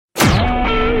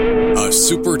a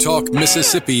Super Talk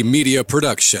Mississippi media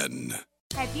production.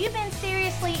 Have you been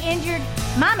seriously injured?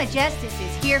 Mama Justice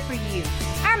is here for you.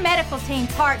 Our medical team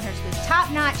partners with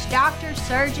top-notch doctors,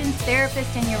 surgeons,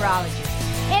 therapists, and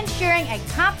urologists, ensuring a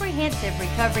comprehensive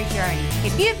recovery journey.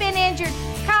 If you've been injured,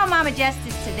 call Mama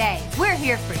Justice today. We're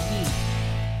here for you.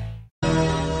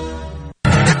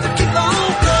 Keep on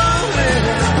going.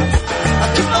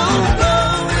 Keep on going.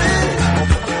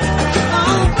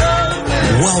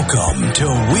 Welcome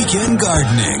to Weekend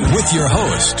Gardening with your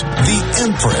host, the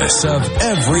Empress of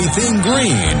Everything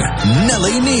Green,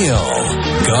 Nellie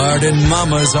Neal. Garden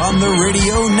Mama's on the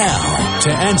radio now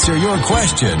to answer your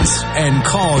questions and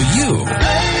call you.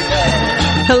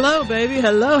 Hello, baby.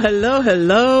 Hello, hello,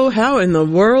 hello. How in the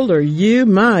world are you?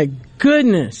 My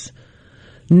goodness.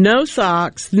 No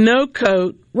socks, no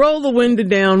coat. Roll the window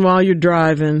down while you're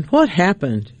driving. What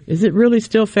happened? Is it really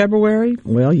still February?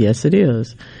 Well, yes, it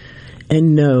is.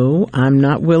 And no, I'm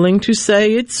not willing to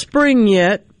say it's spring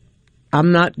yet.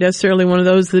 I'm not necessarily one of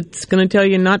those that's going to tell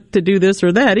you not to do this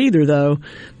or that either, though,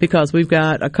 because we've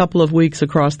got a couple of weeks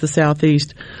across the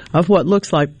southeast of what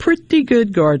looks like pretty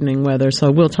good gardening weather.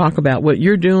 So we'll talk about what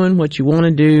you're doing, what you want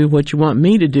to do, what you want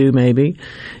me to do maybe.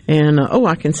 And,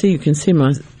 I can see, you can see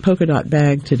my polka dot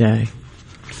bag today.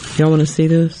 Y'all want to see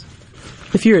this?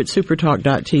 If you're at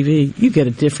supertalk.tv, you get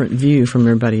a different view from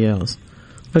everybody else.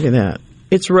 Look at that.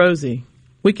 It's rosy.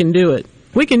 We can do it.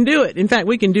 We can do it. In fact,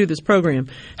 we can do this program.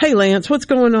 Hey, Lance, what's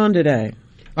going on today?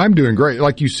 I'm doing great.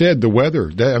 Like you said, the weather.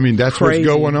 That's crazy.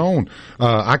 What's going on.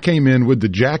 I came in with the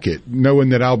jacket, knowing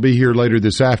that I'll be here later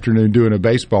this afternoon doing a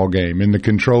baseball game. In the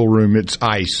control room, it's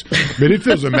ice. But it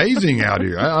feels amazing out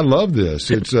here. I love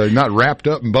this. It's not wrapped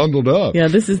up and bundled up. Yeah,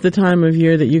 this is the time of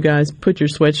year that you guys put your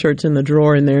sweatshirts in the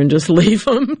drawer in there and just leave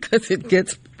them because it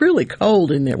gets really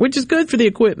cold in there, which is good for the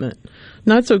equipment,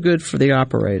 not so good for the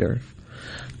operator.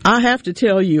 I have to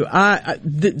tell you,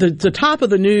 the top of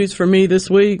the news for me this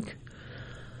week,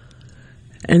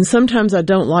 and sometimes I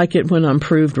don't like it when I'm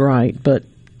proved right, but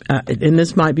and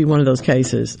this might be one of those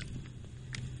cases.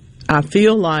 I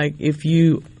feel like if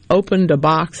you opened a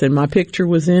box and my picture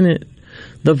was in it,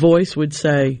 the voice would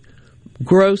say,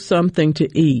 grow something to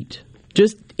eat.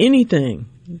 Just anything.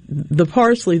 The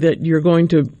parsley that you're going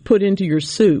to put into your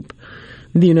soup.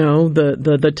 You know,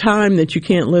 the time that you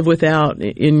can't live without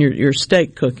in your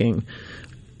steak cooking.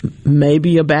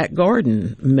 Maybe a back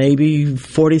garden. Maybe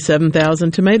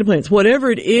 47,000 tomato plants.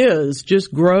 Whatever it is,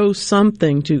 just grow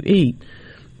something to eat.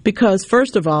 Because,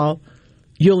 first of all,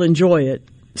 you'll enjoy it.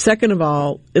 Second of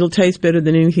all, it'll taste better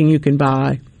than anything you can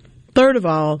buy. Third of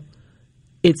all,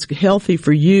 it's healthy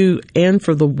for you and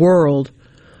for the world.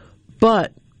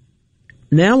 But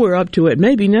now we're up to it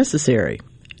may be necessary.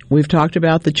 We've talked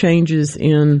about the changes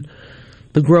in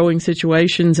the growing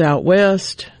situations out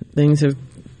west. Things have,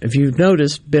 if you've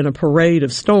noticed, been a parade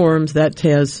of storms. That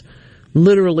has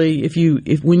literally,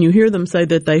 when you hear them say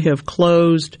that they have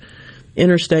closed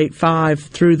Interstate 5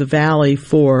 through the valley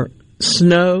for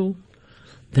snow,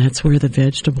 that's where the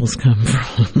vegetables come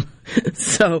from.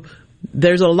 So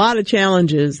there's a lot of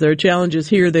challenges. There are challenges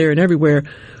here, there, and everywhere.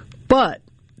 But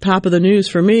top of the news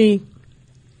for me,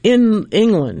 in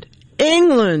England,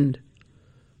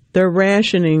 they're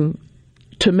rationing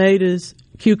tomatoes,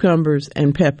 cucumbers,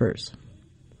 and peppers.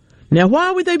 Now,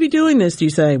 why would they be doing this, do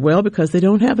you say? Well, because they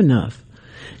don't have enough.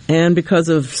 And because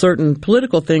of certain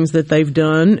political things that they've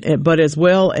done, but as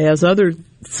well as other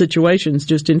situations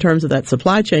just in terms of that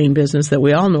supply chain business that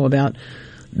we all know about,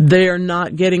 they're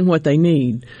not getting what they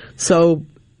need. So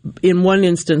in one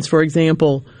instance, for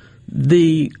example,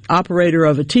 the operator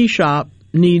of a tea shop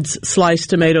needs sliced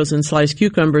tomatoes and sliced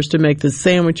cucumbers to make the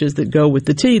sandwiches that go with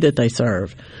the tea that they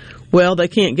serve. Well, they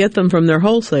can't get them from their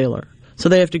wholesaler. So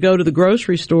they have to go to the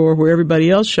grocery store where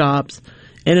everybody else shops.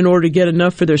 And in order to get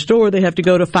enough for their store, they have to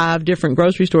go to 5 different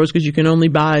grocery stores because you can only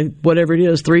buy whatever it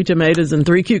is, 3 tomatoes and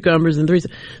 3 cucumbers and 3.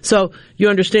 So you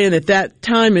understand that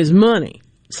time is money.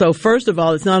 So first of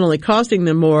all, it's not only costing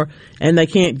them more and they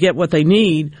can't get what they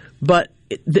need, but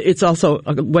it's also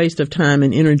a waste of time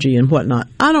and energy and whatnot.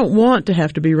 I don't want to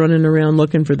have to be running around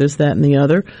looking for this, that, and the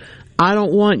other. I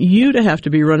don't want you to have to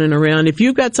be running around. If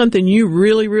you've got something you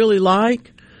really, really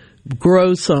like,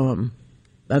 grow some.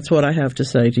 That's what I have to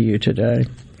say to you today.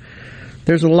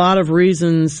 There's a lot of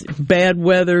reasons, bad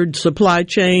weather, supply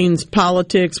chains,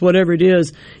 politics, whatever it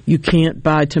is, you can't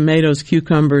buy tomatoes,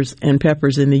 cucumbers, and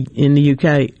peppers in the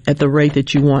UK at the rate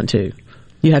that you want to.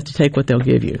 You have to take what they'll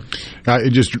give you.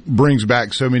 It just brings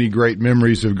back so many great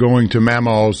memories of going to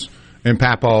Mama's and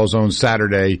Papa's on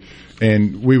Saturday,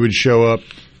 and we would show up,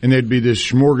 and there'd be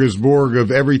this smorgasbord of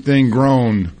everything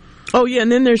grown Oh, yeah,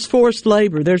 and then there's forced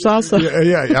labor. There's also...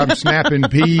 Yeah, I'm snapping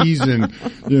peas and,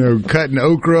 cutting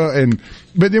okra.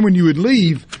 But then when you would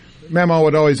leave, Mama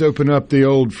would always open up the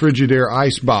old Frigidaire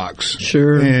ice box.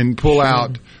 Sure. And pull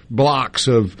out blocks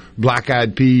of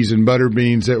black-eyed peas and butter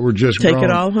beans that were just grown. Take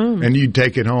it all home. And you'd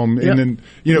take it home. Yep. And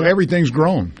then, everything's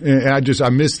grown. And I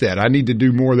miss that. I need to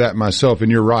do more of that myself.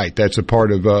 And you're right. That's a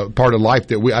part of life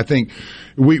that I think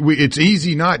it's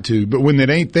easy not to. But when it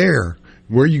ain't there,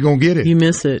 where are you going to get it? You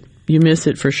miss it. You miss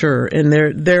it for sure. And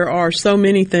there are so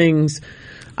many things.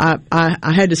 I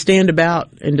had to stand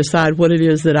about and decide what it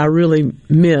is that I really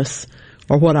miss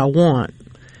or what I want.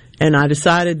 And I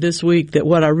decided this week that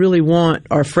what I really want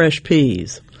are fresh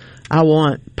peas. I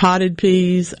want potted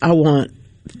peas. I want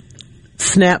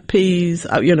snap peas.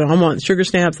 I want sugar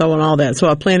snaps. I want all that. So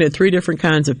I planted 3 different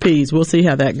kinds of peas. We'll see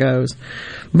how that goes.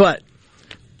 But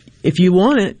if you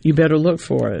want it, you better look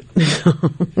for it.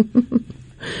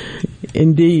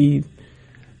 Indeed.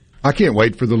 I can't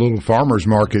wait for the little farmers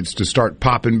markets to start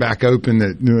popping back open.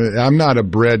 I'm not a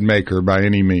bread maker by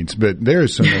any means, but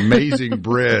there's some amazing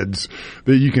breads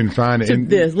that you can find.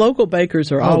 And local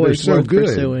bakers are always so worth good.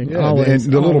 pursuing. Yeah, always,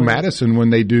 and the Little Madison,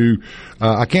 when they do,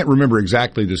 I can't remember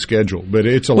exactly the schedule, but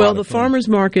it's a lot of fun. Well, the farmers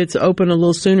markets open a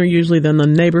little sooner usually than the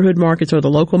neighborhood markets or the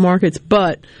local markets,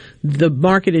 but the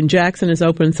market in Jackson is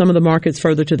open. Some of the markets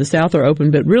further to the south are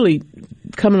open, but really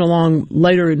coming along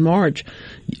later in March,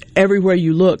 everywhere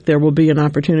you look, there will be an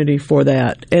opportunity for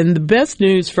that. And the best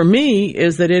news for me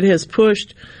is that it has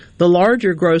pushed the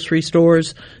larger grocery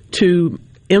stores to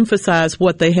emphasize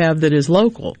what they have that is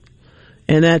local.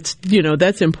 And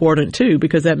that's important too,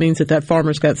 because that means that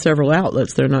farmer's got several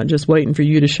outlets. They're not just waiting for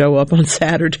you to show up on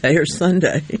Saturday or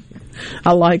Sunday.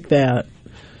 I like that.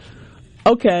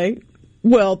 Okay.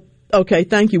 Well, okay.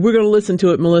 Thank you. We're going to listen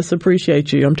to it, Melissa.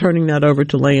 Appreciate you. I'm turning that over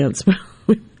to Lance.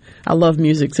 I love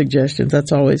music suggestions.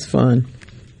 That's always fun.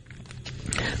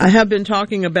 I have been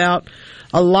talking about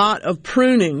a lot of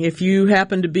pruning. If you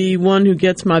happen to be one who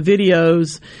gets my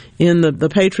videos in the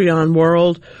Patreon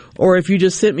world, or if you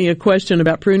just sent me a question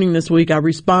about pruning this week, I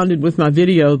responded with my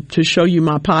video to show you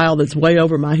my pile that's way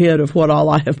over my head of what all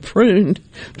I have pruned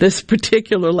this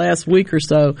particular last week or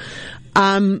so.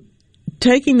 I'm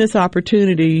taking this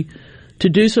opportunity to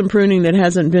do some pruning that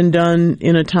hasn't been done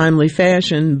in a timely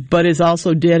fashion, but is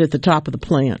also dead at the top of the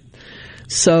plant.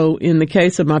 So in the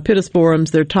case of my pittosporums,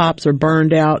 their tops are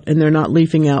burned out and they're not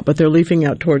leafing out, but they're leafing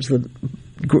out towards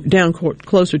down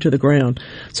closer to the ground.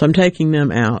 So I'm taking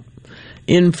them out.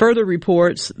 In further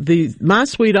reports, my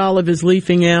sweet olive is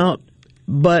leafing out,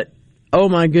 but oh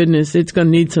my goodness, it's going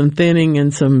to need some thinning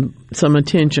and some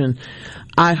attention.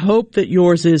 I hope that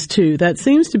yours is too. That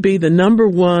seems to be the number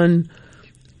one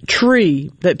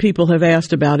tree that people have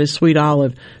asked about is sweet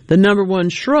olive. The number one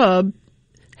shrub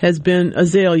has been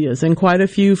azaleas, and quite a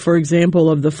few, for example,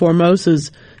 of the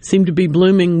formosas seem to be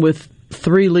blooming with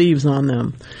 3 leaves on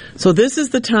them. So this is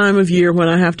the time of year when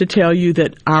I have to tell you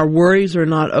that our worries are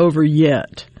not over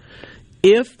yet.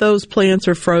 If those plants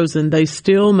are frozen, they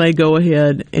still may go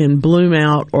ahead and bloom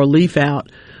out or leaf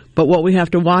out. But what we have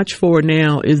to watch for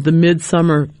now is the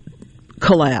midsummer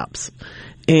collapse.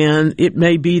 And it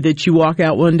may be that you walk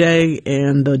out one day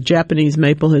and the Japanese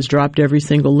maple has dropped every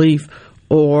single leaf,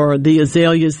 or the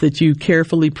azaleas that you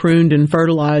carefully pruned and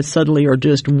fertilized suddenly are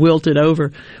just wilted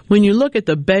over. When you look at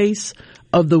the base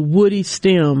of the woody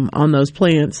stem on those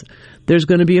plants, there's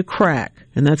going to be a crack,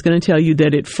 and that's going to tell you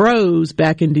that it froze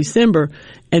back in December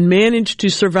and managed to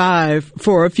survive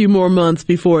for a few more months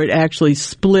before it actually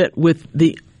split with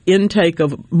the intake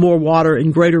of more water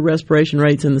and greater respiration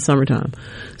rates in the summertime.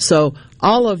 So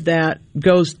all of that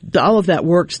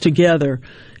works together.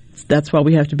 That's why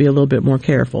we have to be a little bit more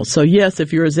careful. So yes,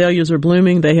 if your azaleas are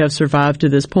blooming, they have survived to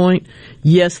this point.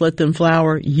 Yes, let them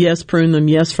flower. Yes, prune them.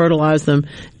 Yes, fertilize them.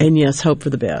 And yes, hope for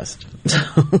the best.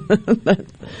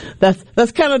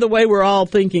 That's kind of the way we're all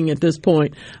thinking at this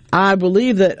point. I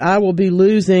believe that I will be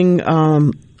losing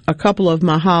a couple of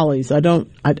my hollies. I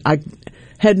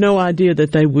had no idea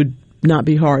that they would not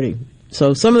be hardy.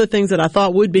 So some of the things that I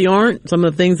thought would be aren't. Some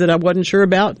of the things that I wasn't sure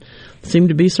about seem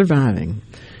to be surviving.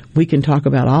 We can talk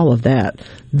about all of that.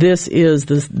 This is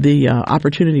the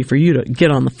opportunity for you to get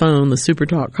on the phone, the Super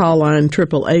Talk call line,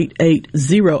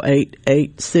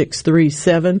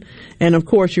 888-808-8637. And, of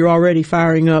course, you're already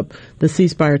firing up the C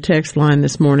Spire text line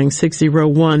this morning,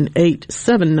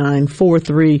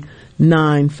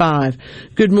 601-879-4395.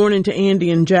 Good morning to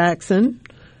Andy and Jackson.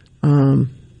 How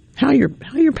are your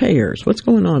pears? What's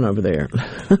going on over there?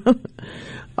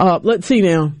 Let's see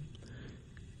now.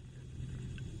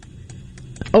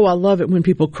 Oh, I love it when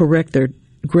people correct their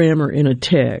grammar in a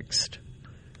text.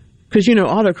 Because,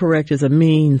 autocorrect is a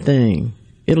mean thing.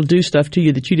 It'll do stuff to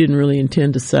you that you didn't really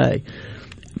intend to say.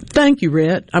 Thank you,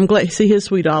 Rhett. I'm glad. See, his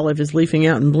sweet olive is leafing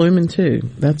out and blooming too.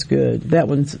 That's good. That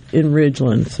one's in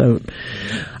Ridgeland. So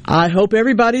I hope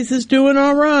everybody's is doing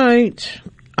all right.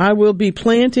 I will be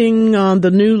planting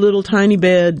the new little tiny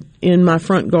bed in my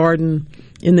front garden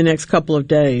in the next couple of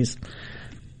days.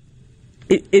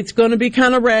 It's going to be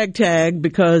kind of ragtag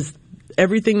because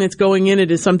everything that's going in it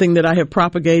is something that I have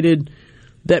propagated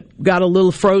that got a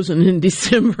little frozen in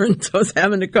December, and so it's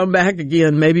having to come back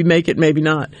again. Maybe make it, maybe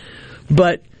not.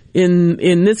 But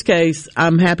in this case,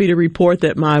 I'm happy to report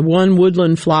that my one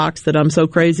woodland phlox that I'm so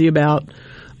crazy about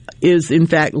is in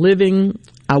fact living.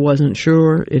 I wasn't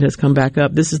sure. It has come back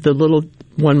up. This is the little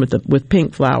one with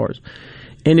pink flowers.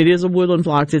 And it is a woodland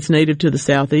phlox. It's native to the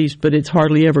southeast, but it's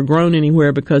hardly ever grown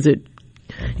anywhere because it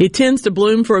tends to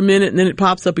bloom for a minute and then it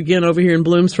pops up again over here and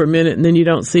blooms for a minute and then you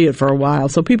don't see it for a while.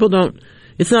 So people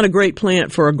it's not a great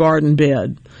plant for a garden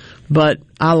bed, but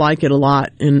I like it a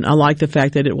lot and I like the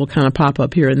fact that it will kind of pop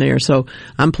up here and there. So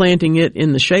I'm planting it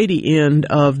in the shady end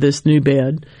of this new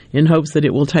bed in hopes that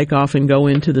it will take off and go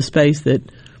into the space that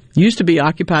used to be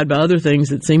occupied by other things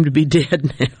that seem to be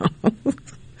dead now.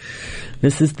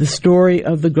 This is the story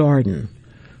of the garden.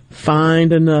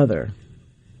 Find another.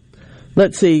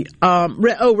 Let's see.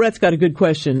 Rhett's got a good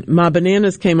question. My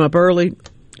bananas came up early.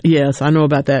 Yes, I know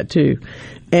about that too.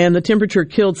 And the temperature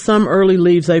killed some early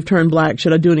leaves. They've turned black.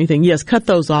 Should I do anything? Yes, cut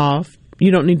those off.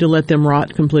 You don't need to let them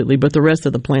rot completely, but the rest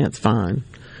of the plant's fine.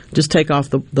 Just take off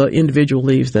the individual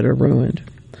leaves that are ruined.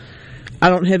 I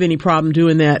don't have any problem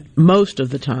doing that most of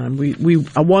the time.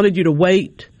 I wanted you to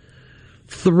wait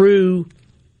through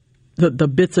the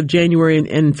bits of January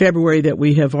and February that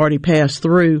we have already passed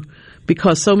through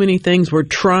because so many things were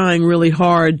trying really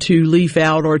hard to leaf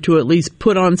out or to at least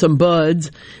put on some buds.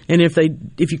 And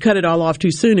if you cut it all off too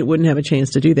soon, it wouldn't have a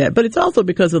chance to do that. But it's also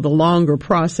because of the longer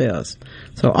process.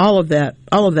 So all of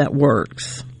that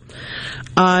works.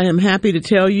 I am happy to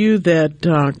tell you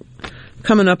that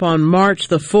coming up on March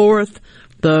the 4th,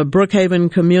 the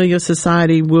Brookhaven Camellia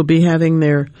Society will be having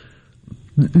their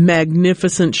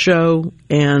magnificent show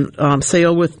and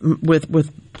sale with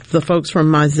the folks from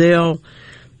Mizell.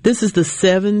 This is the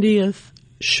 70th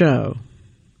show.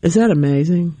 Is that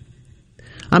amazing?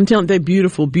 I'm telling you, they're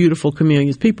beautiful, beautiful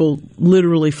camellias. People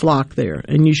literally flock there,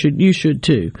 and you should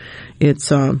too.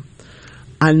 It's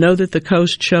I know that the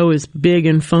Coast Show is big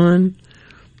and fun.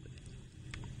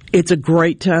 It's a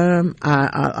great time.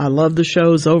 I love the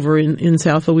shows over in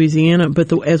South Louisiana,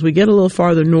 but as we get a little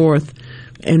farther north,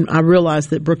 and I realize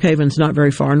that Brookhaven's not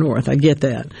very far north. I get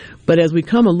that. But as we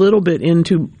come a little bit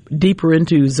deeper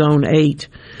into Zone 8,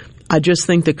 I just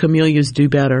think the camellias do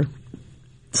better.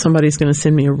 Somebody's going to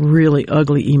send me a really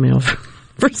ugly email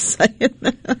for saying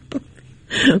that.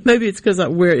 Maybe it's because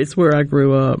it's where I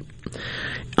grew up.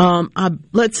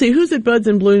 Let's see, who's at Buds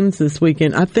and Blooms this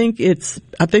weekend? I think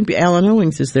Alan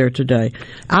Owings is there today.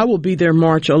 I will be there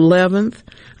March 11th.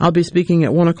 I'll be speaking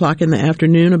at 1 o'clock in the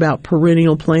afternoon about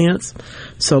perennial plants.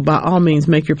 So by all means,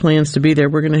 make your plans to be there.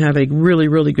 We're going to have a really,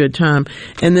 really good time.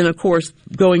 And then, of course,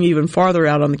 going even farther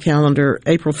out on the calendar,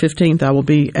 April 15th, I will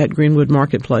be at Greenwood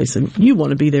Marketplace. And you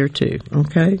want to be there too,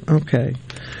 okay? Okay.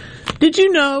 Did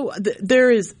you know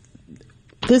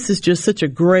this is just such a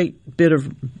great bit of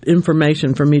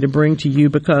information for me to bring to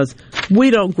you because we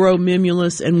don't grow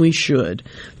mimulus and we should.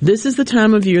 This is the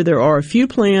time of year there are a few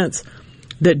plants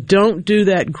that don't do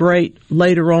that great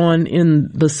later on in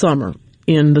the summer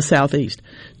in the southeast.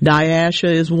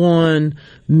 Diascia is one,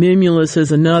 mimulus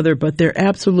is another, but they're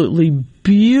absolutely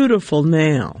beautiful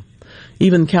now.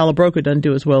 Even Calabroca doesn't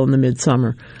do as well in the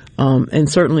midsummer. And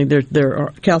certainly there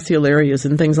are calceolarias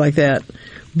and things like that.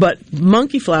 But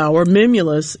monkeyflower,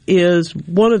 mimulus, is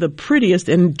one of the prettiest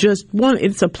and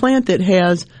it's a plant that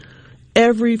has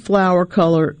every flower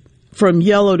color from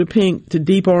yellow to pink to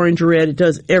deep orange red. It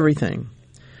does everything.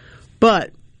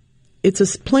 But it's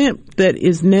a plant that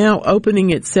is now opening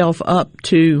itself up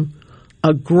to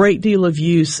a great deal of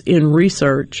use in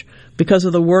research because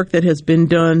of the work that has been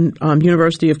done.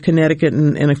 University of Connecticut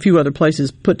and a few other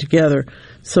places put together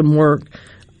some work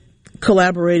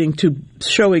collaborating to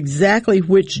show exactly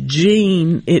which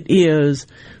gene it is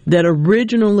that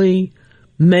originally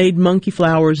made monkey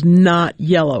flowers not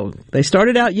yellow. They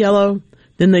started out yellow,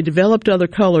 then they developed other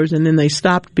colors, and then they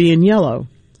stopped being yellow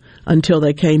until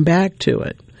they came back to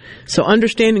it. So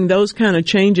understanding those kind of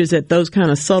changes at those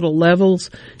kind of subtle levels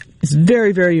is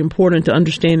very, very important to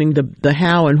understanding the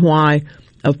how and why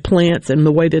of plants and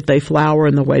the way that they flower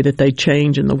and the way that they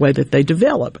change and the way that they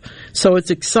develop. So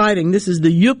it's exciting. This is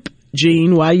the YUP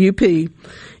gene, Y-U-P.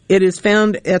 It is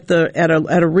found at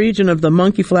a region of the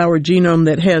monkey flower genome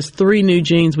that has 3 new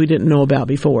genes we didn't know about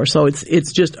before. So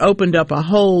it's just opened up a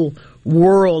whole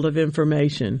world of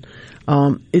information.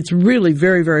 It's really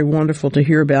very, very wonderful to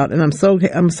hear about, and I'm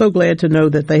so glad to know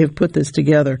that they have put this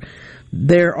together.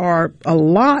 There are a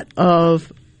lot of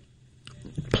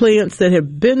plants that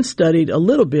have been studied a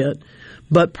little bit,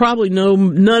 but probably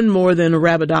none more than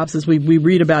Arabidopsis. We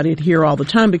read about it here all the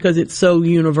time because it's so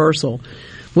universal.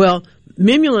 Well,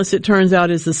 Mimulus, it turns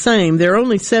out, is the same. There are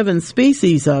only 7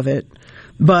 species of it,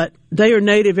 but they are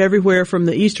native everywhere from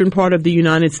the eastern part of the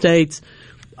United States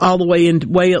all the way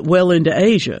well into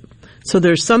Asia. So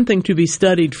there's something to be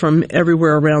studied from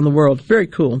everywhere around the world. Very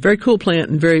cool plant,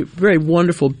 and very, very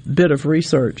wonderful bit of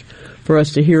research for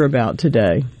us to hear about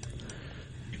today.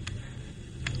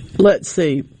 Let's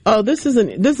see. Oh, this is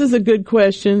a good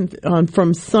question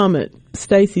from Summit.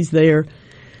 Stacy's there.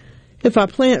 If I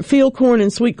plant field corn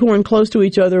and sweet corn close to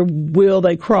each other, will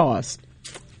they cross?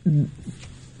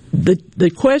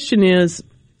 The question is,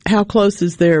 how close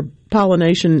is their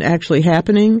pollination actually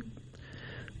happening?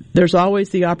 There's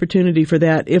always the opportunity for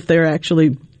that if they're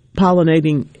actually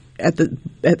pollinating at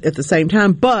the same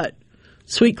time. But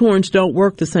sweet corns don't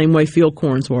work the same way field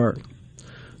corns work.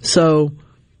 So,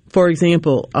 for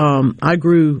example, I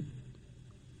grew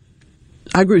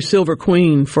Silver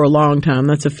Queen for a long time.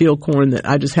 That's a field corn that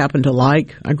I just happen to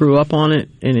like. I grew up on it,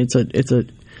 and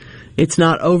it's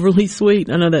not overly sweet.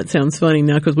 I know that sounds funny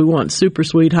now because we want super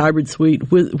sweet, hybrid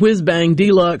sweet, whiz bang,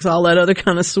 deluxe, all that other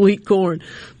kind of sweet corn.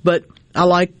 But I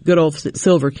like good old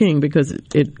Silver King because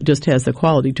it just has the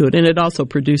quality to it, and it also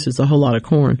produces a whole lot of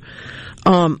corn.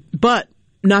 But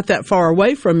not that far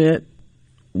away from it,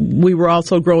 we were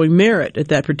also growing Merit at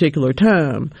that particular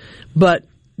time. But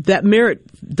that Merit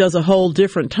does a whole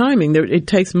different timing. It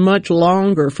takes much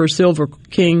longer for Silver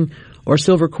King or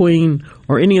Silver Queen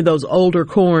or any of those older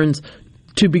corns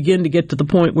to begin to get to the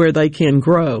point where they can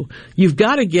grow. You've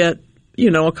got to get,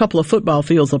 a couple of football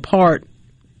fields apart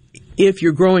if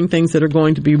you're growing things that are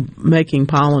going to be making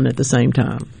pollen at the same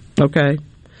time. Okay?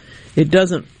 It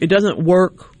doesn't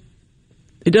work.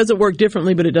 It doesn't work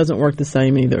differently, but it doesn't work the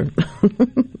same either.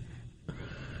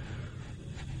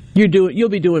 You'll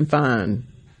be doing fine.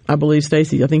 I believe,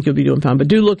 Stacy, I think you'll be doing fine. But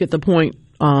do look at the point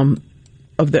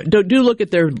do look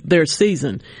at their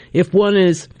season. If one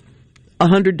is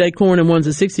 100-day corn and one's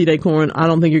a 60-day corn, I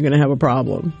don't think you're going to have a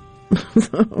problem.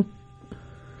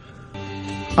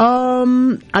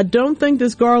 I don't think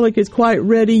this garlic is quite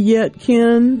ready yet,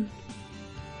 Ken.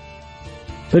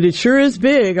 But it sure is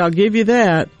big, I'll give you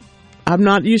that. I'm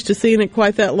not used to seeing it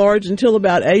quite that large until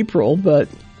about April, but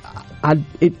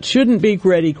it shouldn't be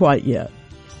ready quite yet.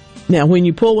 Now, when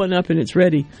you pull one up and it's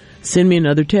ready, send me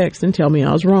another text and tell me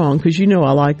I was wrong, because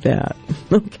I like that.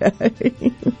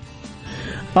 Okay?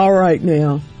 All right,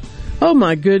 now. Oh,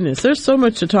 my goodness. There's so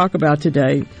much to talk about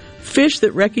today. Fish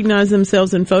that recognize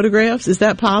themselves in photographs, is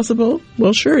that possible?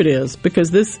 Well, sure it is,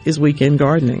 because this is Weekend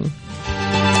Gardening.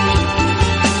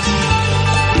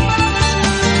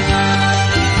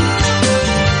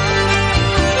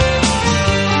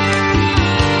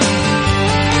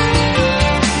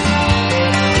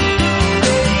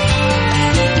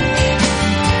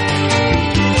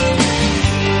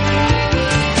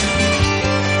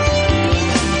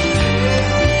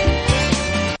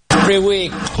 Every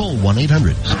week. Call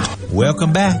 1-800.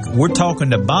 Welcome back. We're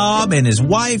talking to Bob and his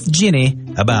wife, Jenny,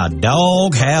 about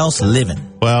doghouse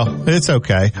living. Well, it's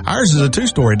okay. Ours is a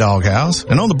 2-story doghouse,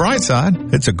 and on the bright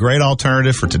side, it's a great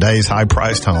alternative for today's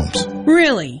high-priced homes.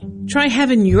 Really? Try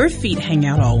having your feet hang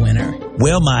out all winter.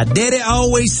 Well, my daddy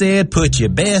always said put your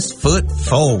best foot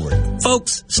forward.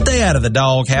 Folks, stay out of the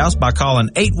doghouse by calling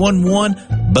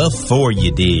 811 before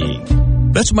you dig.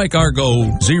 Let's make our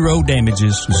goal 0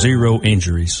 damages, 0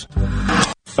 injuries.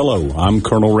 Hello, I'm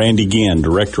Colonel Randy Ginn,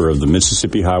 Director of the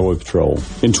Mississippi Highway Patrol.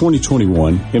 In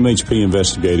 2021, MHP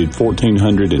investigated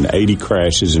 1,480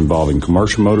 crashes involving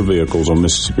commercial motor vehicles on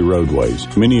Mississippi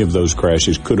roadways. Many of those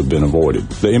crashes could have been avoided.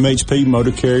 The MHP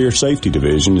Motor Carrier Safety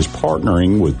Division is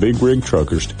partnering with Big Rig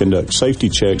Truckers to conduct safety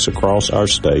checks across our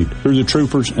state through the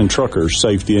Troopers and Truckers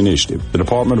Safety Initiative. The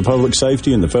Department of Public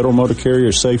Safety and the Federal Motor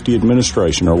Carrier Safety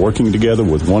Administration are working together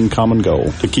with one common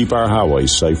goal: to keep our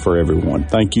highways safe for everyone.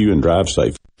 Thank you, and drive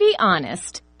safe. Be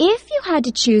honest. If you had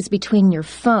to choose between your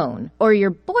phone or your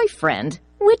boyfriend,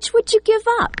 which would you give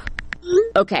up?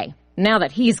 Okay, now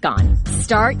that he's gone,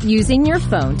 start using your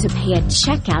phone to pay a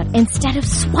checkout instead of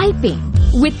swiping.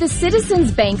 With the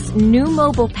Citizens Bank's new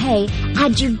mobile pay,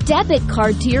 add your debit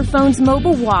card to your phone's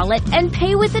mobile wallet and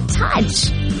pay with a touch.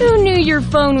 Who knew your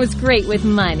phone was great with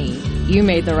money? You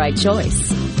made the right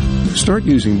choice. Start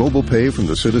using mobile pay from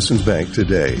the Citizens Bank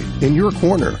today. In your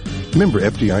corner. Member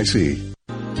FDIC.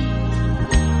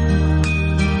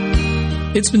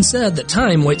 It's been said that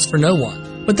time waits for no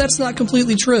one, but that's not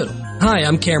completely true. Hi,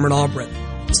 I'm Cameron Albritton.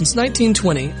 Since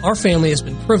 1920, our family has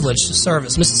been privileged to serve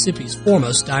as Mississippi's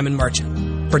foremost diamond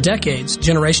merchant. For decades,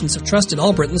 generations have trusted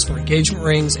Albritton's for engagement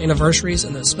rings, anniversaries,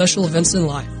 and those special events in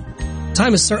life.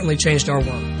 Time has certainly changed our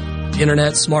world. The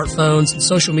internet, smartphones, and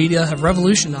social media have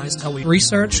revolutionized how we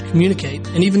research, communicate,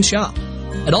 and even shop.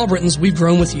 At Albritton's, we've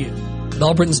grown with you. At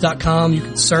Albritton's.com, you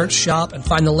can search, shop, and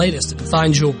find the latest in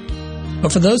fine jewelry.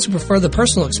 But for those who prefer the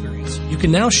personal experience, you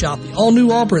can now shop the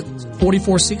all-new Albritton's at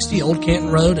 4460 Old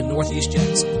Canton Road in Northeast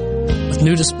Jackson. With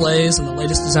new displays and the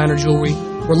latest designer jewelry,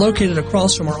 we're located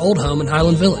across from our old home in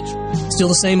Highland Village. Still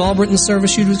the same Albritton's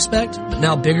service you'd expect, but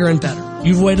now bigger and better.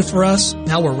 You've waited for us,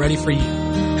 now we're ready for you.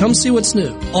 Come see what's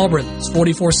new. Albritton's,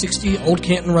 4460 Old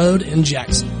Canton Road in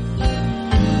Jackson.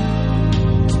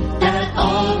 At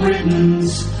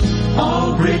Albritton's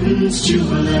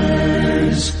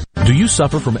Jewelers. Do you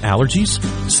suffer from allergies,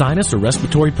 sinus, or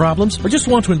respiratory problems, or just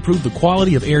want to improve the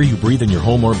quality of air you breathe in your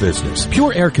home or business?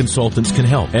 Pure Air Consultants can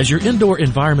help. As your indoor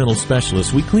environmental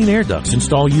specialist, we clean air ducts,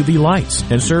 install UV lights,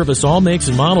 and service all makes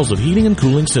and models of heating and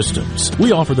cooling systems.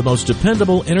 We offer the most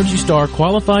dependable Energy Star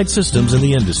qualified systems in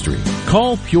the industry.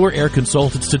 Call Pure Air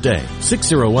Consultants today,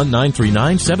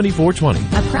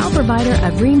 601-939-7420. A proud provider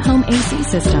of Rheem Home AC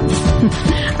systems.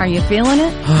 Are you feeling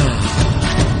it?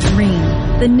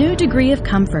 Rheem, the new degree of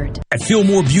comfort. At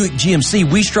Fillmore Buick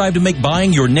GMC, we strive to make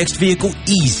buying your next vehicle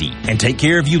easy and take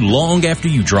care of you long after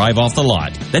you drive off the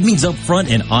lot. That means upfront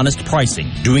and honest pricing,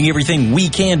 doing everything we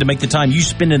can to make the time you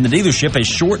spend in the dealership as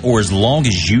short or as long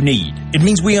as you need. It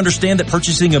means we understand that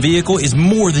purchasing a vehicle is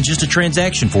more than just a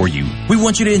transaction for you. We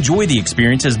want you to enjoy the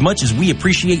experience as much as we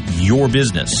appreciate your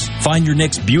business. Find your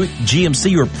next Buick,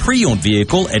 GMC, or pre-owned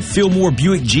vehicle at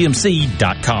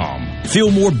FillmoreBuickGMC.com.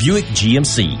 Fillmore Buick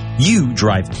GMC. You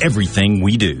drive everything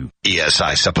we do.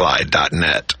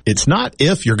 ESISupply.net. It's not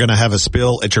if you're going to have a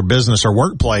spill at your business or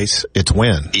workplace, it's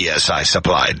when.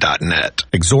 ESISupply.net.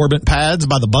 Exorbitant pads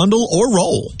by the bundle or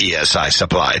roll.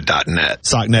 ESISupply.net.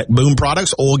 Socknet boom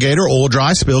products, Oil Gator, Oil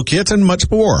Dry, spill kits, and much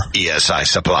more.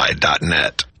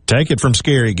 ESISupply.net. Take it from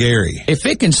Scary Gary. If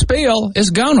it can spill, it's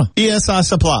gonna. ESI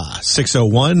Supply,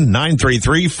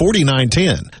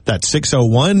 601-933-4910. That's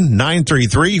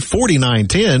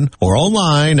 601-933-4910 or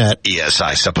online at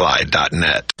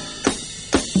ESISupply.net.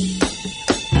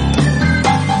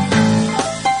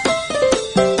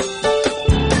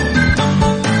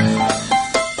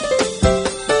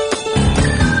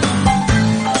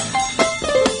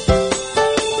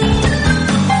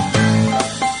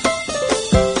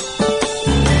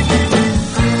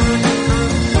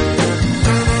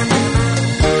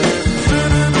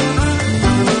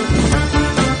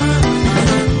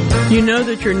 You know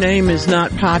that your name is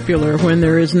not popular when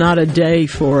there is not a day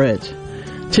for it.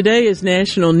 Today is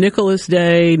National Nicholas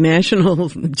Day, National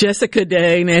Jessica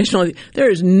Day, there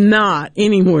is not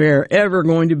anywhere ever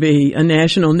going to be a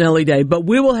National Nellie Day, but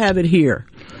we will have it here.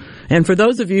 And for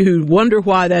those of you who wonder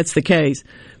why that's the case,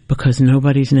 because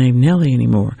nobody's named Nellie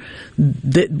anymore.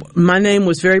 My name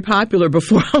was very popular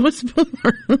before I was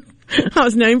born. I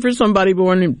was named for somebody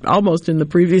born almost in the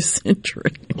previous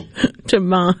century to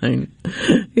mine.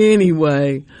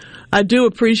 Anyway, I do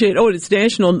appreciate, it's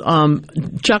National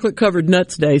Chocolate Covered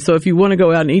Nuts Day. So if you want to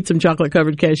go out and eat some chocolate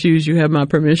covered cashews, you have my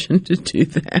permission to do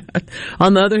that.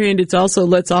 On the other hand, it's also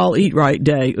Let's All Eat Right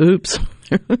Day. Oops.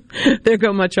 There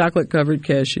go my chocolate covered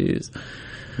cashews.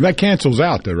 That cancels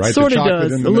out, though, right? Sort of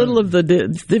does. A little of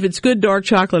if it's good dark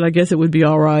chocolate, I guess it would be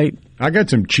all right. I got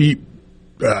some cheap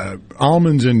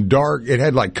almonds and dark. It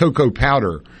had like cocoa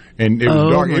powder, and it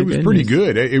was dark. It was pretty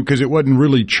good because it wasn't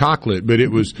really chocolate, but it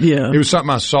was something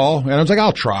I saw, and I was like,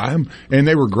 I'll try them, and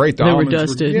they were great. They were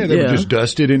dusted. They were just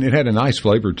dusted, and it had a nice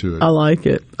flavor to it. I like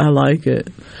it.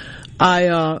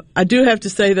 I do have to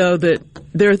say though that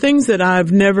there are things that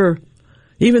I've never,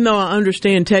 even though I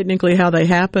understand technically how they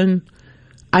happen,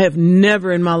 I have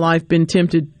never in my life been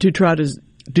tempted to try to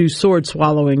do sword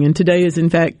swallowing, and today is in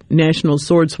fact International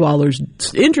Sword Swallowers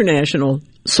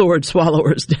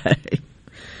Day.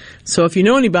 So if you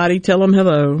know anybody, tell them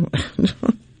hello.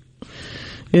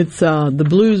 It's the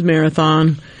Blues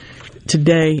Marathon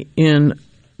today in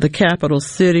the capital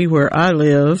city where I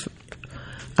live.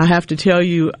 I have to tell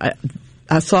you,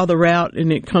 I saw the route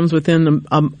and it comes within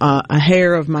a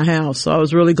hair of my house, so I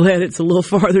was really glad it's a little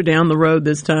farther down the road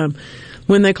this time.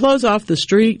 When they close off the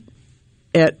street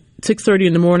at 6:30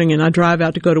 in the morning and I drive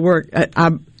out to go to work,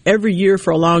 every year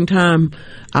for a long time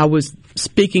I was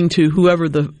speaking to whoever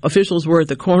the officials were at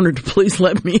the corner to please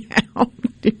let me out.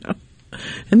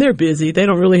 And they're busy. They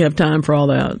don't really have time for all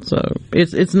that. So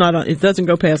it's not, it doesn't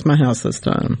go past my house this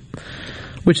time,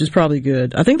 which is probably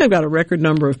good. I think they've got a record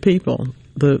number of people.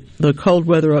 The cold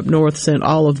weather up north sent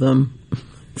all of them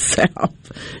south.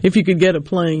 If you could get a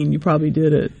plane, you probably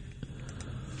did it.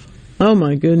 Oh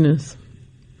my goodness.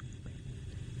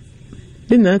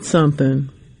 Isn't that something?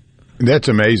 That's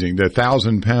amazing. The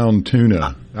 1,000-pound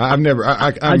tuna. I've never.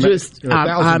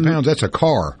 1,000 pounds. That's a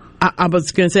car. I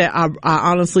was going to say. I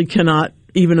honestly cannot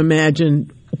even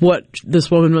imagine what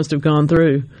this woman must have gone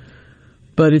through.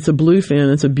 But it's a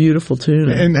bluefin. It's a beautiful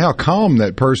tuna. And how calm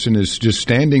that person is, just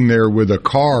standing there with a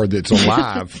car that's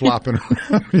alive, flopping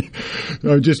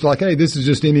around. Just like, hey, this is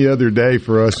just any other day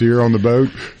for us here on the boat.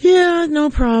 Yeah, no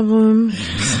problem.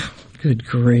 Good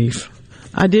grief.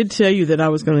 I did tell you that I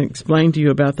was going to explain to you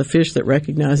about the fish that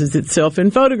recognizes itself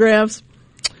in photographs.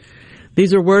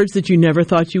 These are words that you never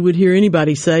thought you would hear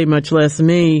anybody say, much less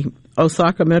me.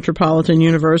 Osaka Metropolitan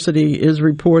University is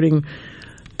reporting,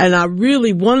 and I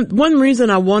really one reason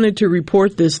I wanted to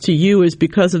report this to you is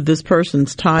because of this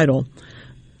person's title,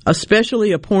 a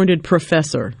specially appointed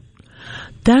professor.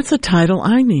 That's a title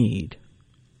I need.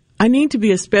 I need to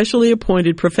be a specially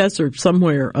appointed professor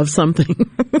somewhere of something.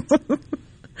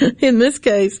 In this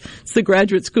case, it's the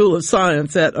Graduate School of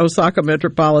Science at Osaka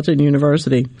Metropolitan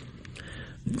University.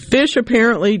 Fish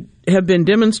apparently have been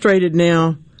demonstrated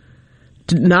now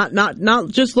to not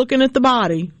just looking at the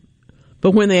body,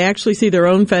 but when they actually see their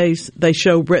own face, they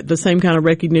show the same kind of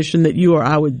recognition that you or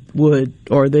I would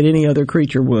or that any other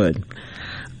creature would.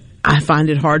 I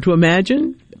find it hard to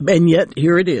imagine, and yet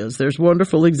here it is. There's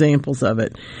wonderful examples of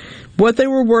it. What they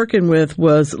were working with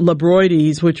was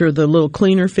labroides, which are the little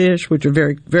cleaner fish, which are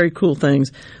very, very cool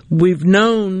things. We've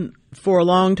known for a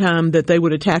long time that they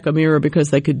would attack a mirror because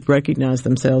they could recognize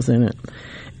themselves in it.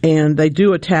 And they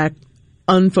do attack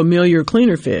unfamiliar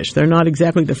cleaner fish. They're not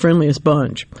exactly the friendliest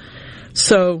bunch.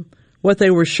 So what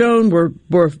they were shown were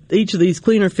each of these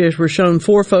cleaner fish were shown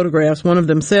 4 photographs, one of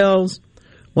themselves,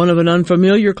 one of an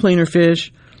unfamiliar cleaner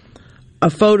fish, a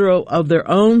photo of their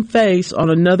own face on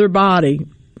another body.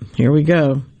 Here we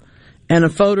go. And a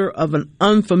photo of an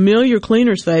unfamiliar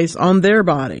cleaner's face on their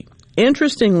body.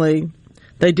 Interestingly,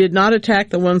 they did not attack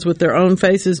the ones with their own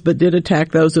faces, but did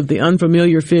attack those of the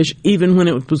unfamiliar fish, even when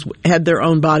it had their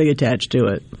own body attached to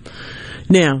it.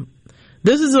 Now,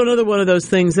 this is another one of those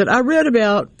things that I read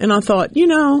about, and I thought,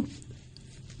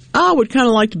 I would kind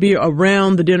of like to be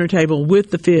around the dinner table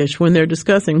with the fish when they're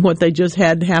discussing what they just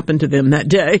had happen to them that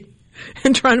day.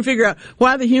 And trying to figure out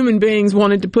why the human beings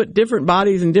wanted to put different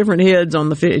bodies and different heads on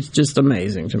the fish. It's just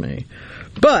amazing to me.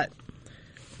 But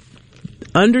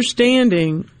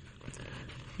understanding,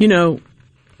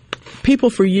 people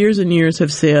for years and years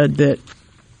have said that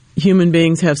human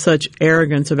beings have such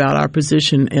arrogance about our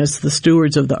position as the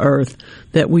stewards of the earth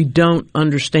that we don't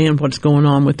understand what's going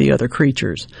on with the other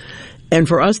creatures. And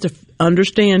for us to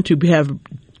understand, to have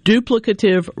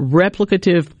duplicative,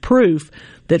 replicative proof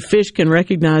that fish can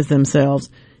recognize themselves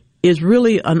is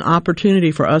really an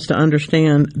opportunity for us to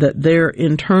understand that their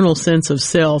internal sense of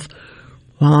self,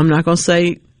 well, I'm not going to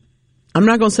say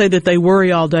that they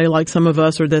worry all day like some of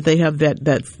us, or that they have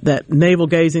that navel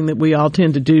gazing that we all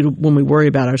tend to do when we worry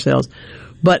about ourselves.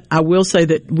 But I will say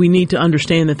that we need to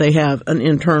understand that they have an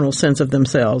internal sense of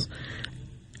themselves.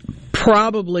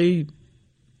 Probably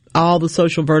all the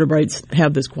social vertebrates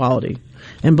have this quality.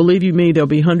 And believe you me, there'll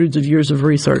be hundreds of years of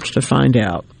research to find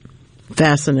out.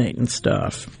 Fascinating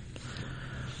stuff.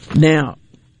 Now,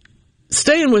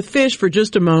 staying with fish for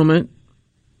just a moment,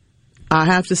 I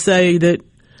have to say that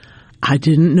I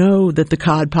didn't know that the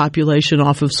cod population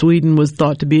off of Sweden was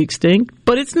thought to be extinct,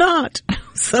 but it's not.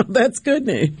 So that's good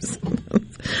news.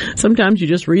 Sometimes you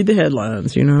just read the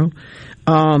headlines,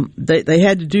 They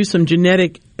had to do some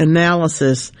genetic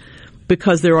analysis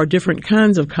because there are different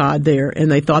kinds of cod there, and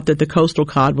they thought that the coastal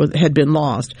cod had been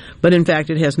lost. But in fact,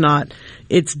 it has not.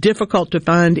 It's difficult to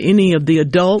find any of the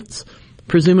adults.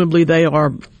 Presumably they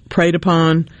are preyed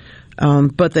upon.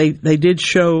 But they did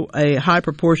show a high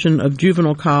proportion of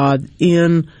juvenile cod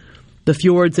in the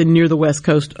fjords and near the west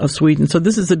coast of Sweden. So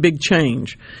this is a big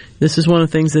change. This is one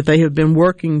of the things that they have been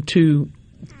working to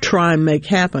try and make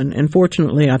happen. And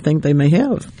fortunately, I think they may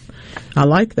have. I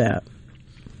like that.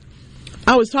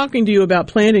 I was talking to you about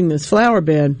planting this flower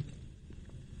bed,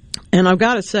 and I've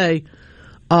got to say,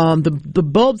 the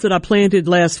bulbs that I planted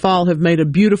last fall have made a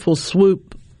beautiful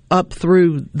swoop up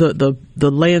through the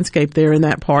landscape there in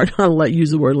that part. I'll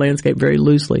use the word landscape very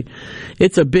loosely.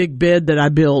 It's a big bed that I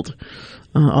built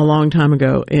a long time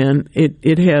ago, and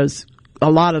it has a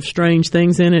lot of strange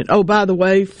things in it. Oh, by the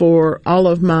way, for all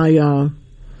of my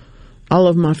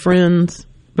friends,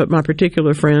 but my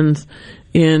particular friends,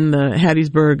 in the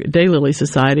Hattiesburg Daylily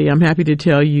Society. I'm happy to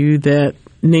tell you that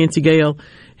Nancy Gale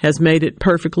has made it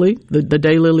perfectly. The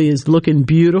daylily is looking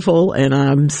beautiful, and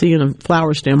I'm seeing a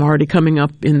flower stem already coming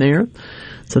up in there.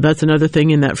 So that's another thing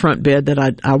in that front bed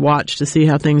that I watch to see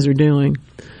how things are doing.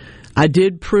 I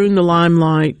did prune the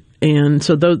Limelight, and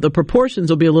so the proportions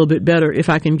will be a little bit better if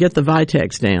I can get the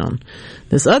Vitex down.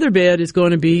 This other bed is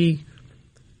going to be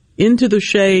into the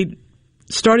shade,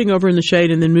 starting over in the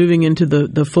shade and then moving into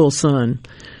the full sun.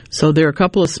 So there are a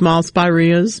couple of small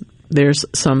spireas. There's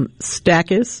some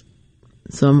stachys,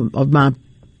 some of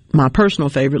my personal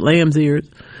favorite, lamb's ears,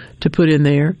 to put in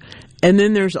there. And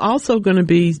then there's also going to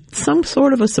be some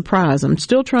sort of a surprise. I'm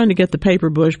still trying to get the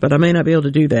paper bush, but I may not be able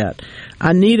to do that.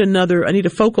 I need a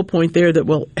focal point there that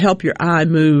will help your eye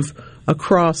move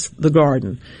across the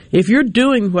garden. If you're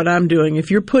doing what I'm doing, if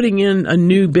you're putting in a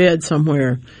new bed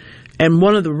somewhere, and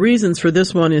one of the reasons for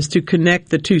this one is to connect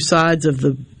the two sides of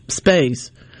the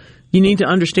space, you need to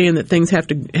understand that things have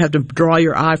to draw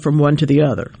your eye from one to the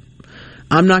other.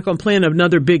 I'm not going to plant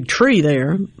another big tree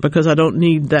there because I don't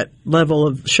need that level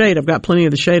of shade. I've got plenty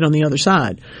of the shade on the other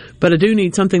side. But I do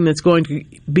need something that's going to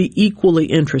be equally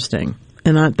interesting,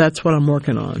 and that's what I'm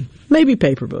working on. Maybe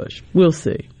paper bush. We'll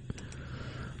see.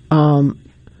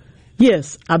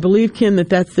 Yes, I believe, Ken,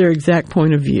 that's their exact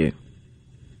point of view.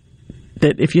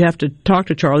 That if you have to talk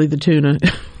to Charlie the tuna,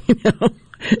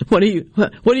 what are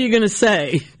you going to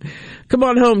say? Come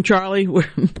on home, Charlie.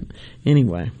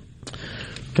 Anyway,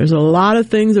 there's a lot of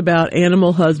things about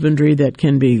animal husbandry that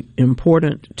can be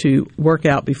important to work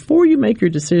out before you make your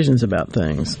decisions about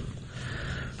things.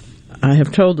 I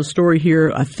have told the story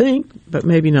here, I think, but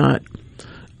maybe not.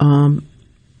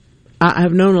 I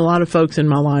have known a lot of folks in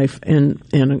my life, and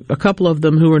a couple of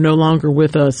them who are no longer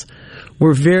with us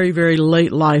were very, very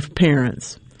late life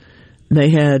parents. They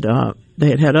had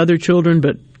other children,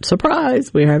 but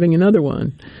surprise, we're having another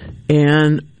one.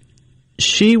 And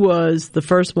she was the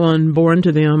first one born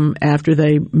to them after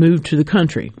they moved to the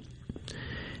country.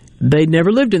 They'd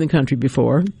never lived in the country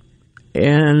before.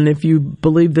 And if you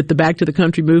believe that the Back to the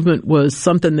Country movement was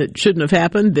something that shouldn't have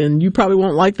happened, then you probably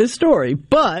won't like this story.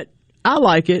 But I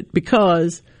like it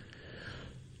because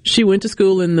she went to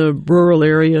school in the rural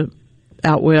area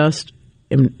out west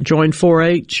and joined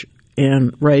 4-H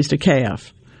and raised a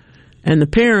calf. And the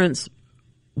parents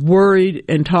worried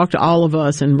and talked to all of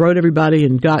us and wrote everybody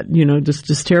and got,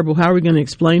 just terrible. How are we going to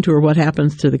explain to her what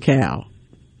happens to the cow?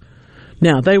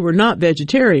 Now, they were not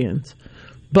vegetarians,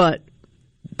 but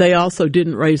they also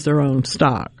didn't raise their own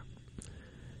stock.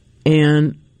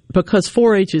 And because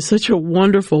 4-H is such a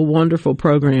wonderful, wonderful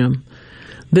program,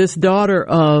 this daughter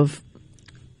of,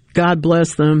 God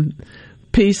bless them,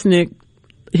 peacenik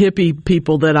hippie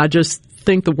people that I just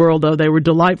think the world of, they were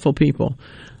delightful people,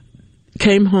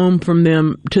 came home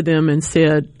to them and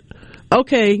said,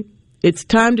 okay, it's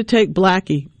time to take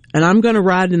Blackie, and I'm going to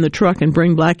ride in the truck and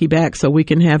bring Blackie back so we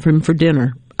can have him for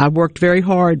dinner. I worked very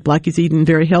hard. Blackie's eating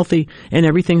very healthy, and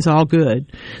everything's all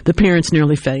good. The parents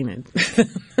nearly fainted.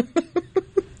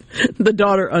 The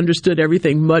daughter understood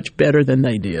everything much better than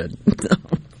they did.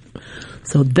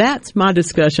 So that's my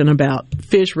discussion about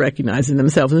fish recognizing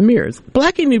themselves in mirrors.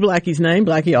 Blackie knew Blackie's name.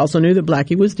 Blackie also knew that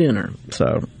Blackie was dinner.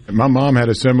 So my mom had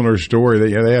a similar story.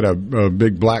 They had a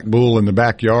big black bull in the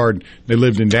backyard. They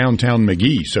lived in downtown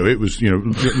McGee, so it was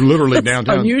literally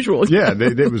downtown. Unusual. Yeah,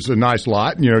 it was a nice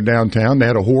lot, downtown. They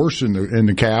had a horse and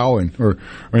the cow and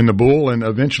the bull, and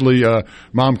eventually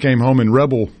Mom came home and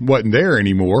Rebel wasn't there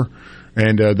anymore.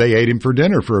 And they ate him for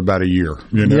dinner for about a year.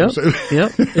 Yep.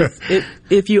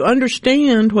 If you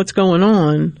understand what's going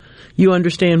on, you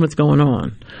understand what's going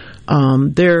on.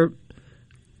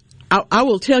 I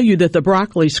will tell you that the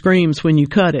broccoli screams when you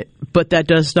cut it, but that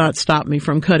does not stop me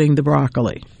from cutting the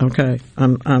broccoli. Okay,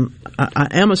 I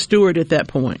am a steward at that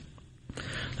point.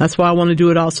 That's why I want to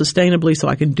do it all sustainably, so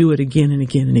I can do it again and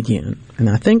again and again. And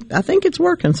I think it's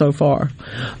working so far.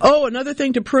 Oh, another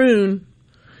thing to prune.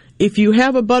 If you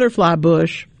have a butterfly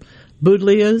bush,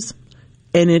 Buddleias,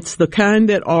 and it's the kind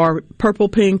that are purple,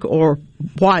 pink, or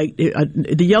white,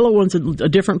 the yellow one's a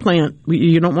different plant.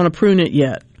 You don't want to prune it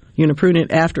yet. You're going to prune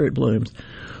it after it blooms.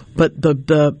 But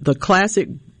the classic,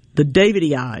 the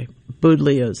Davidii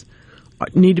Buddleias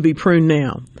need to be pruned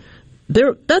now.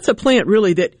 That's a plant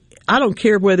really that I don't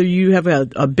care whether you have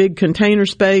a big container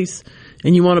space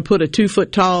and you want to put a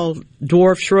 2-foot tall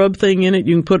dwarf shrub thing in it.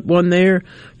 You can put one there.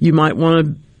 You might want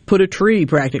to put a tree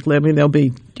practically. I mean, they'll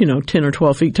be 10 or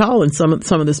 12 feet tall in some of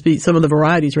the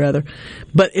varieties rather.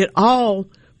 But it all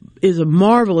is a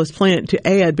marvelous plant to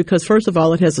add because first of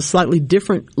all, it has a slightly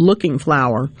different looking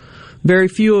flower Very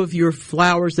few of your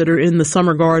flowers that are in the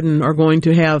summer garden are going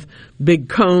to have big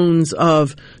cones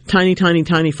of tiny, tiny,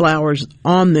 tiny flowers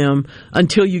on them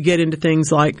until you get into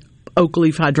things like oak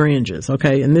leaf hydrangeas,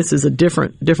 okay? And this is a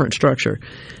different structure.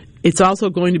 It's also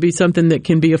going to be something that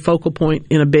can be a focal point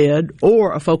in a bed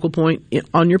or a focal point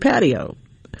on your patio,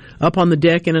 up on the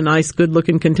deck in a nice,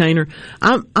 good-looking container.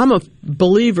 I'm a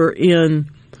believer in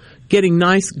getting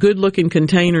nice, good-looking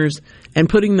containers and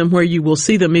putting them where you will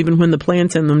see them even when the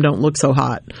plants in them don't look so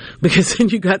hot, because then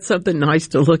you got something nice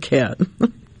to look at.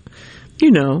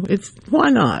 Why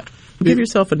not? Give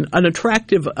yourself an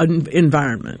attractive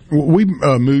environment. We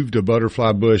moved a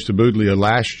butterfly bush to Buddleia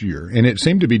last year, and it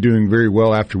seemed to be doing very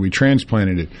well after we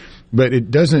transplanted it, but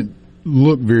it doesn't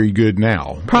look very good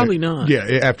now. Probably not.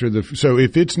 Yeah, so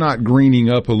if it's not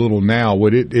greening up a little now,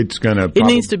 it's going to... It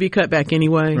needs to be cut back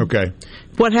anyway. Okay.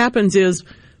 What happens is,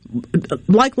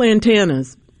 like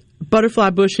lantanas,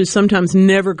 butterfly bushes sometimes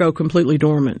never go completely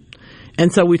dormant.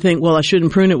 And so we think, well, I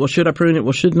shouldn't prune it. Well, should I prune it?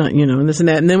 Well, should not, and this and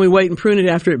that. And then we wait and prune it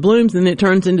after it blooms, and it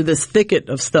turns into this thicket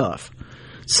of stuff.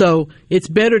 So it's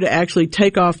better to actually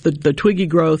take off the twiggy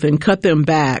growth and cut them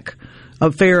back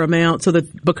a fair amount,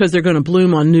 because they're going to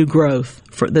bloom on new growth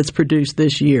that's produced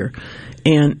this year.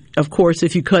 And of course,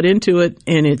 if you cut into it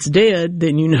and it's dead,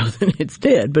 then you know that it's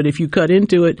dead. But if you cut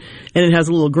into it and it has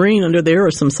a little green under there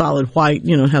or some solid white,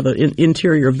 how the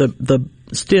interior of the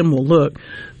stem will look,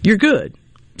 you're good.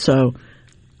 So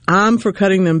I'm for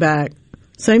cutting them back.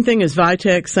 Same thing as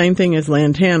Vitex, same thing as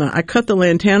lantana. I cut the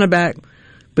lantana back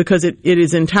because it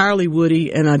is entirely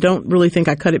woody, and I don't really think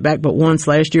I cut it back but once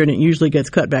last year, and it usually gets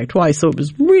cut back twice, so it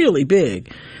was really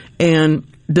big. And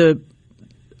the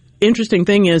interesting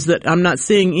thing is that I'm not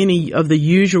seeing any of the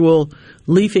usual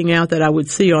leafing out that I would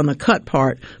see on the cut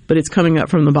part, but it's coming up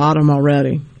from the bottom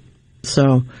already.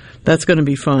 So that's going to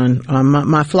be fun.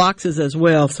 My phloxes as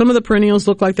well. Some of the perennials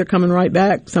look like they're coming right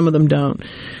back. Some of them don't.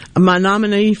 My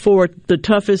nominee for the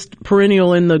toughest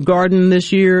perennial in the garden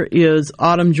this year is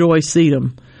Autumn Joy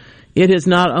sedum. It has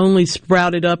not only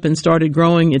sprouted up and started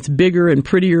growing, it's bigger and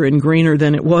prettier and greener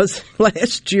than it was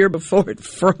last year before it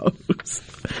froze.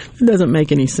 It doesn't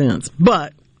make any sense,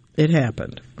 but it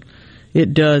happened.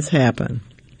 It does happen.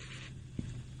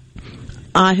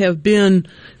 I have been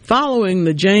following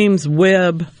the James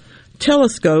Webb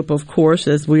Telescope, of course,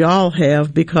 as we all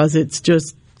have, because it's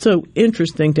just so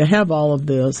interesting to have all of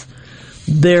this.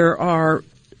 There are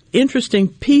interesting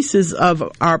pieces of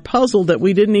our puzzle that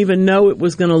we didn't even know it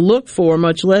was going to look for,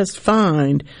 much less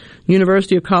find.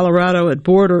 University of Colorado at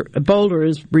Boulder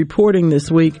is reporting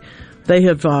this week they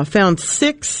have found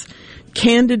 6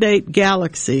 candidate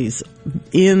galaxies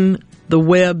in the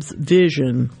Webb's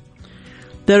vision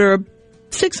that are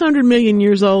 600 million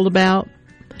years old about.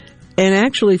 And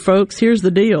actually, folks, here's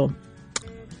the deal.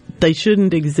 They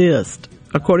shouldn't exist.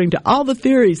 According to all the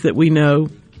theories that we know,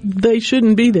 they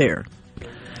shouldn't be there.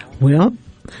 Well,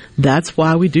 that's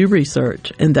why we do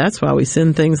research, and that's why we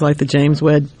send things like the James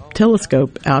Webb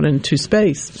Telescope out into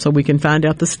space, so we can find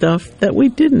out the stuff that we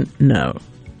didn't know.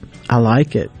 I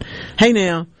like it. Hey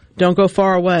now, don't go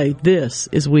far away. This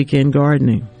is Weekend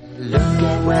Gardening. Look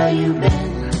at where you've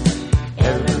been.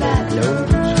 Everybody knows.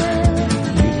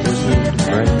 You just need a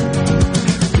friend.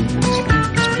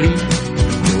 Please,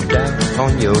 go down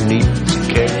on your knees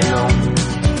and carry on.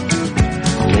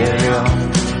 Carry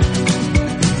on.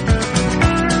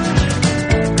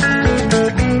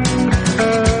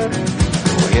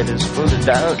 Your head is full of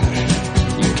doubt.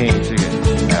 You can't figure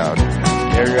it out.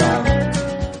 Carry on.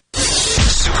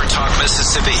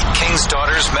 Mississippi, King's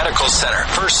Daughters Medical Center,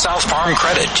 First South Farm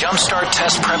Credit,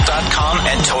 JumpStartTestPrep.com,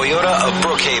 and Toyota of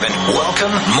Brookhaven.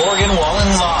 Welcome, Morgan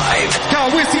Wallen Live.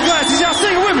 Y'all whiskey glasses, y'all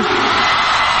sing it with me.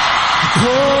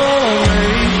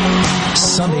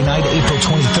 Sunday night, April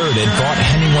 23rd at Vaught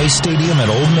Hemingway Stadium at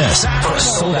Ole Miss for a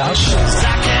sold-out show.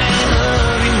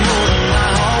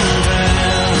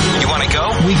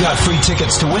 We got free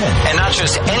tickets to win. And not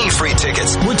just any free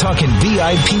tickets. We're talking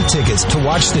VIP tickets to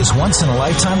watch this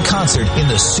once-in-a-lifetime concert in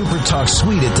the Super Talk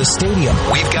Suite at the stadium.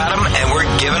 We've got them, and we're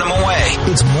giving them away.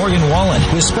 It's Morgan Wallen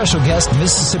with special guest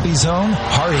Mississippi's own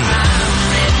Hardy.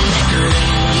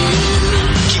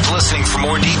 Keep listening for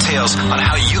more details on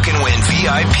how you can win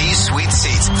VIP suite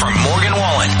seats from Morgan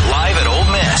Wallen, live at Ole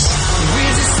Miss.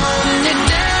 We're just holding it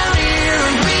down here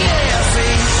in BFA,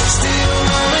 still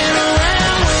rolling around.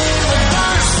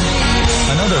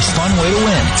 Another fun way to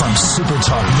win from Super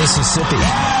Talk, Mississippi.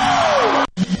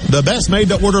 The best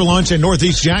made-to-order lunch in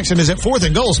Northeast Jackson is at 4th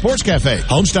and Goal Sports Cafe.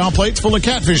 Homestyle plates full of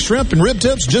catfish, shrimp, and rib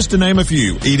tips, just to name a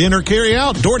few. Eat in or carry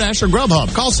out, DoorDash or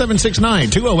Grubhub. Call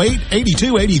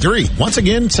 769-208-8283. Once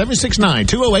again,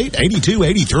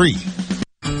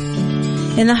 769-208-8283.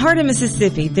 In the heart of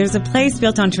Mississippi, there's a place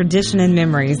built on tradition and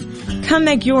memories. Come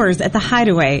make yours at the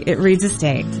Hideaway at Reed's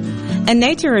Estate. A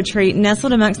nature retreat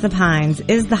nestled amongst the pines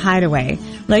is the Hideaway,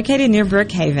 located near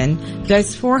Brookhaven,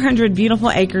 boasts 400 beautiful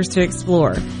acres to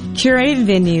explore, curated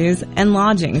venues, and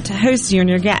lodging to host you and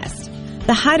your guests.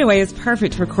 The Hideaway is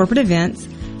perfect for corporate events,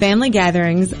 family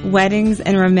gatherings, weddings,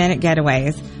 and romantic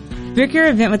getaways. Book your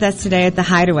event with us today at the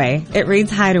Hideaway at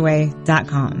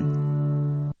reedshideaway.com.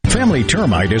 Family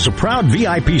Termite is a proud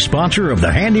VIP sponsor of the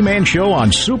Handyman Show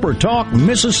on Super Talk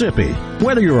Mississippi.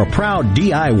 Whether you're a proud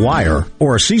DIYer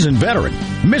or a seasoned veteran,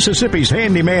 Mississippi's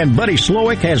handyman Buddy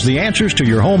Slowick has the answers to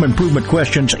your home improvement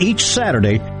questions each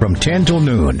Saturday from 10 till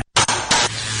noon.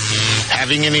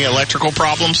 Having any electrical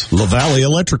problems? LaValle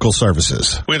Electrical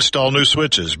Services. We install new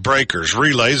switches, breakers,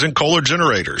 relays, and Kohler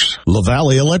generators.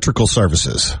 LaValle Electrical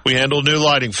Services. We handle new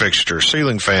lighting fixtures,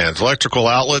 ceiling fans, electrical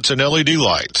outlets, and LED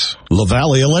lights.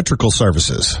 LaValle Electrical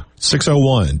Services.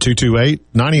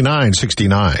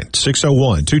 601-228-9969.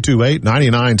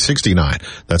 601-228-9969.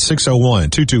 That's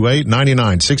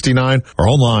 601-228-9969 or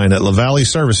online at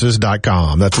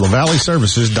lavalleservices.com. That's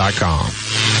lavalleservices.com.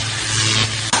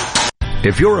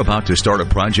 If you're about to start a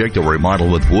project or remodel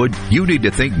with wood, you need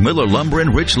to think Miller Lumber in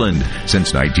Richland.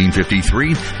 Since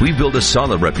 1953, we've built a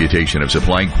solid reputation of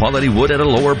supplying quality wood at a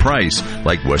lower price,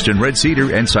 like Western Red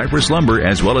Cedar and Cypress Lumber,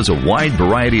 as well as a wide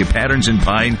variety of patterns in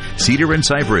pine, cedar, and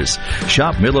cypress.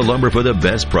 Shop Miller Lumber for the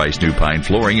best price new pine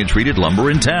flooring and treated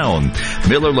lumber in town.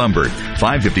 Miller Lumber,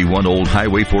 551 Old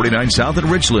Highway 49 South in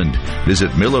Richland. Visit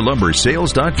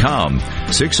MillerLumberSales.com,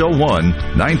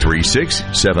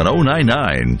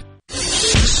 601-936-7099.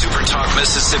 Super Talk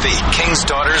Mississippi, King's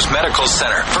Daughters Medical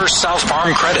Center, First South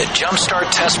Farm Credit,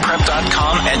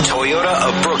 JumpstartTestPrep.com, and Toyota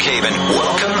of Brookhaven.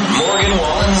 Welcome, Morgan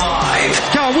Wallen Live.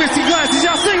 Y'all whiskey glasses,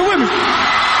 y'all sing it with me.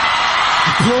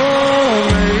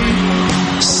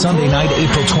 Sunday night,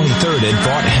 April 23rd at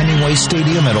Vaught Hemingway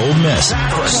Stadium at Ole Miss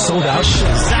for a sold-out show.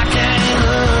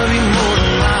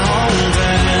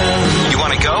 You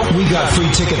want to go? We got free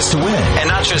tickets to win. And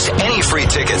not just any free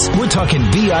tickets. We're talking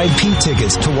VIP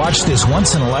tickets to watch this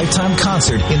once-in-a-lifetime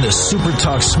concert in the Super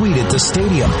Talk Suite at the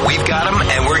stadium. We've got them,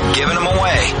 and we're giving them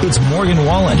away. It's Morgan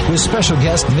Wallen with special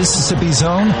guest Mississippi's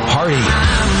own Hardy.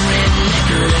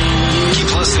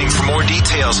 Keep listening for more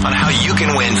details on how you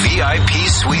can win VIP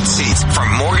suite seats from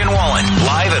Morgan Wallen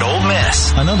live at Ole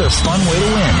Miss. Another fun way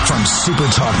to win from Super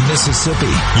Talk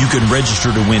Mississippi. You can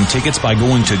register to win tickets by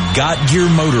going to Got Gear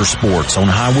Motorsports on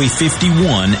Highway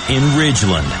 51 in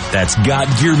Ridgeland. That's Got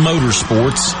Gear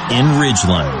Motorsports in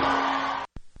Ridgeland.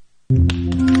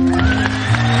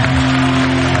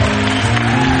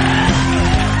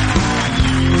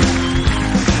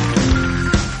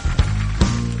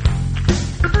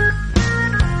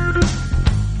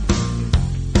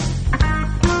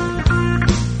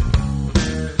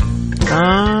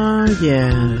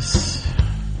 Yes.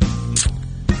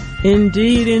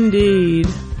 Indeed.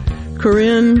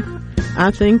 Corinne,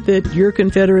 I think that your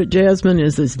Confederate Jasmine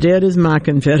is as dead as my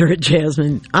Confederate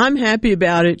Jasmine. I'm happy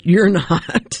about it. You're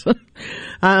not.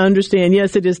 I understand.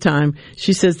 Yes, it is time.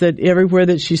 She says that everywhere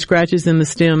that she scratches in the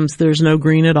stems, there's no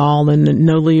green at all and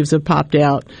no leaves have popped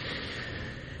out.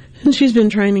 And she's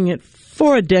been training it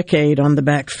for a decade on the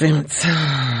back fence.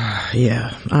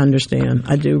 Yeah, I understand.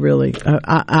 I do really.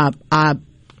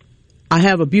 I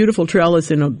have a beautiful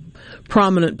trellis in a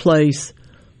prominent place,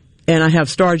 and I have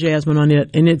star jasmine on it,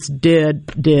 and it's dead.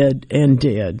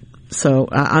 So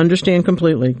I understand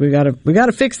completely. We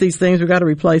gotta fix these things. We gotta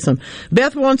replace them.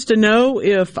 Beth wants to know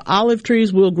if olive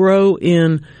trees will grow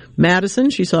in Madison.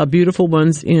 She saw beautiful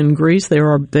ones in Greece. They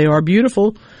are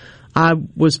beautiful. I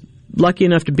was lucky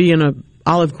enough to be in a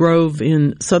olive grove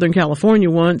in Southern California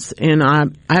once, and I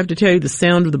have to tell you, the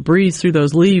sound of the breeze through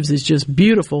those leaves is just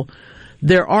beautiful.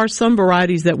 There are some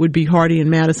varieties that would be hardy in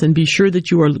Madison. Be sure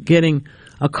that you are getting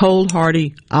a cold,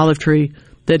 hardy olive tree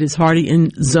that is hardy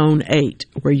in Zone 8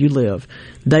 where you live.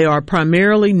 They are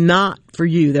primarily not for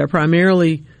you. They're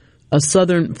primarily a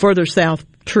further south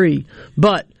tree.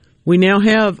 But we now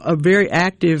have a very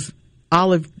active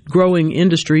olive growing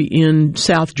industry in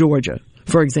South Georgia,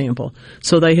 for example.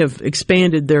 So they have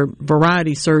expanded their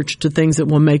variety search to things that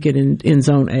will make it in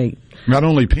Zone 8. Not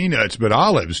only peanuts, but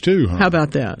olives, too. Huh? How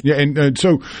about that? Yeah, and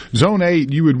so Zone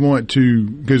 8, you would want to,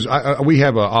 because we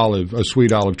have a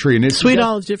sweet olive tree. And sweet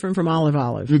olive is different from olive.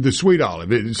 The sweet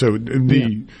olive. If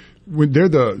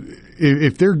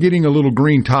they're getting a little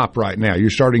green top right now, you're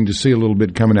starting to see a little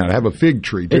bit coming out. I have a fig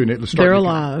tree, too. They're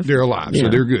alive. They're alive, so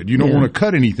they're good. You don't want to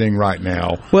cut anything right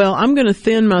now. Well, I'm going to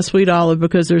thin my sweet olive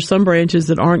because there's some branches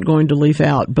that aren't going to leaf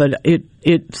out, but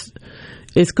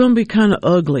it's going to be kind of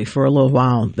ugly for a little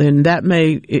while. And that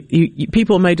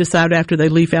people may decide after they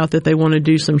leaf out that they want to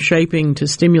do some shaping to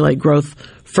stimulate growth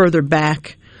further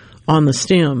back on the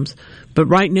stems. But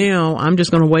right now, I'm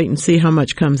just going to wait and see how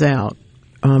much comes out.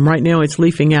 Right now, it's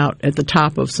leafing out at the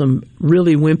top of some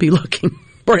really wimpy-looking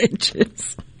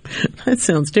branches. That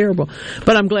sounds terrible.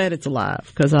 But I'm glad it's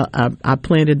alive because I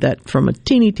planted that from a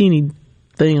teeny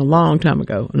thing a long time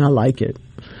ago, and I like it.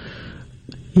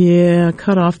 Yeah,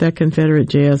 cut off that Confederate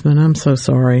jasmine. I'm so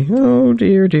sorry. Oh,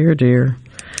 dear.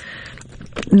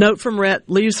 Note from Rhett,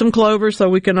 leave some clover so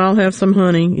we can all have some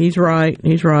honey. He's right.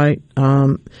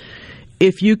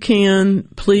 If you can,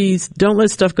 please don't let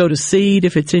stuff go to seed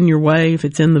if it's in your way, if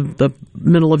it's in the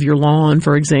middle of your lawn,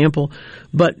 for example.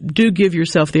 But do give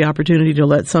yourself the opportunity to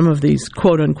let some of these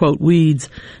quote-unquote weeds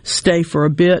stay for a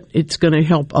bit. It's going to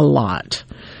help a lot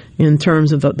in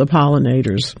terms of the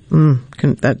pollinators.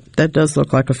 That does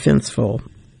look like a fence full.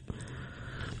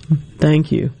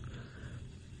 Thank you.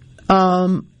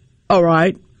 All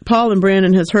right. Paul and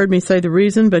Brandon has heard me say the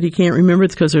reason, but he can't remember.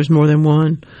 It's because there's more than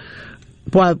one.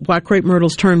 Why crepe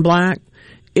myrtles turn black.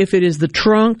 If it is the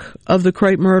trunk of the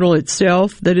crepe myrtle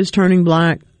itself that is turning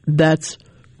black, that's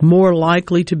more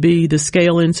likely to be the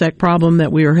scale insect problem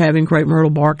that we are having, crepe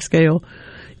myrtle bark scale.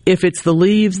 If it's the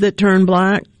leaves that turn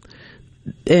black,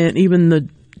 and even the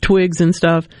twigs and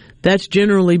stuff, that's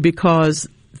generally because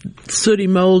sooty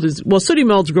mold's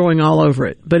growing all over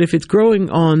it. But if it's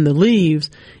growing on the leaves,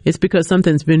 it's because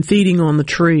something's been feeding on the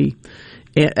tree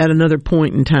at another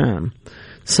point in time.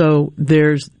 So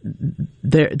there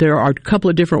are a couple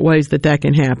of different ways that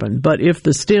can happen. But if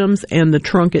the stems and the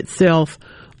trunk itself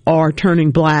are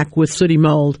turning black with sooty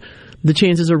mold, the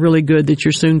chances are really good that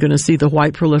you're soon going to see the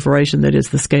white proliferation that is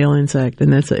the scale insect,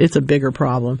 and it's a bigger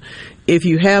problem. If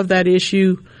you have that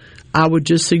issue, I would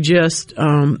just suggest,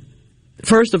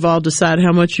 first of all, decide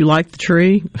how much you like the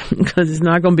tree, because it's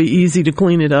not going to be easy to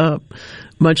clean it up,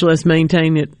 much less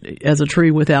maintain it as a tree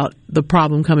without the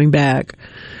problem coming back.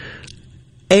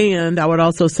 And I would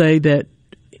also say that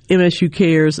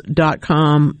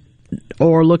msucares.com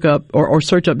or look up or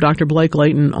search up Dr. Blake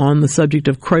Layton on the subject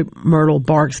of crepe myrtle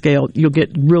bark scale. You'll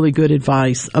get really good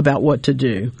advice about what to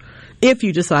do if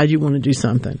you decide you want to do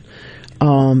something.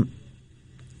 I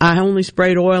only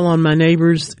sprayed oil on my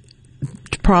neighbor's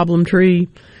problem tree,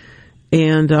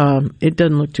 and it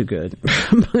doesn't look too good.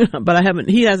 But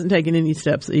he hasn't taken any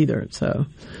steps either, so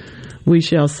we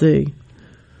shall see.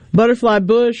 Butterfly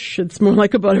bush, it's more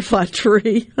like a butterfly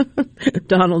tree.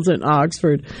 Donald's in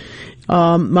Oxford.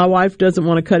 My wife doesn't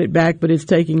want to cut it back, but it's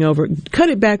taking over. Cut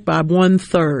it back by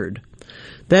 1/3.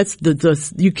 That's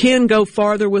you can go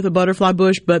farther with a butterfly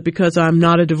bush, but because I'm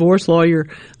not a divorce lawyer,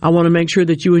 I want to make sure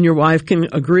that you and your wife can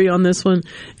agree on this one.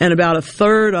 And about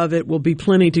 1/3 of it will be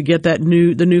plenty to get the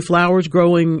new flowers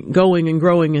going,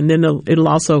 and then it'll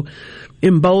also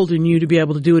embolden you to be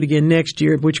able to do it again next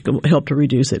year, which will help to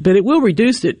reduce it. But it will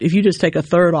reduce it if you just take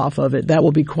 1/3 off of it. That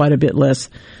will be quite a bit less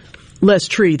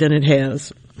tree than it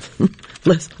has.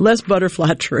 less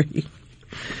butterfly tree.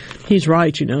 He's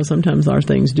right, sometimes our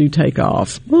things do take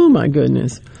off. Oh my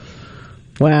goodness.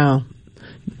 Wow.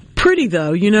 Pretty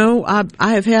though, I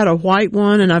have had a white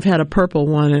one and I've had a purple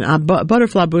one, and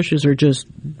butterfly bushes are just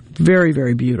very,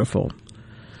 very beautiful.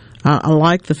 I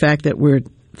like the fact that we're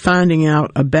finding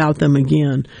out about them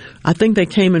again. I think they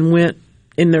came and went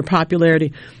in their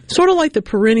popularity, sort of like the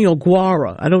perennial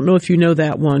guara. I don't know if you know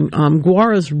that one.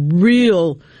 Guara's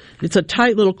it's a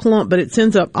tight little clump, but it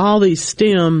sends up all these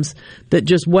stems that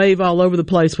just wave all over the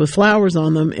place with flowers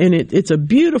on them, and it's a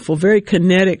beautiful, very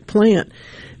kinetic plant.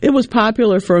 It was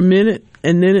popular for a minute,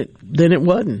 and then it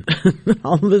wasn't.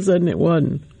 All of a sudden it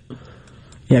wasn't.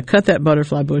 Yeah, cut that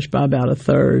butterfly bush by about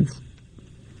 1/3.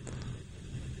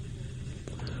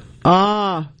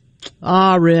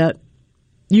 Rhett,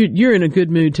 you're in a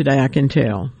good mood today, I can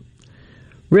tell.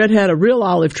 Rhett had a real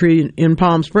olive tree in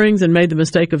Palm Springs and made the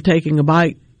mistake of taking a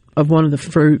bite of one of the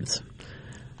fruits.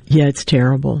 Yeah, it's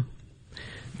terrible.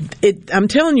 I'm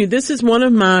telling you, this is one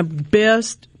of my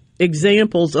best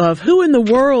examples of who in the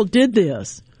world did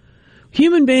this.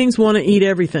 Human beings want to eat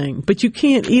everything, but you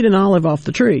can't eat an olive off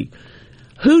the tree.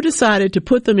 Who decided to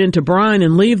put them into brine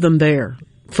and leave them there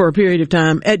for a period of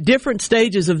time at different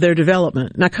stages of their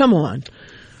development? Now, come on.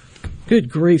 Good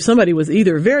grief. Somebody was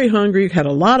either very hungry, had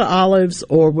a lot of olives,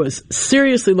 or was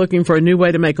seriously looking for a new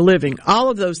way to make a living. All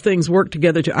of those things work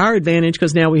together to our advantage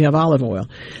because now we have olive oil.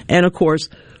 And, of course,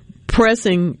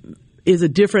 pressing is a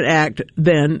different act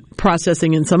than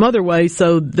processing in some other way,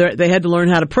 so they had to learn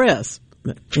how to press.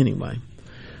 But anyway,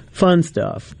 fun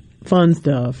stuff.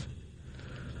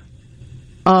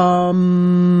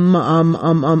 Ooh,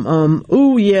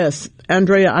 yes.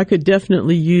 Andrea, I could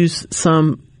definitely use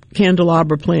some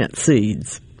candelabra plant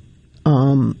seeds.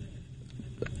 I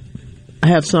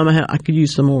have some. I could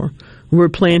use some more. We're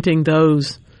planting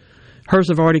those. Hers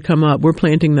have already come up. We're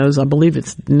planting those. I believe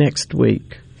it's next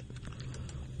week.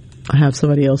 I have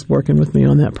somebody else working with me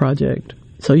on that project.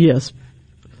 So yes,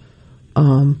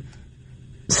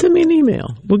 send me an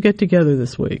email. We'll get together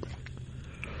this week.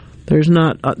 There's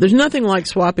nothing like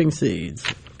swapping seeds.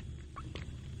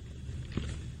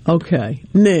 Okay,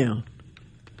 now,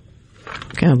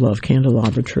 I love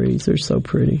candelabra trees. They're so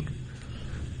pretty.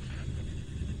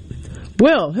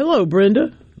 Well, hello,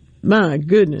 Brenda. My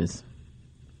goodness.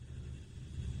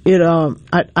 I don't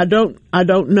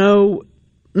know.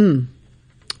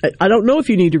 I don't know if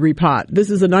you need to repot. This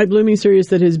is a night blooming cereus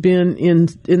that has been in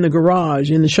the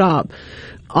garage, in the shop,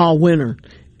 all winter.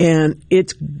 And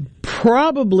it's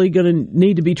probably going to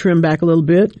need to be trimmed back a little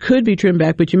bit. Could be trimmed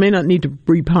back, but you may not need to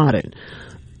repot it.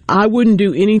 I wouldn't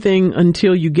do anything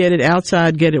until you get it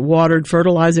outside, get it watered,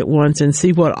 fertilize it once, and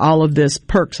see what all of this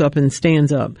perks up and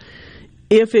stands up.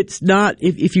 If it's not,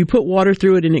 if you put water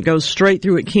through it and it goes straight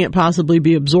through, it can't possibly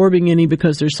be absorbing any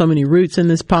because there's so many roots in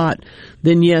this pot,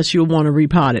 then yes, you'll want to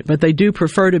repot it. But they do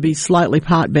prefer to be slightly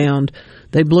pot bound.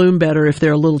 They bloom better if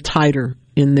they're a little tighter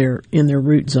in their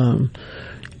root zone.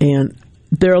 And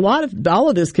there are all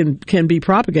of this can be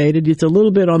propagated. It's a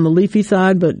little bit on the leafy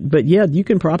side, but yeah, you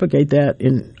can propagate that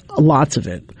in lots of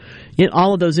it. In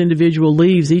all of those individual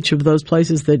leaves, each of those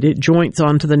places that it joints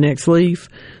onto the next leaf,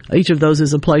 each of those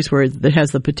is a place where it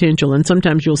has the potential. And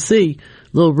sometimes you'll see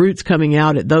little roots coming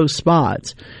out at those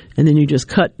spots. And then you just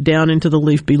cut down into the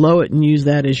leaf below it and use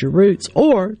that as your roots.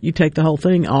 Or you take the whole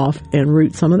thing off and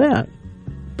root some of that.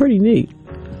 Pretty neat.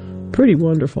 Pretty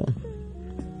wonderful.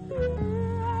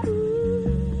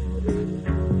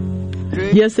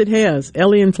 Yes, it has.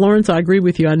 Ellie and Florence, I agree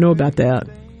with you. I know about that.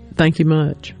 Thank you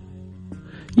much.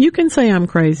 You can say I'm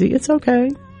crazy. It's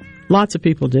okay. Lots of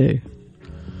people do.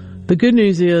 The good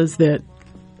news is that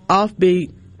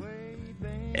Offbeat,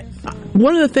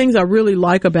 one of the things I really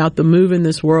like about the move in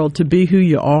this world to be who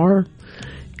you are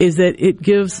is that it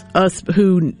gives us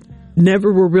who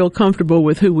never were real comfortable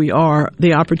with who we are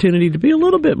the opportunity to be a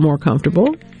little bit more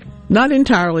comfortable. Not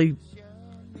entirely,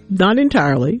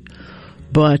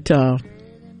 but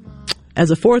as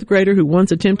a fourth grader who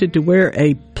once attempted to wear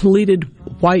a pleated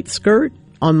white skirt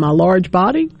on my large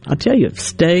body, I tell you,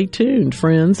 stay tuned,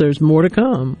 friends. There's more to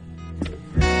come.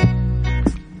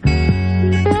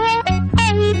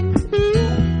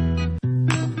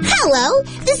 Hello,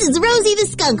 this is Rosie the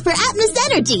Skunk for Atmos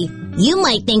Energy. You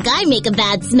might think I make a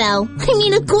bad smell. I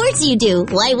mean, of course you do.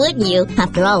 Why wouldn't you?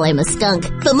 After all, I'm a skunk.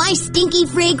 But my stinky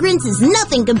fragrance is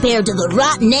nothing compared to the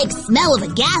rotten egg smell of a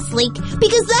gas leak,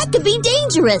 because that could be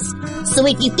dangerous. So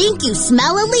if you think you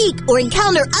smell a leak or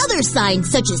encounter other signs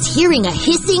such as hearing a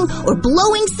hissing or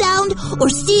blowing sound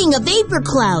or seeing a vapor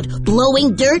cloud,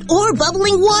 blowing dirt or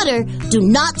bubbling water, do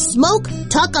not smoke,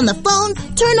 talk on the phone,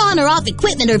 turn on or off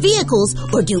equipment or vehicles,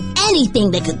 or do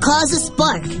anything that could cause a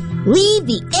spark. Leave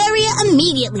the area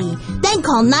immediately. Then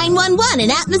call 911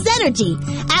 and Atmos Energy.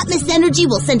 Atmos Energy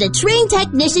will send a trained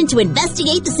technician to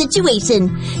investigate the situation.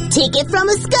 Take it from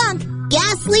a skunk.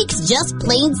 Gas leaks just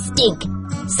plain stink.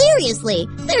 Seriously,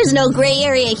 there's no gray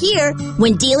area here.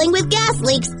 When dealing with gas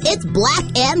leaks, it's black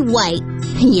and white.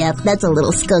 Yep, that's a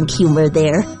little skunk humor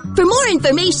there. For more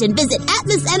information, visit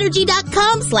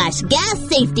atmosenergy.com/gas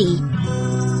safety.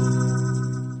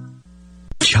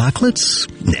 Chocolates?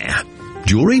 Nah.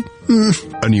 Jewelry?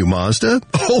 A new Mazda?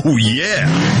 Oh, yeah!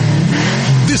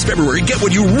 This February, get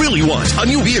what you really want. A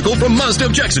new vehicle from Mazda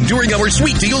of Jackson during our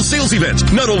Sweet Deals sales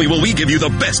event. Not only will we give you the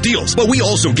best deals, but we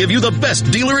also give you the best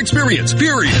dealer experience,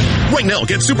 period. Right now,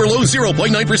 get super low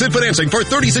 0.9% financing for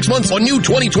 36 months on new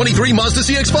 2023 Mazda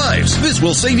CX-5s. This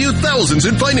will save you thousands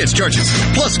in finance charges.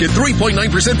 Plus, get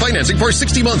 3.9% financing for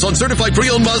 60 months on certified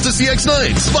pre-owned Mazda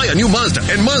CX-9s. Buy a new Mazda,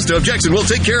 and Mazda of Jackson will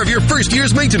take care of your first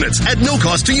year's maintenance at no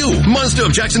cost to you.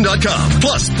 MazdaofJackson.com.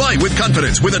 Plus, buy with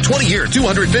confidence with a 20-year,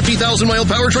 250,000-mile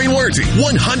powertrain warranty.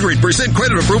 100%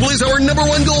 credit approval is our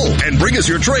 #1 goal. And bring us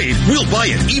your trade, we'll buy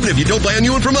it, even if you don't buy a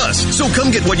new one from us. So come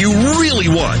get what you really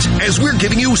want, as we're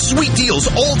giving you sweet deals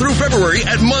all through February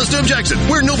at Mazda of Jackson,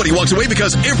 where nobody walks away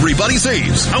because everybody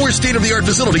saves. Our state-of-the-art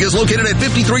facility is located at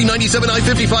 5397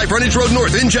 I-55 Frontage Road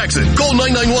North in Jackson. Call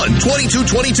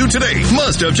 991-2222 today.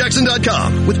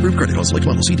 MazdaofJackson.com. With approved credit on select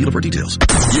models. See dealer for details.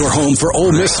 Your home for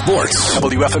Ole Miss sports.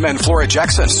 WFMN Flora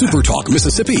Jackson. Super Talk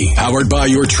Mississippi. Powered by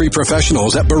your tree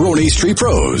professionals at Barone's Tree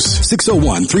Pros.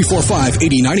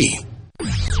 601-345-8090.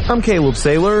 I'm Caleb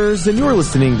Sailors, and you're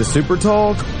listening to Super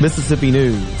Talk Mississippi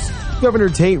News. Governor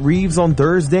Tate Reeves on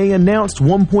Thursday announced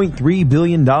 $1.3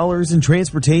 billion in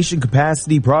transportation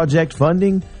capacity project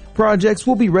funding. Projects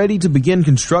will be ready to begin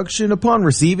construction upon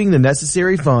receiving the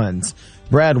necessary funds.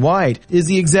 Brad White is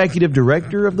the executive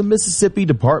director of the Mississippi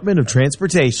Department of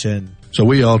Transportation. So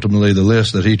we ultimately, the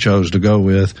list that he chose to go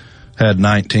with had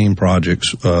 19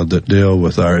 projects that deal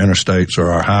with our interstates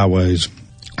or our highways,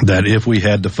 that if we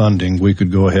had the funding, we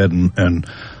could go ahead and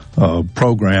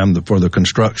program for the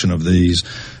construction of these,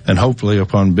 and hopefully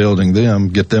upon building them,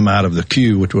 get them out of the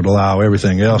queue, which would allow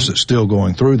everything else that's still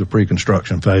going through the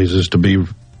pre-construction phases to be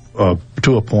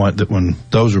to a point that when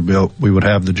those are built, we would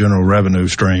have the general revenue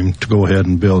stream to go ahead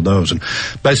and build those and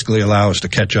basically allow us to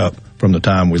catch up from the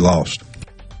time we lost.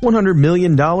 $100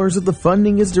 million of the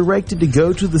funding is directed to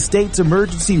go to the state's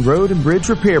emergency road and bridge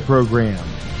repair program.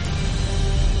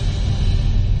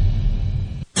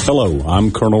 Hello,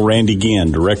 I'm Colonel Randy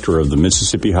Ginn, Director of the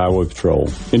Mississippi Highway Patrol.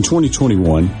 In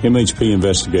 2021, MHP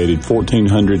investigated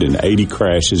 1,480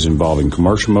 crashes involving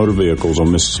commercial motor vehicles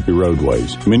on Mississippi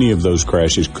roadways. Many of those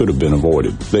crashes could have been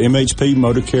avoided. The MHP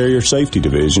Motor Carrier Safety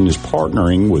Division is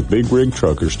partnering with big rig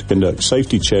truckers to conduct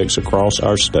safety checks across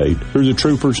our state through the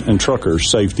Troopers and Truckers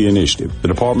Safety Initiative. The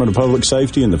Department of Public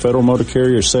Safety and the Federal Motor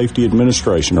Carrier Safety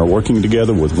Administration are working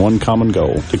together with one common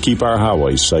goal: to keep our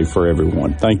highways safe for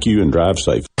everyone. Thank you and drive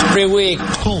safe. Every week.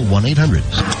 Call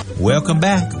 1-800. Welcome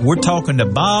back. We're talking to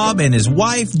Bob and his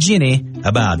wife, Jenny,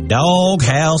 about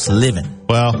doghouse living.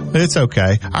 Well, it's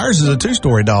okay. Ours is a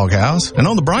 2-story doghouse, and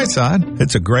on the bright side,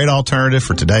 it's a great alternative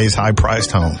for today's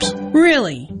high-priced homes.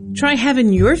 Really? Try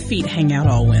having your feet hang out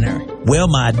all winter. Well,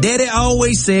 my daddy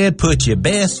always said put your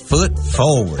best foot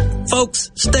forward.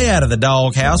 Folks, stay out of the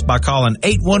doghouse by calling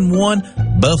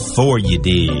 811 before you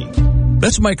dig.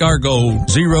 Let's make our goal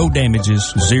 0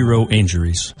 damages, 0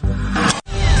 injuries.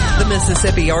 The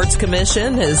Mississippi Arts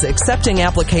Commission is accepting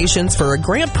applications for a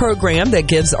grant program that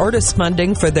gives artists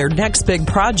funding for their next big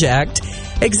project.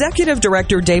 Executive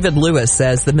Director David Lewis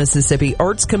says the Mississippi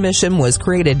Arts Commission was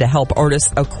created to help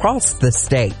artists across the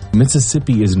state.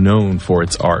 Mississippi is known for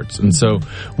its arts, and so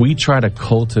we try to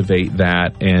cultivate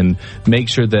that and make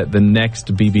sure that the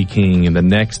next B.B. King and the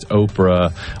next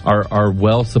Oprah are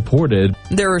well supported.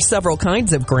 There are several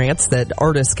kinds of grants that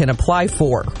artists can apply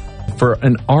for. For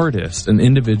an artist, an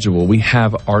individual, we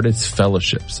have artist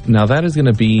fellowships. Now that is going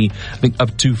to be, I think,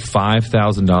 up to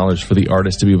 $5,000 for the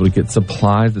artist to be able to get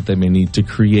supplies that they may need to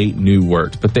create new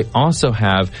works. But they also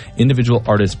have individual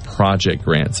artist project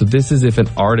grants. So this is if an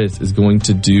artist is going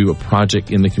to do a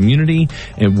project in the community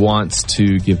and wants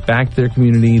to give back to their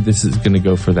community, this is going to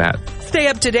go for that. Stay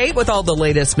up to date with all the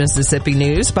latest Mississippi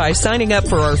news by signing up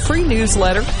for our free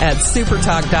newsletter at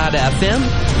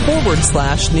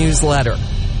supertalk.fm/newsletter.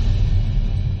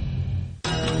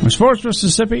 With Sports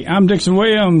Mississippi, I'm Dixon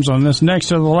Williams. On this next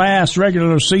to the last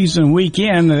regular season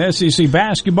weekend of SEC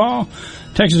basketball,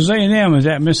 Texas A&M is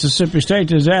at Mississippi State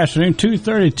this afternoon,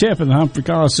 2:30 tip in the Humphrey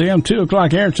Coliseum, 2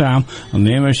 o'clock airtime on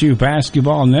the MSU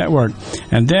Basketball Network.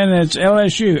 And then it's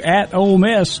LSU at Ole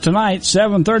Miss tonight,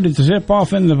 7:30 to tip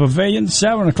off in the Pavilion,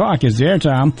 7 o'clock is the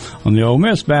airtime on the Ole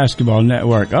Miss Basketball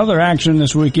Network. Other action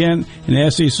this weekend in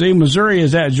the SEC, Missouri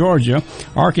is at Georgia,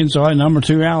 Arkansas at number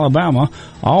 2 Alabama,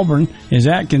 Auburn is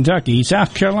at Kentucky,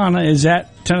 South Carolina is at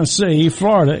Tennessee,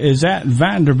 Florida is at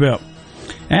Vanderbilt.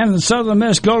 And the Southern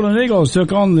Miss Golden Eagles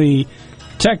took on the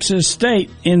Texas State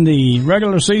in the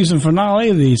regular season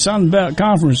finale, the Sun Belt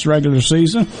Conference regular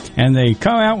season, and they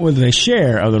come out with a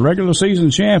share of the regular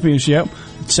season championship,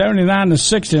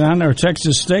 79-69 over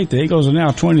Texas State. The Eagles are now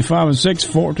 25-6,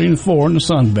 14-4 in the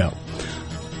Sun Belt.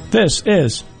 This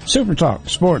is Super Talk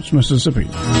Sports Mississippi.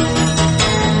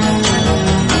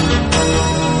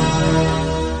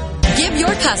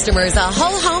 Customers a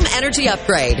whole home energy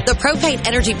upgrade. The Propane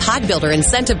Energy Pod Builder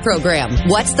Incentive Program.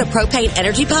 What's the Propane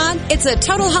Energy Pod? It's a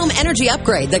total home energy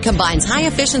upgrade that combines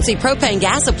high-efficiency propane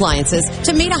gas appliances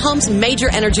to meet a home's major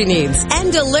energy needs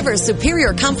and delivers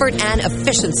superior comfort and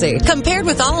efficiency compared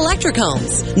with all-electric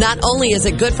homes. Not only is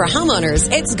it good for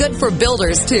homeowners, it's good for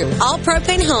builders, too. All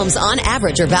propane homes, on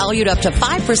average, are valued up to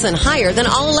 5% higher than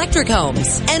all-electric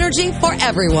homes. Energy for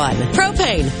everyone.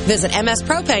 Propane. Visit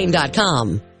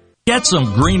mspropane.com. Get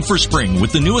some green for spring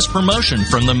with the newest promotion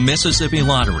from the Mississippi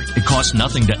Lottery. It costs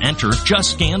nothing to enter.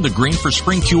 Just scan the Green for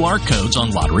Spring QR codes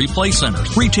on lottery play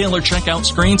centers, retailer checkout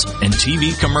screens, and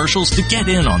TV commercials to get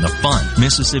in on the fun.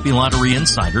 Mississippi Lottery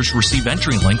insiders receive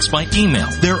entry links by email.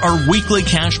 There are weekly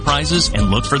cash prizes,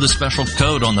 and look for the special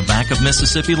code on the back of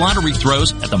Mississippi Lottery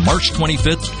throws at the March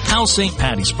 25th Hal St.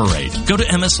 Patty's Parade. Go to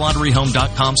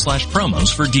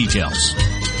mslotteryhome.com/promos for details.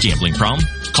 Gambling problem?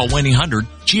 Call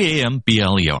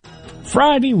 1-800-GAMBLER.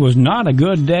 Friday was not a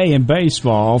good day in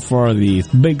baseball for the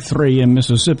Big Three in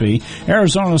Mississippi.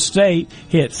 Arizona State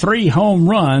hit 3 home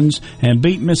runs and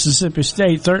beat Mississippi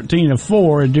State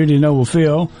 13-4 at Duty Noble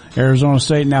Field. Arizona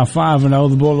State now 5-0.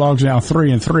 The Bulldogs now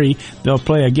 3-3. They'll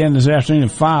play again this afternoon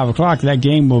at 5 o'clock. That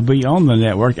game will be on the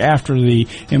network after the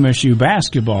MSU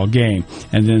basketball game.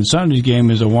 And then Sunday's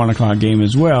game is a 1 o'clock game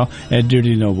as well at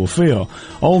Duty Noble Field.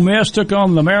 Ole Miss took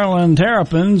on the Maryland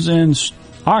Terrapins in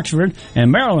Oxford,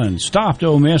 and Maryland stopped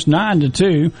Ole Miss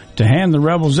 9-2 to hand the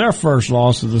Rebels their first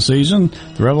loss of the season.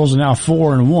 The Rebels are now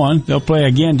 4-1. They'll play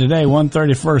again today,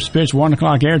 1:30 first pitch, 1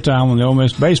 o'clock airtime on the Ole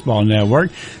Miss Baseball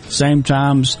Network. Same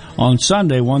times on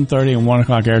Sunday, 1:30 and 1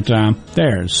 o'clock airtime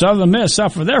there. Southern Miss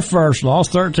suffered their first loss,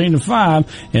 13-5,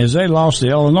 as they lost to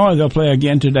Illinois. They'll play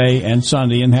again today and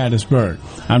Sunday in Hattiesburg.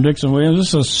 I'm Dixon Williams.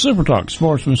 This is Super Talk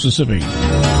Sports Mississippi.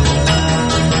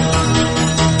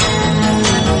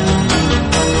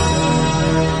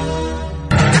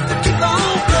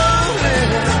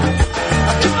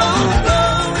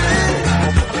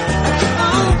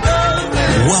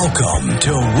 Welcome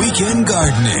to Weekend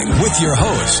Gardening with your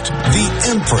host,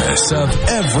 the Empress of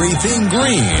Everything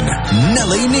Green,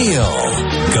 Nellie Neal.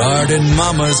 Garden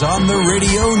Mama's on the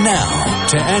radio now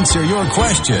to answer your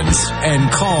questions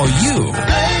and call you.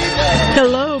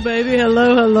 Hello, baby.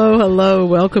 Hello.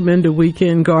 Welcome into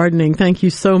Weekend Gardening. Thank you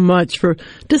so much for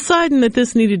deciding that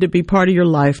this needed to be part of your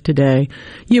life today.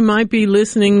 You might be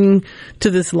listening to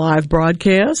this live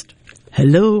broadcast.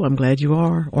 Hello, I'm glad you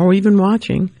are, or even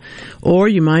watching. Or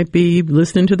you might be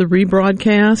listening to the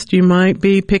rebroadcast. You might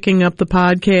be picking up the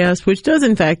podcast, which does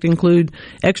in fact include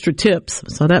extra tips,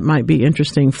 so that might be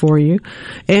interesting for you.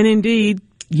 And indeed,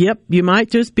 yep, you might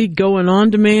just be going on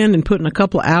demand and putting a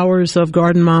couple hours of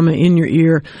Garden Mama in your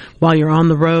ear while you're on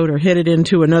the road or headed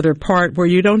into another part where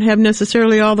you don't have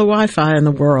necessarily all the Wi-Fi in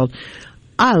the world.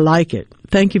 I like it.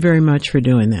 Thank you very much for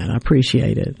doing that. I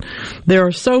appreciate it. There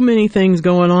are so many things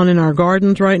going on in our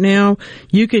gardens right now.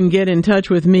 You can get in touch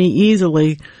with me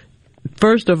easily.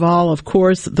 First of all, of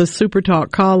course, the Super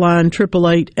Talk call line,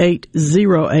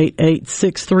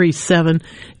 888-8088-637,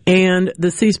 and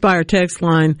the C Spire text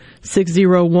line,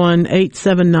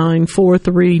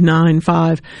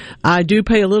 601-879-4395. I do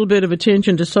pay a little bit of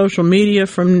attention to social media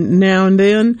from now and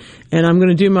then, and I'm going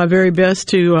to do my very best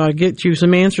to get you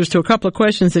some answers to a couple of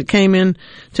questions that came in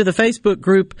to the Facebook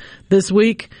group this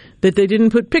week that they didn't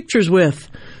put pictures with,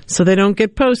 so they don't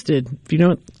get posted. You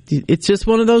know, it's just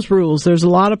one of those rules. There's a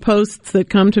lot of posts that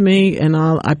come to me, and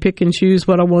I pick and choose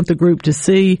what I want the group to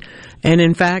see. And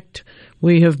in fact,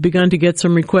 we have begun to get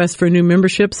some requests for new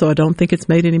membership, so I don't think it's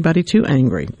made anybody too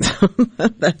angry.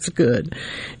 That's good.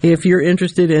 If you're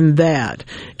interested in that.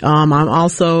 I'm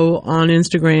also on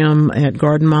Instagram at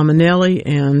Garden Mama Nellie,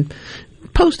 and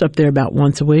post up there about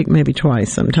once a week, maybe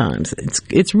twice sometimes.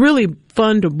 It's really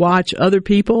fun to watch other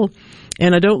people,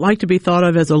 and I don't like to be thought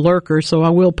of as a lurker, so I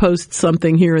will post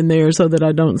something here and there so that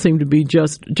I don't seem to be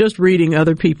just reading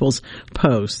other people's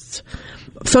posts.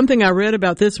 Something I read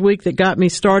about this week that got me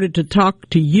started to talk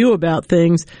to you about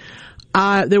things.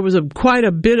 There was quite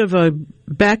a bit of a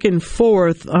back and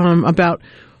forth about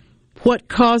what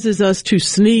causes us to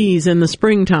sneeze in the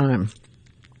springtime.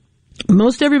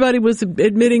 Most everybody was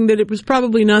admitting that it was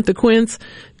probably not the quince,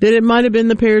 that it might have been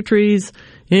the pear trees,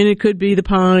 and it could be the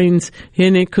pines,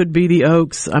 and it could be the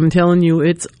oaks. I'm telling you,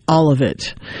 it's all of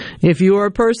it. If you are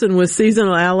a person with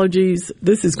seasonal allergies,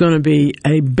 this is going to be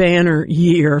a banner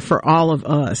year for all of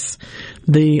us.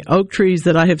 The oak trees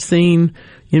that I have seen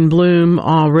in bloom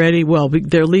already, well,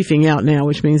 they're leafing out now,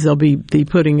 which means they'll be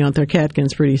putting out their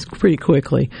catkins pretty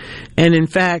quickly. And in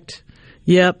fact,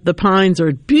 yep, the pines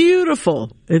are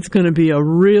beautiful. It's going to be a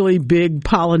really big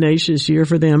pollinaceous year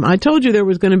for them. I told you there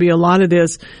was going to be a lot of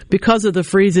this because of the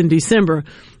freeze in December.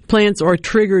 Plants are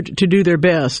triggered to do their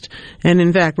best. And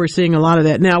in fact, we're seeing a lot of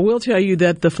that. Now, I will tell you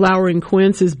that the flowering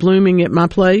quince is blooming at my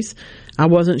place. I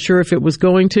wasn't sure if it was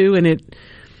going to, and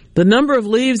the number of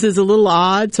leaves is a little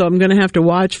odd, so I'm going to have to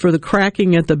watch for the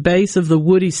cracking at the base of the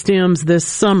woody stems this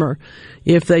summer.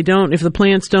 If the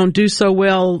plants don't do so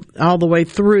well all the way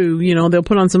through, they'll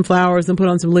put on some flowers and put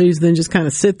on some leaves, then just kind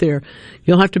of sit there.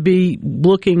 You'll have to be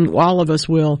looking, all of us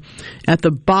will, at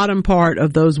the bottom part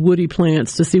of those woody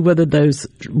plants to see whether those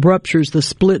ruptures, the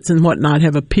splits and whatnot,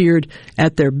 have appeared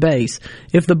at their base.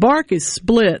 If the bark is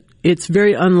split, it's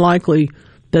very unlikely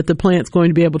that the plant's going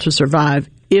to be able to survive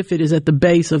if it is at the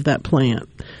base of that plant.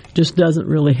 Just doesn't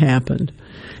really happen.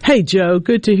 Hey, Joe,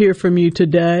 good to hear from you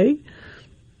today.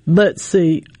 Let's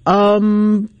see. I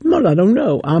don't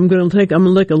know. I'm going to take a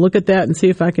look at that and see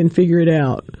if I can figure it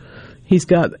out. He's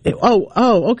got,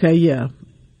 okay, yeah.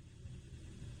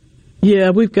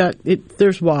 Yeah, we've got,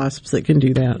 there's wasps that can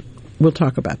do that. We'll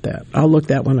talk about that. I'll look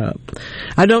that one up.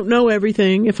 I don't know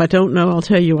everything. If I don't know, I'll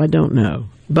tell you I don't know.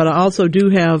 But I also do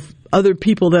have other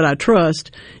people that I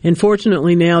trust, and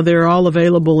fortunately now they're all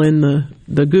available in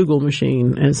the Google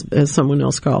machine, as someone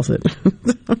else calls it.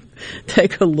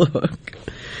 Take a look.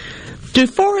 Do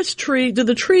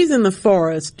the trees in the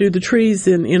forest, do the trees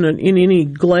in any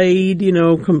glade,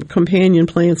 companion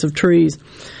plants of trees,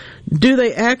 do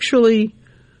they actually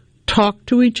talk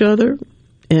to each other?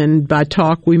 And by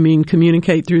talk, we mean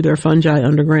communicate through their fungi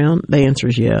underground? The answer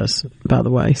is yes, by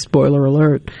the way. Spoiler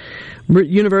alert.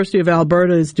 University of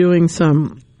Alberta is doing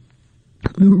some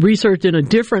research in a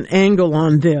different angle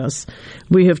on this.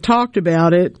 We have talked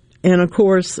about it, and of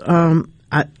course, I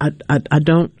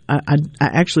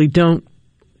actually don't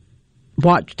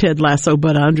watch Ted Lasso,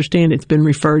 but I understand it's been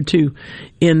referred to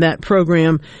in that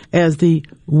program as the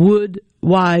Wood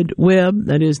Wide Web.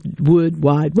 That is Wood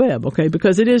Wide Web, okay?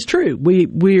 Because it is true.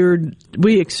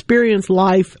 We experience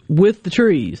life with the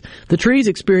trees. The trees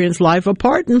experience life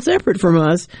apart and separate from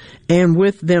us and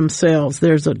with themselves.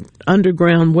 There's an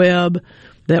underground web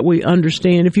that we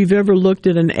understand. If you've ever looked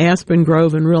at an aspen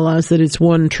grove and realized that it's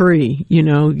one tree,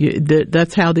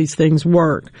 that's how these things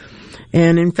work.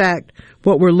 And in fact,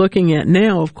 what we're looking at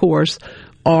now, of course,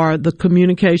 are the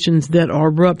communications that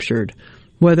are ruptured,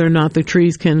 whether or not the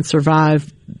trees can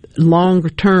survive long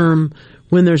term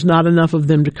when there's not enough of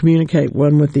them to communicate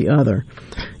one with the other.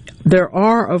 There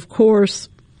are, of course,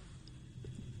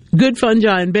 good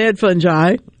fungi and bad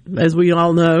fungi, as we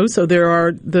all know. So there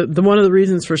are one of the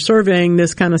reasons for surveying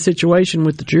this kind of situation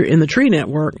with in the tree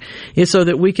network is so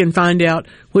that we can find out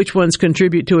which ones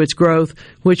contribute to its growth,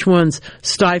 which ones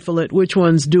stifle it, which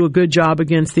ones do a good job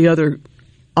against the other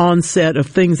onset of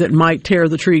things that might tear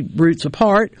the tree roots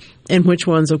apart, and which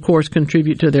ones, of course,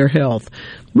 contribute to their health.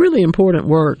 Really important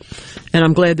work, and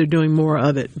I'm glad they're doing more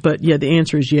of it. But yeah, the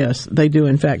answer is yes, they do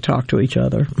in fact talk to each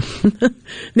other.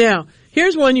 Now,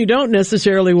 here's one you don't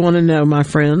necessarily want to know, my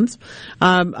friends.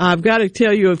 I've got to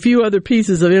tell you a few other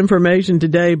pieces of information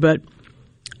today, but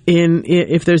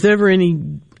if there's ever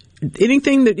any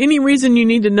reason you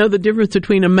need to know the difference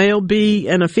between a male bee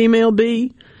and a female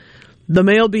bee, the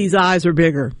male bee's eyes are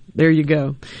bigger. There you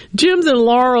go. Jim's in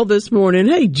Laurel this morning.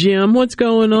 Hey, Jim, what's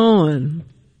going on?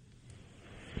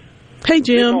 Hey,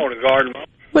 Jim. Good morning, Garden.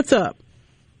 What's up?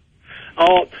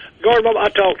 Garden, I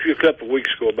talked to you a couple of weeks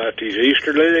ago about these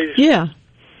Easter lilies. Yeah.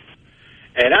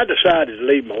 And I decided to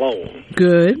leave them alone.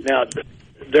 Good. Now,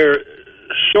 they're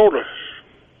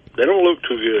they don't look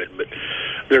too good, but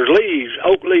there's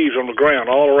oak leaves on the ground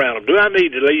all around them. Do I need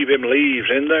to leave them leaves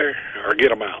in there or get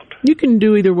them out? You can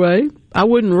do either way. I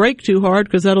wouldn't rake too hard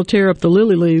because that'll tear up the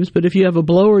lily leaves, but if you have a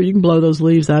blower, you can blow those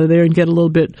leaves out of there and get a little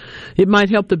bit. It might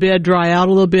help the bed dry out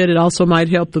a little bit. It also might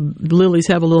help the lilies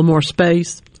have a little more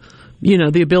space,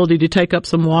 the ability to take up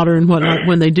some water and whatnot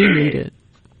when they do need it.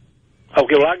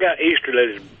 Okay, well, I got Easter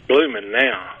lilies blooming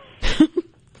now.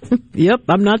 Yep,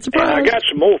 I'm not surprised. And I got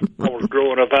some more flowers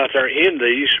growing up out there in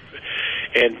these,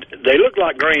 and they look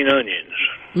like green onions.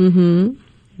 Mm-hmm.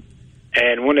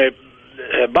 And when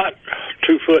they're about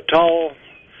 2 foot tall,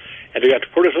 and they got the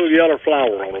pretty little yellow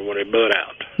flower on them when they bud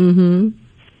out. Mm-hmm.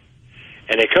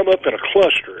 And they come up in a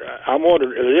cluster. I'm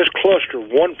wondering, is this cluster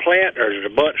one plant, or is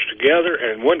it a bunch together?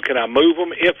 And when can I move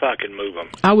them, if I can move them?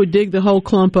 I would dig the whole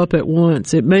clump up at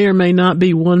once. It may or may not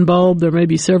be one bulb. There may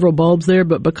be several bulbs there,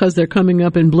 but because they're coming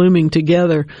up and blooming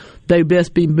together, they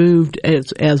best be moved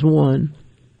as one.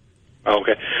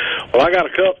 Okay. Well, I got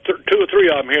a couple, 2 or 3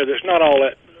 of them here. There's not all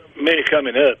that many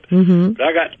coming up. Mm-hmm. But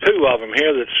I got 2 of them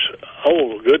here that's,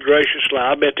 good gracious,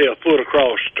 I bet they're a foot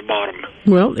across at the bottom.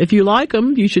 Well, if you like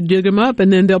them, you should dig them up,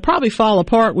 and then they'll probably fall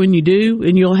apart when you do,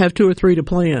 and you'll have 2 or 3 to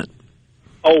plant.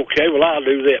 Okay, well, I'll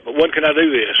do that. But when can I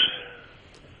do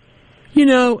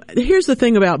this? Here's the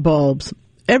thing about bulbs.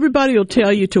 Everybody will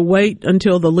tell you to wait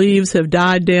until the leaves have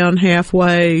died down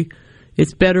halfway.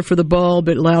 It's better for the bulb.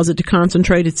 It allows it to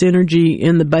concentrate its energy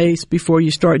in the base before you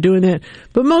start doing that.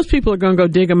 But most people are going to go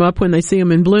dig them up when they see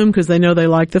them in bloom because they know they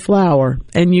like the flower.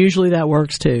 And usually that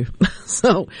works too.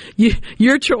 So,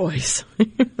 your choice.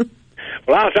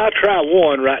 Well, I'll try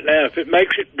one right now. If it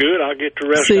makes it good, I'll get the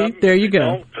rest of them. See, there you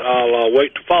go. I'll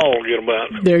wait till fall and get them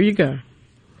out. There you go.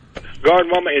 Garden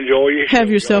Mama, enjoy your show. Have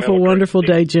yourself a wonderful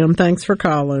day, Jim. Thanks for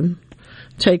calling.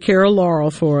 Take care of Laurel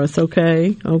for us,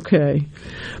 okay? Okay.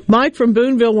 Mike from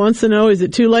Boonville wants to know, is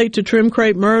it too late to trim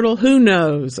crepe myrtle? Who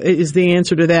knows is the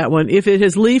answer to that one. If it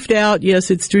has leafed out,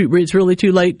 yes, it's really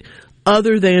too late,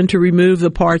 other than to remove the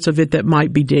parts of it that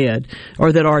might be dead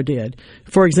or that are dead.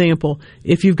 For example,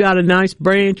 if you've got a nice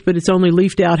branch, but it's only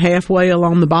leafed out halfway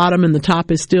along the bottom and the top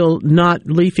is still not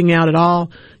leafing out at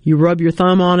all, you rub your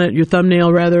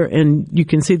thumbnail rather, and you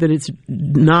can see that it's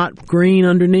not green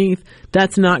underneath.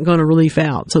 That's not going to leaf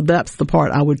out. So that's the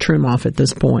part I would trim off at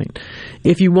this point.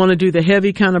 If you want to do the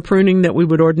heavy kind of pruning that we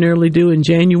would ordinarily do in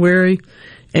January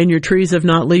and your trees have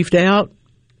not leafed out,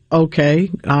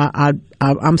 okay,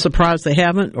 I'm surprised they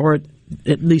haven't, or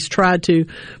at least tried to,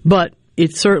 but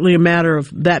it's certainly a matter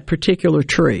of that particular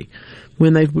tree.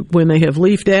 When they have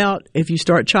leafed out, if you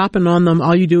start chopping on them,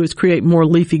 all you do is create more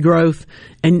leafy growth,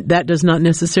 and that does not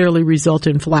necessarily result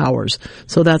in flowers.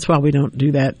 So that's why we don't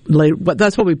do that later. But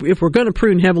that's why if we're going to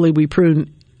prune heavily, we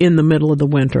prune in the middle of the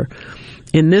winter.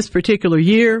 In this particular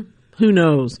year, who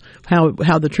knows how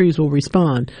the trees will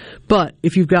respond. But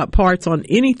if you've got parts on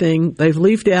anything, they've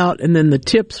leafed out, and then the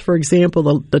tips, for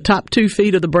example, the top 2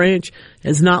 feet of the branch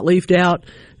has not leafed out,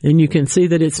 and you can see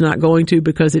that it's not going to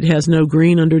because it has no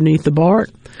green underneath the bark.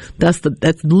 That's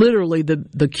literally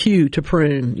the cue to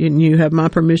prune. And you have my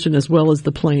permission as well as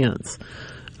the plants.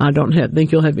 I don't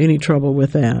think you'll have any trouble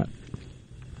with that.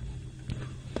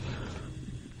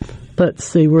 Let's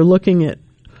see. We're looking at.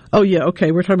 Oh yeah,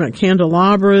 okay. We're talking about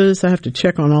candelabras. I have to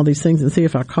check on all these things and see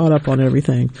if I caught up on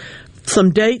everything.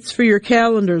 Some dates for your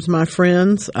calendars, my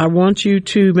friends. I want you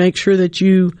to make sure that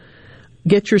you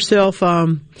get yourself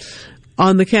on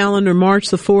the calendar. March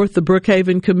the 4th, the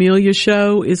Brookhaven Camellia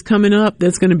Show is coming up.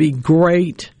 That's going to be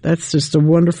great. That's just a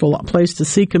wonderful place to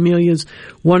see camellias,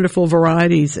 wonderful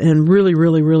varieties, and really,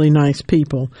 really, really nice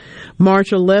people.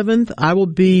 March 11th, I will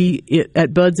be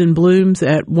at Buds and Blooms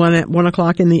at 1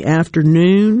 o'clock in the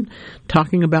afternoon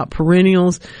talking about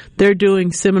perennials. They're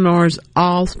doing seminars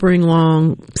all spring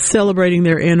long, celebrating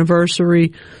their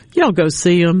anniversary. Y'all go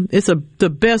see them. It's the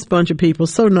best bunch of people.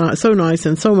 So nice,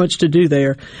 and so much to do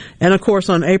there. And of course,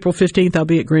 on April 15th, I'll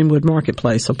be at Greenwood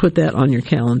Marketplace. So put that on your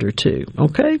calendar too.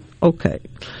 Okay.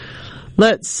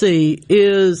 Let's see.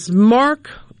 Is Mark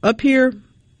up here?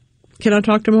 Can I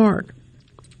talk to Mark?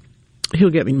 He'll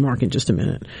get me Mark in just a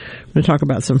minute. I'm going to talk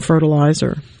about some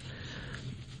fertilizer.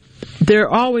 There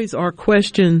always are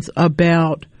questions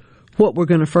about what we're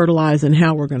going to fertilize and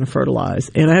how we're going to fertilize.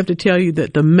 And I have to tell you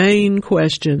that the main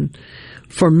question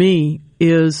for me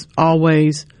is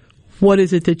always, what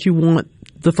is it that you want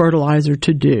the fertilizer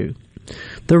to do?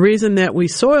 The reason that we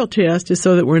soil test is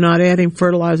so that we're not adding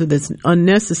fertilizer that's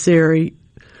unnecessary,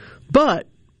 but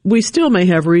we still may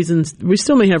have reason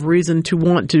to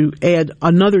want to add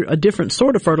a different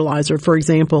sort of fertilizer. For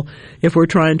example, if we're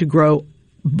trying to grow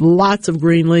lots of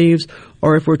green leaves,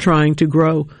 or if we're trying to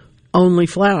grow only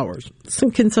flowers.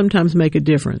 It can sometimes make a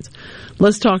difference.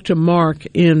 Let's talk to Mark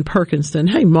in Perkinston.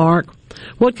 Hey, Mark,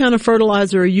 what kind of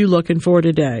fertilizer are you looking for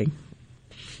today?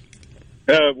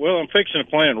 Well, I'm fixing to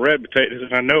plant red potatoes,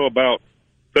 and I know about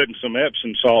putting some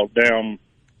Epsom salt down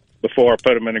before I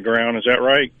put them in the ground. Is that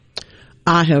right?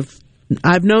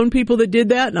 I've known people that did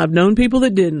that, and I've known people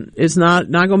that didn't. It's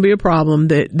not going to be a problem.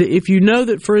 That if you know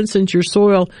that, for instance, your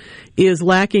soil is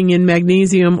lacking in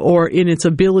magnesium or in its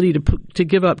ability to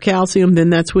give up calcium, then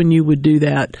that's when you would do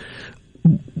that.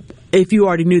 If you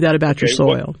already knew that about your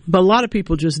soil, but a lot of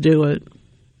people just do it.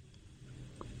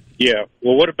 Yeah.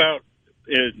 Well, what about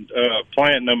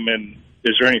planting them? And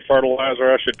is there any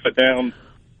fertilizer I should put down?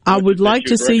 I would like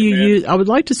to see you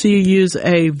use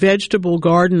a vegetable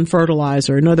garden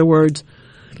fertilizer. In other words,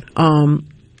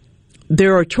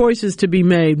 there are choices to be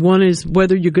made. One is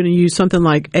whether you're going to use something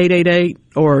like 888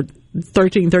 or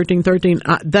 13-13-13.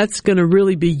 That's going to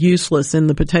really be useless in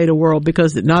the potato world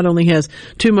because it not only has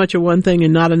too much of one thing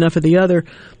and not enough of the other,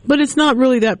 but it's not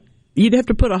really that. You'd have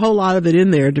to put a whole lot of it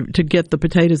in there to get the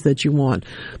potatoes that you want.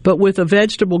 But with a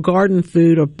vegetable garden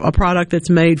food, a product that's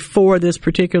made for this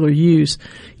particular use,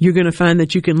 you're going to find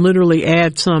that you can literally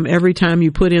add some every time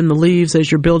you put in the leaves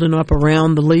as you're building up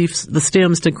around the leaves, the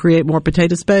stems to create more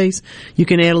potato space. You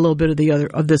can add a little bit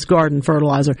of this garden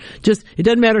fertilizer. It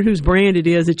doesn't matter whose brand it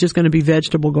is. It's just going to be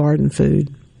vegetable garden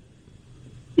food.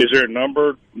 Is there a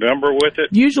number with it?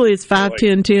 Usually it's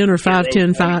 5-10-10 or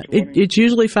 5-10-5. It's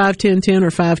usually 5-10-10 or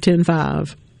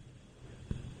 5-10-5.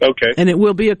 Okay. And it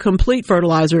will be a complete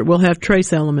fertilizer. It will have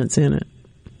trace elements in it.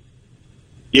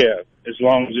 Yeah, as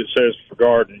long as it says for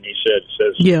garden, you said it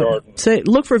says for garden.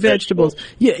 Look for vegetables.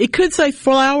 Yeah, it could say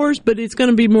flowers, but it's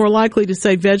going to be more likely to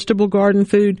say vegetable garden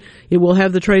food. It will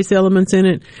have the trace elements in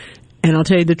it. And I'll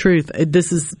tell you the truth,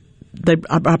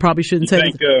 I probably shouldn't say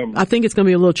it. I think it's going to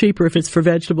be a little cheaper if it's for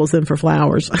vegetables than for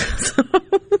flowers.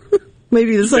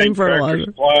 Maybe the same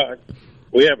fertilizer.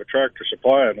 We have a Tractor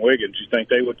Supply in Wiggins. You think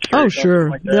they would carry something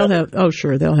like that?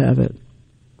 They'll have it.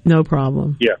 No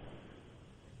problem. Yeah.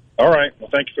 All right. Well,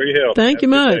 thank you for your help. Thank you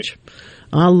much.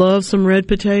 I love some red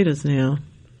potatoes now.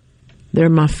 They're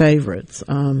my favorites.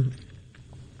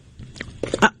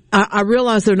 I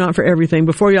realize they're not for everything.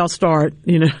 Before y'all start,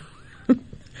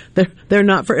 they're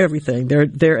not for everything.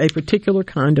 They're a particular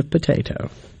kind of potato.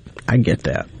 I get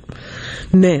that.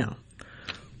 Now,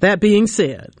 that being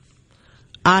said,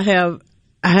 I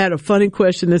had a funny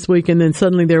question this week, and then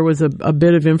suddenly there was a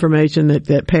bit of information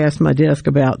that passed my desk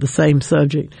about the same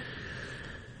subject.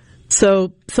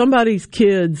 So somebody's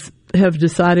kids have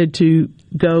decided to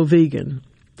go vegan,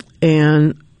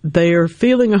 and they are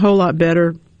feeling a whole lot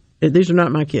better. These are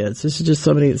not my kids. This is just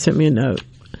somebody that sent me a note.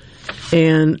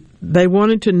 And they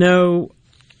wanted to know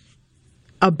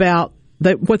about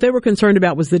what they were concerned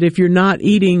about was that if you're not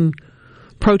eating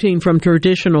protein from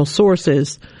traditional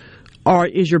sources,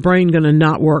 is your brain going to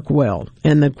not work well?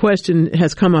 And the question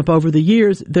has come up over the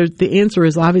years. The answer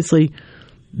is obviously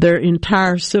there are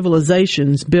entire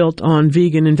civilizations built on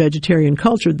vegan and vegetarian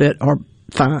culture that are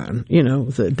fine.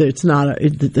 It's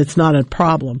not a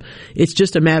problem. It's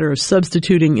just a matter of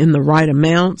substituting in the right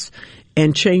amounts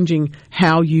and changing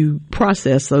how you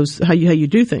process those, how you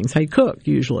do things, how you cook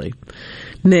usually.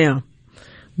 Now,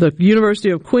 the University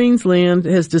of Queensland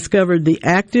has discovered the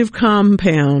active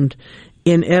compound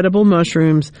in edible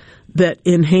mushrooms that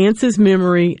enhances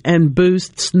memory and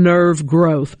boosts nerve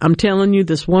growth. I'm telling you,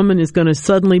 this woman is going to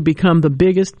suddenly become the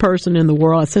biggest person in the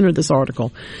world. I sent her this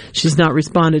article. She's not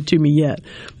responded to me yet.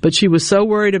 But she was so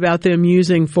worried about them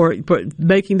using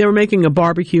they were making a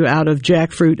barbecue out of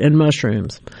jackfruit and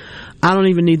mushrooms. I don't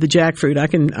even need the jackfruit.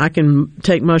 I can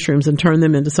take mushrooms and turn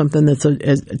them into something that's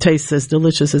tastes as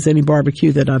delicious as any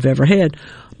barbecue that I've ever had.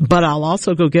 But I'll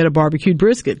also go get a barbecued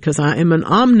brisket because I am an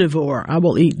omnivore. I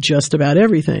will eat just about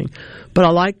everything. But I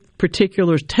like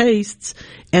particular tastes,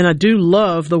 and I do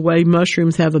love the way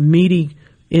mushrooms have a meaty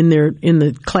in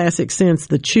the classic sense.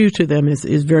 The chew to them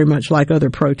is very much like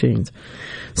other proteins.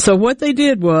 So what they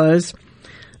did was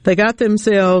they got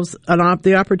themselves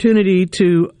the opportunity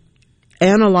to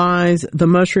analyze the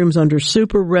mushrooms under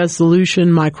super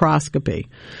resolution microscopy.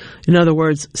 In other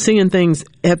words, seeing things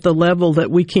at the level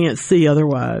that we can't see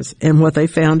otherwise. And what they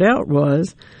found out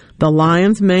was the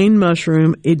lion's mane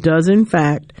mushroom, it does in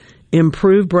fact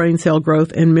improve brain cell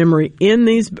growth and memory in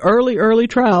these early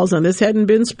trials. And this hadn't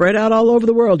been spread out all over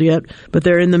the world yet, but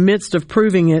they're in the midst of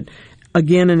proving it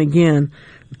again and again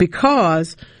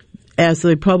because, as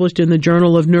they published in the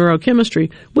Journal of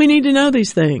Neurochemistry, we need to know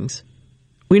these things.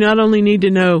 We not only need to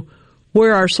know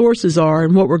where our sources are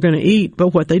and what we're going to eat,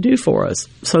 but what they do for us.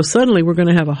 So suddenly we're going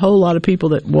to have a whole lot of people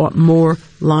that want more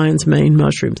lion's mane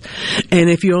mushrooms. And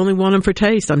if you only want them for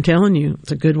taste, I'm telling you,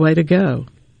 it's a good way to go.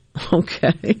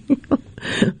 Okay.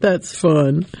 That's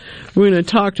fun. We're going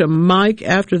to talk to Mike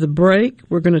after the break.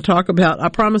 We're going to talk about, I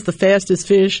promise, the fastest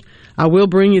fish. I will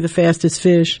bring you the fastest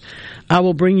fish. I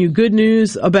will bring you good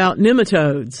news about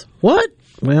nematodes. What?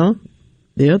 Well,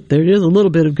 yeah, there is a little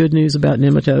bit of good news about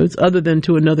nematodes, other than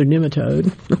to another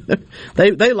nematode.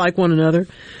 They like one another.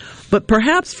 But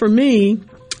perhaps for me,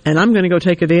 and I'm going to go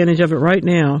take advantage of it right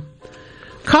now,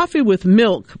 coffee with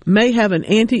milk may have an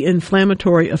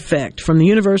anti-inflammatory effect. From the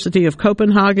University of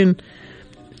Copenhagen,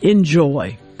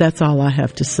 enjoy. That's all I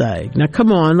have to say. Now,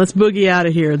 come on, let's boogie out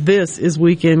of here. This is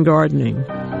Weekend Gardening.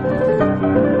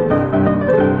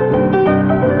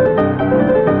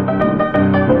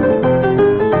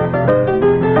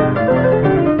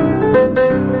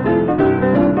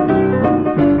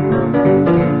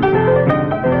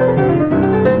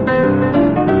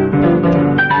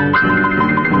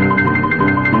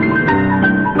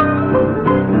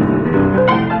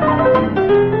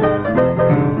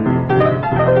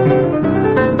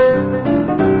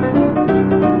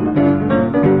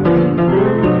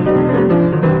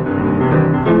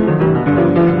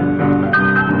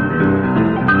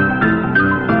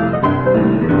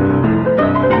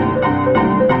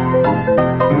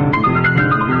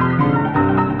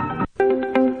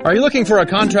 Are you looking for a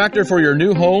contractor for your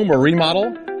new home or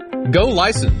remodel? Go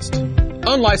licensed.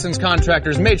 Unlicensed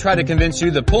contractors may try to convince you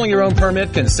that pulling your own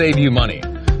permit can save you money,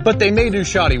 but they may do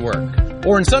shoddy work,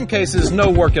 or in some cases no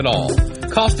work at all,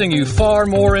 costing you far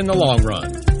more in the long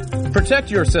run.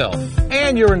 Protect yourself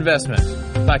and your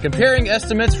investment by comparing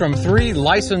estimates from 3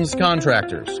 licensed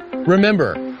contractors.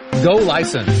 Remember, go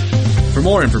licensed. For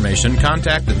more information,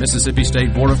 contact the Mississippi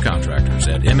State Board of Contractors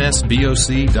at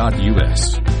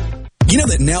msboc.us. You know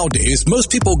that nowadays,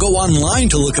 most people go online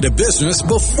to look at a business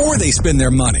before they spend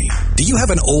their money. Do you have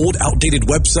an old, outdated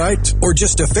website or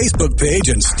just a Facebook page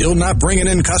and still not bringing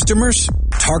in customers?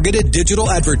 targeted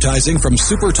digital advertising from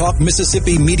SuperTalk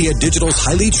Mississippi Media Digital's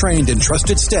highly trained and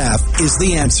trusted staff is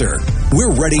the answer.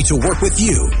 We're ready to work with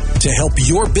you to help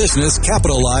your business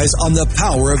capitalize on the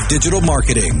power of digital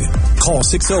marketing. Call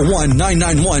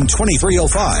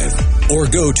 601-991-2305 or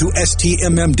go to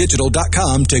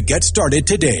stmmdigital.com to get started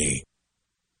today.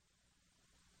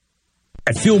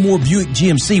 At Fillmore Buick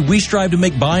GMC, we strive to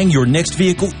make buying your next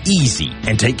vehicle easy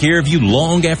and take care of you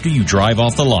long after you drive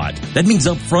off the lot. That means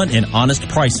upfront and honest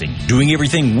pricing, doing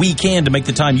everything we can to make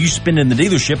the time you spend in the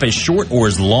dealership as short or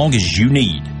as long as you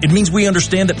need. It means we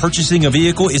understand that purchasing a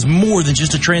vehicle is more than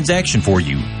just a transaction for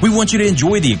you. We want you to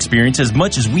enjoy the experience as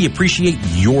much as we appreciate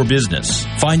your business.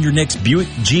 Find your next Buick,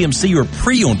 GMC, or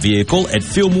pre-owned vehicle at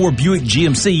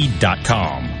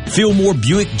FillmoreBuickGMC.com. Fillmore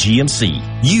Buick GMC.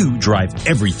 You drive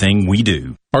everything we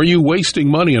do. Are you wasting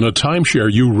money on a timeshare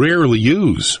you rarely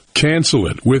use? Cancel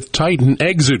it with Titan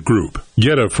Exit Group.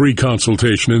 Get a free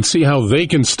consultation and see how they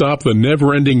can stop the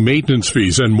never-ending maintenance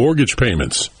fees and mortgage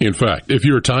payments. In fact, if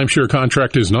your timeshare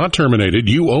contract is not terminated,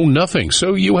 you owe nothing,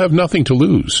 so you have nothing to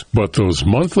lose. But those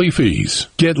monthly fees.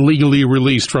 Get legally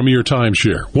released from your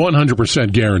timeshare,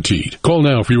 100% guaranteed. Call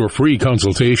now for your free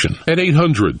consultation at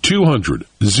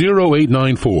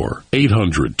 800-200-0894.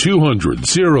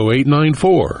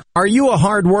 800-200-0894. Are you a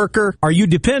hard worker? Are you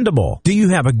dependable? Do you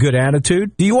have a good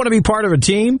attitude? Do you want to be part of a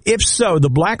team? If so, the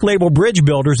Black Label Bridge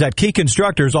Builders at Key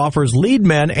Constructors offers lead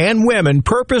men and women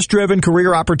purpose-driven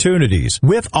career opportunities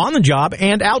with on-the-job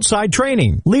and outside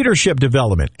training, leadership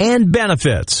development, and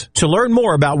benefits. To learn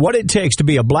more about what it takes to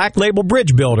be a Black Label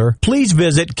Bridge Builder, please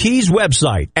visit Key's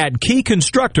website at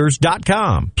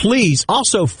keyconstructors.com. Please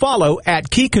also follow at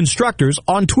Key Constructors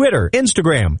on Twitter,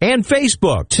 Instagram, and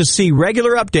Facebook to see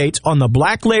regular updates on the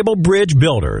Black Label Bridge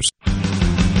Builders.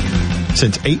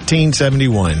 Since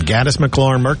 1871, Gaddis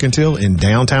McLaurin Mercantile in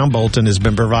downtown Bolton has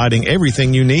been providing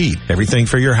everything you need. Everything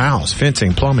for your house,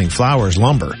 fencing, plumbing, flowers,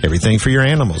 lumber. Everything for your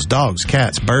animals, dogs,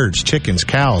 cats, birds, chickens,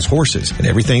 cows, horses, and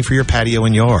everything for your patio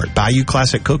and yard. Bayou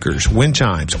Classic cookers, wind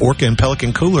chimes, Orca and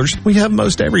Pelican coolers. We have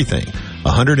most everything.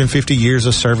 150 years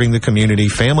of serving the community,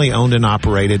 family owned and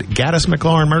operated. Gaddis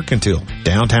McLaurin Mercantile,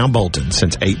 downtown Bolton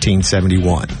since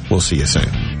 1871. We'll see you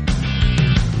soon.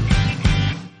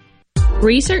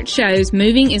 Research shows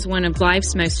moving is one of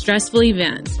life's most stressful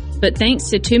events, but thanks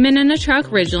to 2 Men and a Truck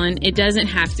Ridgeland, it doesn't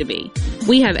have to be.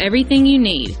 We have everything you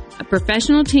need. A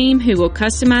professional team who will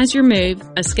customize your move,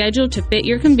 a schedule to fit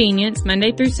your convenience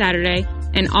Monday through Saturday,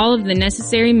 and all of the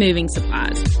necessary moving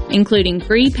supplies, including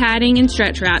free padding and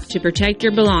stretch wrap to protect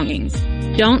your belongings.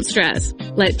 Don't stress.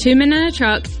 Let 2 Men and a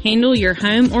Truck handle your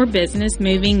home or business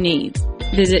moving needs.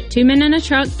 Visit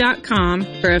 2menandatruck.com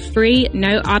for a free,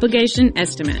 no-obligation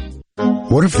estimate.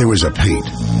 What if there was a paint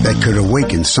that could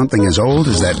awaken something as old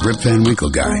as that Rip Van Winkle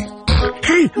guy?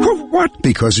 Hey, what?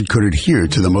 Because it could adhere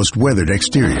to the most weathered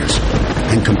exteriors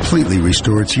and completely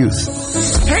restore its youth.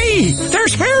 Hey,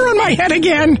 there's hair on my head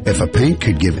again! If a paint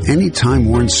could give any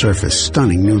time-worn surface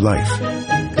stunning new life,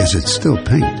 is it still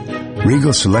paint?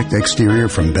 Regal Select Exterior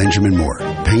from Benjamin Moore.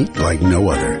 Paint like no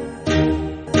other.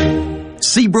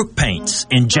 Seabrook Paints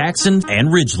in Jackson and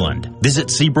Ridgeland. Visit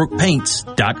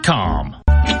SeabrookPaints.com.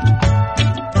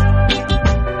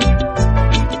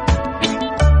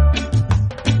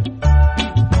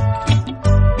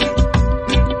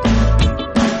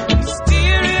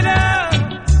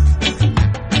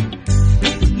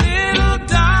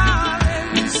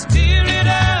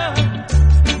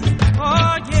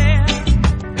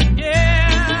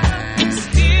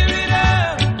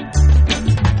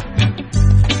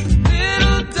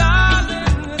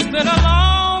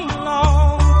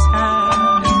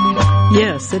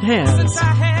 Yes, it has.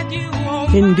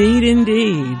 Indeed,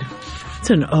 indeed. It's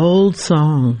an old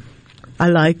song. I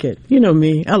like it. You know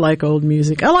me. I like old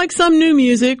music. I like some new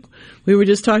music. We were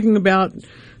just talking about,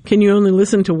 can you only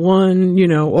listen to one,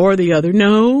 or the other?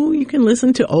 No, you can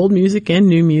listen to old music and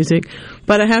new music.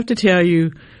 But I have to tell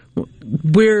you,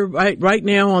 we're right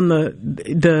now on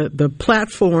the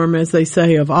platform, as they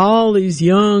say, of all these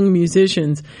young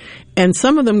musicians. And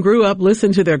some of them grew up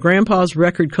listening to their grandpa's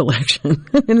record collection.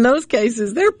 In those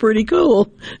cases, they're pretty cool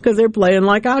because they're playing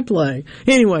like I play.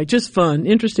 Anyway, just fun,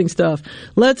 interesting stuff.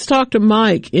 Let's talk to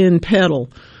Mike in Petal.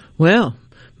 Well,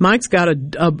 Mike's got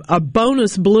a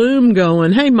bonus bloom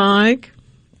going. Hey, Mike.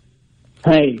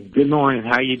 Hey, good morning.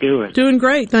 How you doing? Doing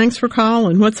great. Thanks for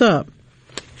calling. What's up?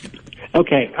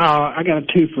 Okay, I got a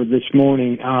twofer this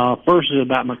morning. First is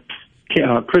about my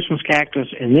Christmas cactus,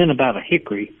 and then about a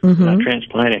hickory that I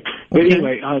transplanted. But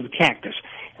anyway, the cactus.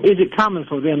 Is it common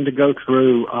for them to go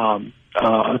through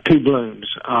two blooms?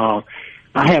 I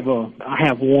have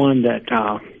one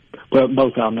that,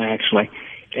 both of them actually,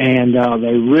 and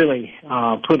they really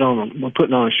putting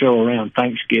on a show around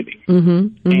Thanksgiving.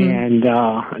 And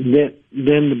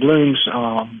then the blooms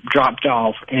dropped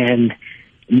off, and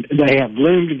they have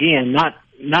bloomed again.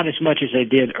 Not as much as they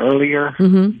did earlier,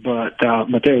 but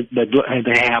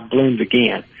they have bloomed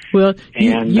again. Well,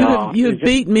 you have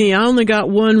beat me. I only got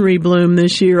one rebloom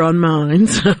this year on mine.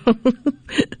 So.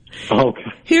 Okay.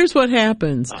 Here's what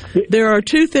happens. There are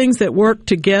two things that work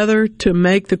together to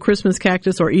make the Christmas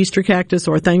cactus or Easter cactus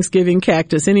or Thanksgiving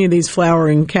cactus, any of these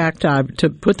flowering cacti, to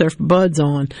put their buds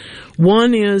on.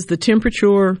 One is the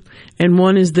temperature and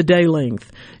one is the day length.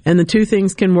 And the two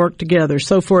things can work together.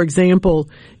 So, for example,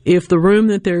 if the room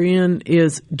that they're in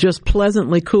is just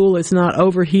pleasantly cool, it's not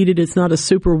overheated, it's not a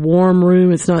super warm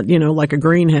room, it's not, like a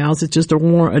greenhouse, it's just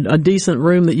a decent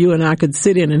room that you and I could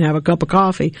sit in and have a cup of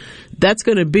coffee, that's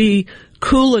going to be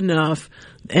cool enough.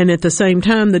 And at the same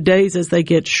time, the days as they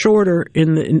get shorter,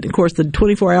 of course, the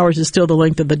 24 hours is still the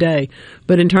length of the day.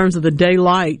 But in terms of the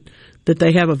daylight that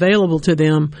they have available to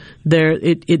them,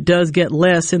 it does get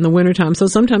less in the wintertime. So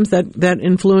sometimes that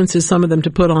influences some of them to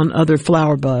put on other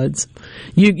flower buds.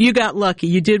 You got lucky.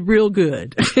 You did real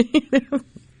good.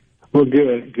 Well,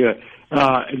 good.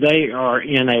 They are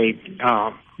in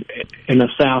a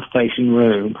south facing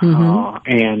room,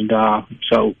 and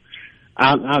so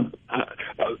I'm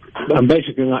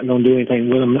basically not going to do anything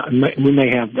with them. We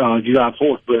may have July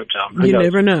 4th blooms on. You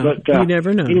never know. But, you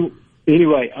never know.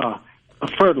 Anyway,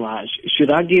 fertilize.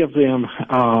 Should I give them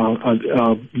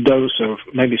a dose of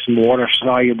maybe some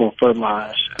water-soluble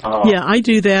fertilizer? Yeah, I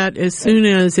do that as soon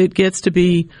as it gets to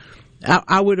be.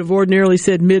 I would have ordinarily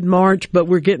said mid-March, but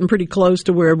we're getting pretty close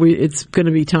to where it's going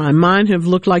to be time. Mine have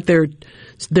looked like they're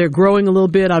growing a little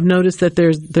bit. I've noticed that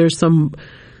there's some.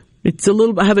 It's a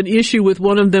little. I have an issue with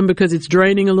one of them because it's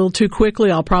draining a little too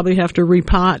quickly. I'll probably have to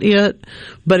repot it.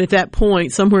 But at that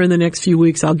point, somewhere in the next few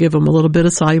weeks, I'll give them a little bit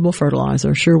of soluble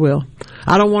fertilizer. Sure will.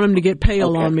 I don't want them to get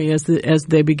pale on me as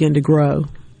they begin to grow.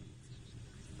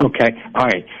 Okay. All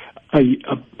right.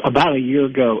 About a year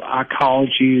ago, I called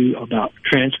you about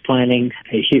transplanting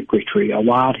a hickory tree, a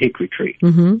wild hickory tree.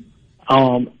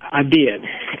 I did,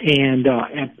 and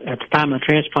at the time I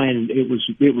transplanted, it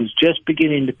was just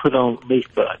beginning to put on leaf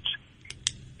buds,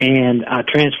 and I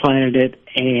transplanted it,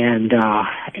 and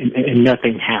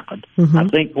nothing happened. I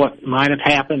think what might have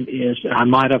happened is I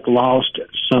might have lost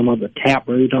some of the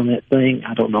taproot on that thing.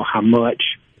 I don't know how much.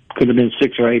 Could have been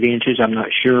 6 or 8 inches. I'm not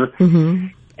sure.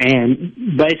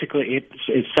 And basically, it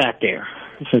sat there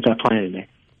since I planted it.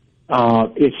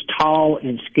 It's tall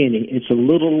and skinny. It's a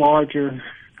little larger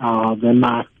than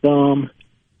my thumb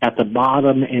at the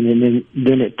bottom, and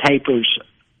then it tapers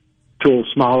to a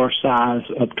smaller size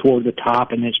up toward the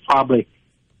top, and it's probably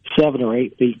 7 or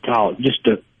 8 feet tall.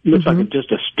 Looks like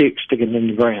just a stick sticking in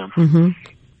the ground.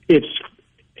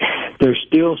 There's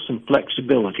still some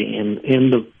flexibility in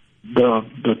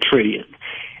the tree,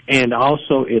 and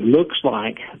also it looks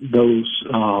like those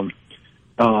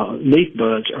leaf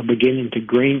buds are beginning to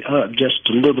green up just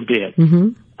a little bit.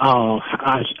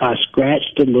 I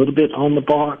scratched a little bit on the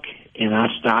bark, and I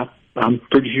stopped. I'm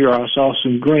pretty sure I saw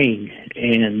some green.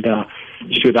 And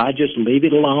should I just leave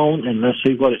it alone and let's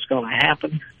see what it's going to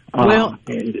happen? Well,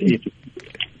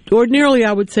 ordinarily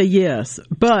I would say yes,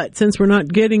 but since we're not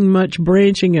getting much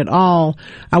branching at all,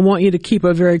 I want you to keep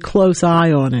a very close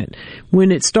eye on it.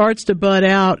 When it starts to bud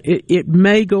out, it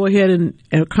may go ahead and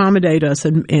accommodate us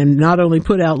and not only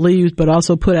put out leaves, but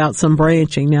also put out some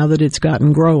branching now that it's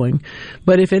gotten growing.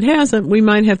 But if it hasn't, we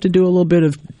might have to do a little bit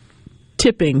of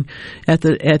tipping at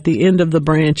the end of the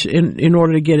branch in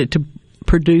order to get it to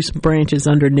produce branches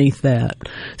underneath that.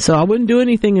 So I wouldn't do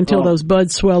anything until those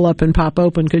buds swell up and pop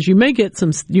open, because you may get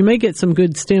some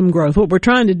good stem growth. What we're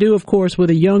trying to do, of course,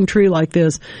 with a young tree like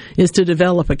this is to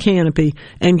develop a canopy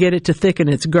and get it to thicken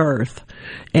its girth.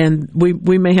 And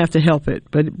we may have to help it,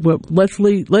 but let's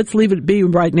leave it be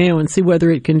right now and see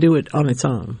whether it can do it on its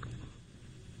own.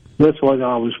 That's what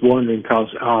I was wondering,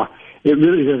 because it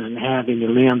really doesn't have any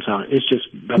limbs on it. It's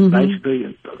just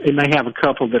basically, it may have a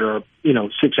couple that are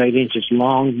 6, 8 inches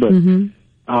long, but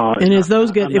and as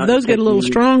those get a little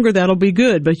stronger, that'll be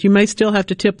good. But you may still have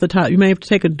to tip the top. You may have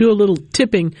to do a little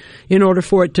tipping in order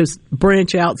for it to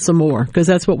branch out some more, because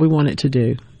that's what we want it to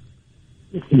do.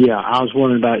 Yeah, I was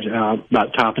wondering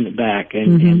about topping it back,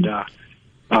 and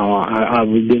I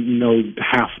didn't know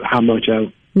how much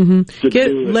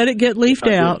Let it get leafed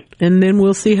out, and then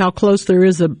we'll see how close there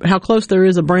is a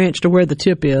branch to where the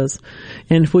tip is.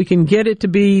 And if we can get it to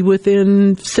be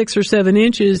within 6 or 7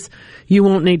 inches, you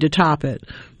won't need to top it.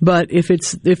 But if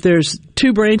there's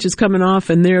 2 branches coming off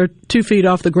and they're 2 feet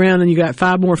off the ground, and you got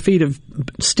 5 more feet of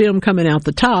stem coming out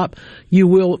the top, you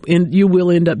will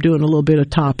end up doing a little bit of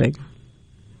topping.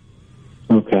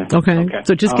 Okay.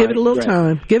 So just give it a little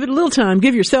time. Give it a little time.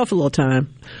 Give yourself a little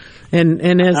time. And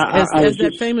as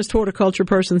that famous horticulture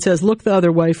person says, look the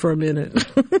other way for a minute.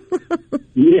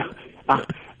 Yeah,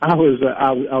 I was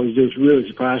just really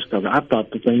surprised because I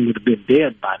thought the thing would have been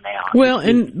dead by now. Well,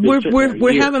 and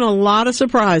we're having a lot of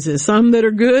surprises, some that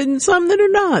are good and some that are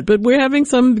not, but we're having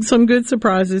some good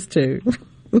surprises too.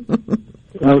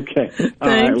 Okay.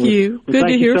 Thank you. Good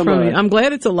to hear from you. I'm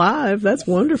glad it's alive. That's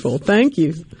wonderful. Thank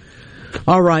you.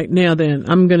 All right, now then,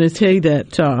 I'm going to tell you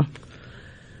that.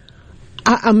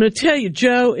 I'm going to tell you,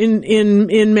 Joe,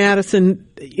 in Madison,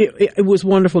 it was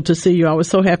wonderful to see you. I was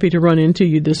so happy to run into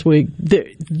you this week.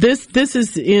 This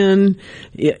is in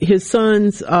his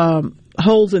son's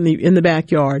holes in the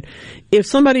backyard. If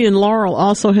somebody in Laurel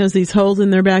also has these holes in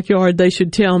their backyard, they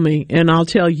should tell me, and I'll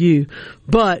tell you.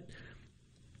 But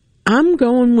I'm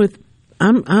going with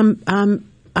I'm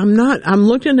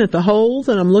looking at the holes,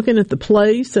 and I'm looking at the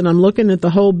place, and I'm looking at the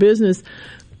whole business.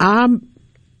 I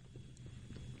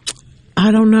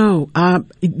don't know.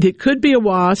 It could be a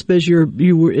wasp, as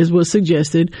as was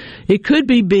suggested. It could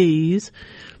be bees,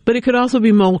 but it could also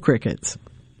be mole crickets.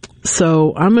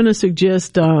 So I'm going to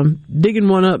suggest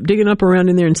digging up around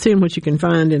in there and seeing what you can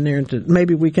find in there.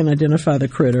 Maybe we can identify the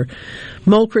critter.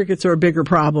 Mole crickets are a bigger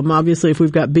problem. Obviously, if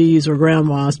we've got bees or ground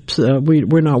wasps,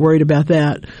 we're not worried about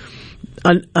that.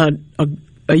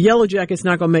 A yellow jacket's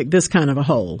not going to make this kind of a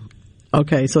hole.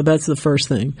 Okay, so that's the first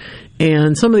thing.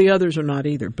 And some of the others are not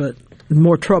either, but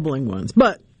more troubling ones.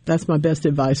 But that's my best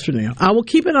advice for now. I will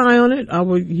keep an eye on it.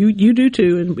 You do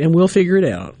too, and we'll figure it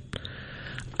out.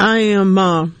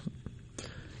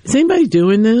 Is anybody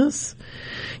doing this?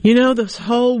 You know, this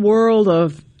whole world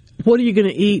of what are you going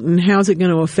to eat and how's it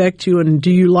going to affect you, and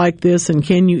do you like this and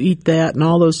can you eat that, and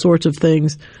all those sorts of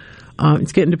things.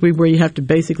 It's getting to be where you have to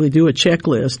basically do a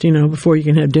checklist, before you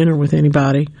can have dinner with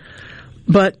anybody.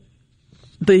 But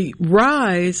the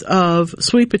rise of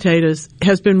sweet potatoes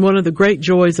has been one of the great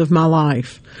joys of my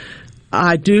life.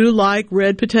 I do like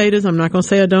red potatoes. I'm not going to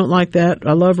say I don't like that.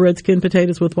 I love red skin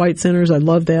potatoes with white centers. I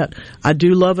love that. I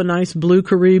do love a nice blue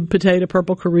Carib potato,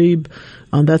 purple Carib.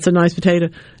 That's a nice potato.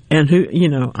 And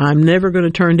I'm never going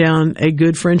to turn down a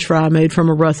good French fry made from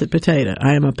a russet potato.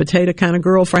 I am a potato kind of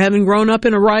girl. For having grown up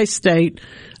in a rice state,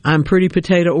 I'm pretty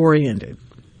potato oriented.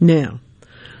 Now,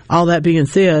 all that being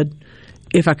said,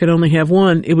 if I could only have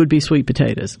one, it would be sweet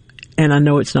potatoes. And I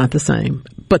know it's not the same,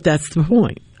 but that's the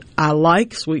point. I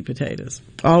like sweet potatoes.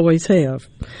 Always have.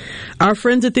 Our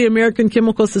friends at the American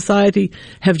Chemical Society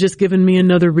have just given me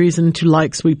another reason to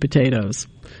like sweet potatoes.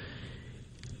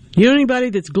 You know anybody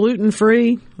that's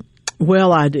gluten-free?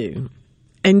 Well, I do.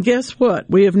 And guess what?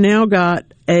 We have now got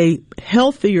a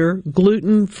healthier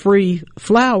gluten-free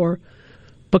flour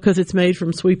because it's made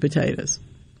from sweet potatoes.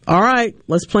 All right,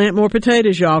 let's plant more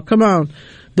potatoes, y'all. Come on.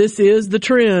 This is the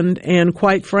trend, and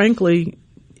quite frankly,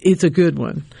 it's a good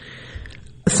one.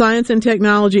 Science and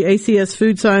Technology, ACS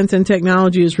Food Science and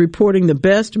Technology, is reporting the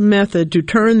best method to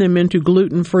turn them into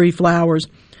gluten-free flours,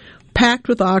 packed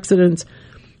with oxidants.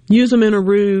 Use them in a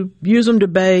roux, use them to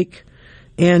bake,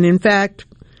 and in fact,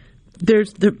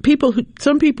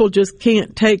 some people just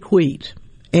can't take wheat,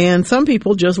 and some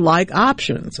people just like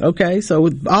options. Okay, so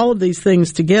with all of these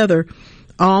things together,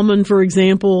 almond, for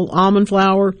example, almond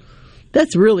flour,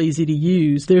 that's real easy to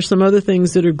use. There's some other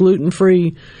things that are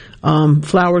gluten-free,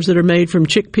 flours that are made from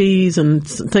chickpeas and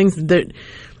things that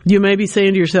you may be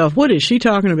saying to yourself, what is she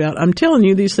talking about? I'm telling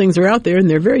you, these things are out there, and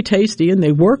they're very tasty, and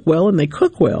they work well, and they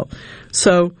cook well.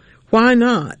 So why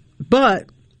not? But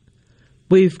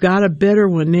we've got a better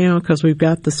one now because we've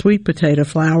got the sweet potato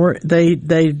flour.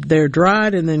 They're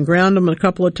dried and then ground them a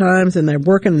couple of times, and they're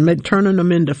turning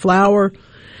them into flour,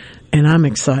 and I'm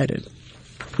excited.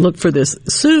 Look for this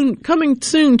coming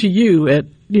soon to you at,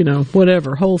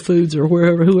 whatever, Whole Foods or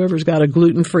whoever's got a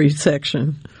gluten-free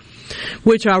section,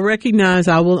 which I recognize.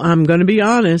 I'm going to be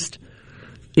honest.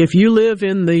 If you live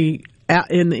in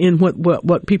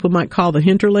what people might call the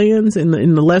hinterlands, in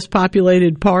the less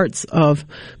populated parts of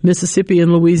Mississippi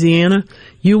and Louisiana,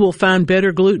 you will find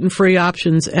better gluten-free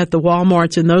options at the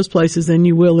Walmarts in those places than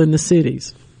you will in the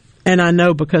cities. And I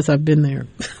know because I've been there.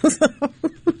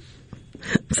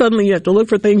 Suddenly you have to look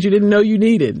for things you didn't know you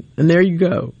needed, and there you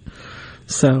go.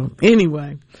 So,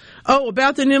 anyway. Oh,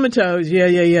 about the nematodes.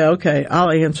 Yeah, okay,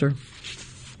 I'll answer.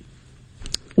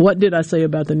 What did I say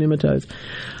about the nematodes?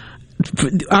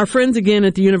 Our friends again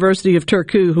at the University of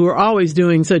Turku, who are always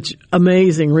doing such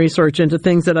amazing research into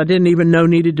things that I didn't even know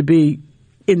needed to be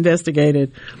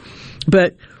investigated.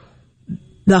 But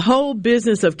the whole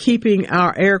business of keeping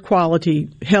our air quality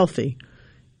healthy,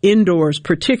 indoors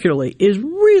particularly, is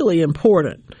really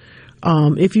important.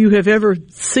 If you have ever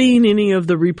seen any of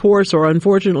the reports or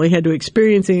unfortunately had to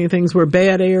experience any things where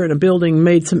bad air in a building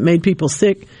made people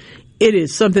sick, it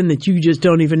is something that you just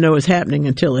don't even know is happening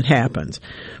until it happens.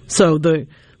 So the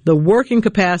working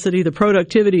capacity, the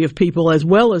productivity of people, as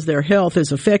well as their health,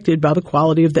 is affected by the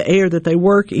quality of the air that they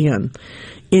work in.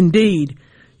 Indeed,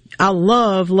 I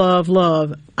love.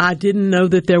 I didn't know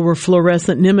that there were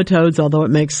fluorescent nematodes, although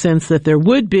it makes sense that there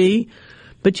would be.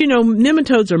 But,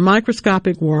 nematodes are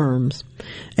microscopic worms.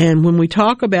 And when we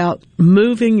talk about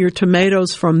moving your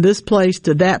tomatoes from this place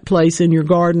to that place in your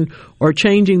garden or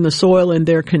changing the soil in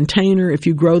their container if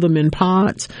you grow them in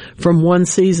pots from one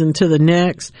season to the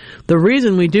next, the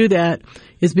reason we do that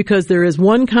is because there is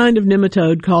one kind of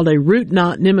nematode called a root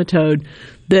knot nematode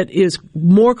that is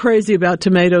more crazy about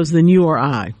tomatoes than you or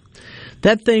I.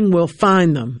 That thing will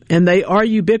find them, and they are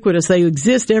ubiquitous. They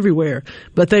exist everywhere,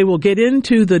 but they will get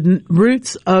into the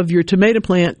roots of your tomato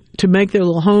plant to make their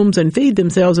little homes and feed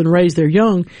themselves and raise their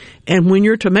young. And when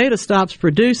your tomato stops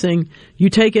producing,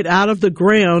 you take it out of the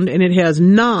ground, and it has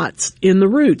knots in the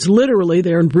roots. Literally,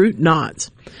 they're root knots.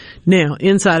 Now,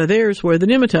 inside of there is where the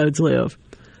nematodes live.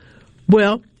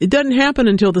 Well, it doesn't happen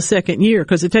until the second year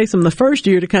because it takes them the first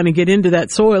year to kind of get into that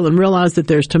soil and realize that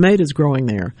there's tomatoes growing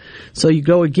there. So you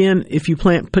go again, if you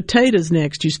plant potatoes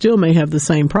next, you still may have the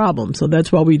same problem. So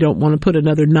that's why we don't want to put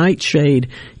another nightshade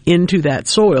into that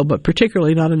soil, but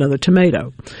particularly not another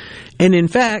tomato. And in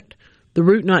fact, the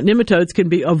root knot nematodes can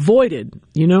be avoided.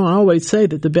 I always say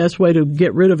that the best way to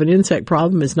get rid of an insect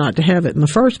problem is not to have it in the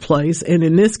first place. And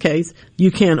in this case,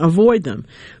 you can avoid them.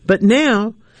 But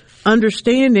now,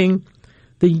 understanding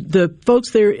the folks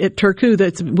there at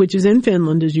Turku, which is in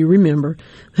Finland, as you remember,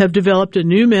 have developed a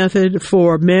new method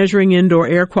for measuring indoor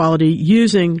air quality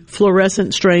using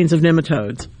fluorescent strains of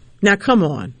nematodes. Now, come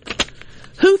on.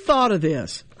 Who thought of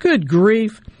this? Good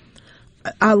grief.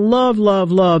 I love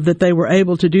that they were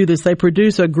able to do this. They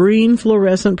produce a green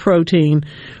fluorescent protein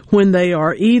when they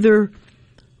are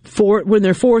when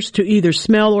they're forced to either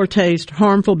smell or taste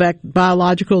harmful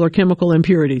biological or chemical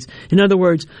impurities. In other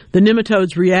words, the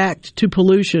nematodes react to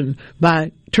pollution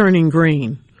by turning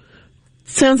green.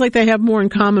 Sounds like they have more in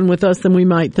common with us than we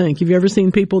might think. Have you ever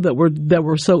seen people that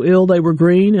were so ill they were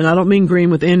green? And I don't mean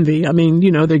green with envy. I mean,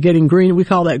 they're getting green. We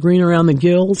call that green around the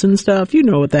gills and stuff. You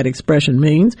know what that expression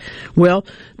means. Well,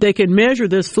 they can measure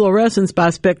this fluorescence by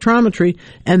spectrometry,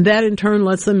 and that in turn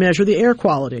lets them measure the air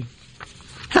quality.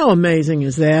 How amazing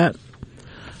is that?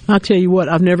 I'll tell you what,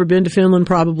 I've never been to Finland,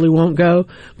 probably won't go,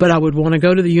 but I would want to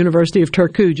go to the University of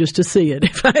Turku just to see it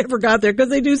if I ever got there because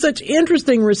they do such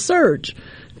interesting research.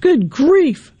 Good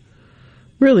grief.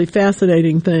 Really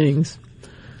fascinating things.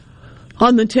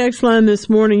 On the text line this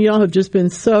morning, y'all have just been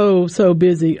so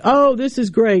busy. Oh, this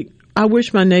is great. I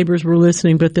wish my neighbors were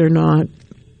listening, but they're not.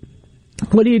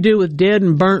 What do you do with dead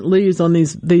and burnt leaves on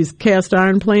these cast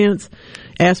iron plants?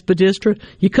 Aspidistra,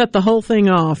 you cut the whole thing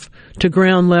off to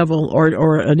ground level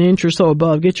or an inch or so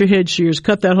above. Get your head shears,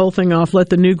 cut that whole thing off, let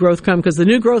the new growth come, because the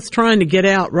new growth's trying to get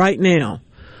out right now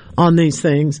on these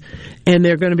things, and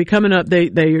they're going to be coming up.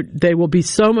 They will be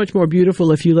so much more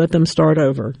beautiful if you let them start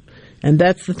over, and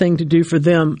that's the thing to do for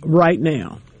them right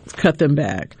now. Cut them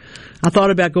back. I thought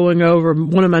about going over.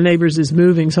 One of my neighbors is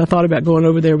moving, so I thought about going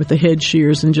over there with the head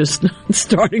shears and just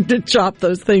starting to chop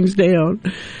those things down.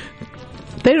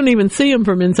 They don't even see them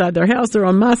from inside their house. They're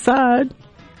on my side.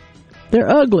 They're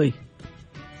ugly.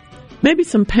 Maybe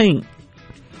some paint.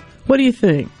 What do you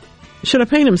think? Should I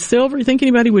paint them silver? You think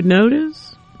anybody would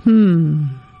notice?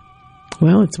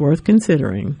 Well, it's worth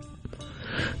considering.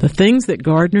 The things that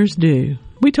gardeners do.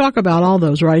 We talk about all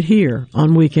those right here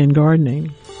on Weekend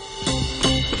Gardening.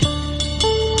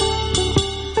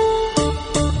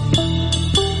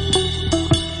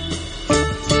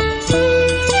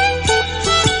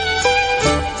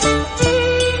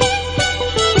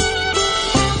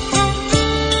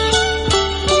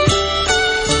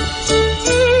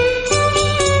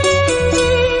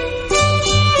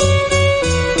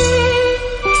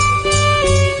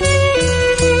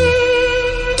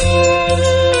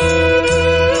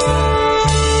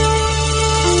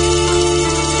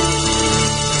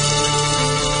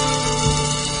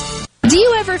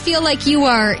 Feel like you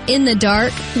are in the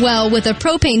dark? Well, with a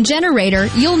propane generator,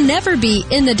 you'll never be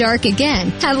in the dark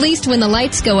again, at least when the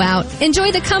lights go out.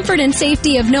 Enjoy the comfort and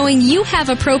safety of knowing you have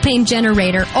a propane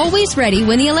generator always ready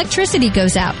when the electricity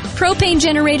goes out. Propane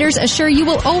generators assure you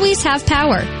will always have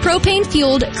power.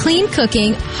 Propane-fueled, clean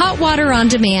cooking, hot water on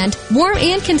demand, warm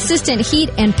and consistent heat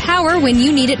and power when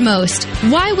you need it most.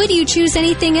 Why would you choose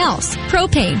anything else?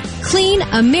 Propane. Clean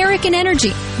American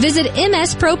energy. Visit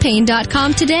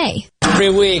mspropane.com today.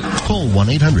 Every week. Call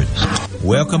 1-800.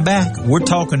 Welcome back. We're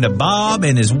talking to Bob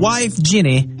and his wife,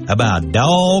 Jenny, about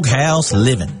doghouse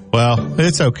living. Well,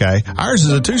 it's okay. Ours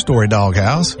is a 2-story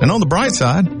doghouse, and on the bright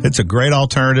side, it's a great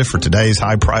alternative for today's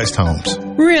high-priced homes.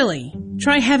 Really?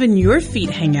 Try having your feet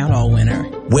hang out all winter.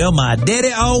 Well, my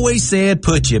daddy always said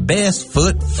put your best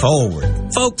foot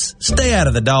forward. Folks, stay out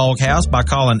of the doghouse by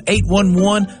calling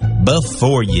 811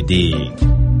 before you dig.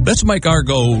 Let's make our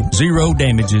goal 0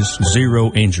 damages,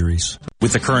 0 injuries.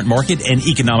 With the current market and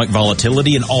economic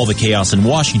volatility and all the chaos in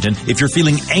Washington, if you're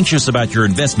feeling anxious about your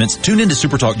investments, tune into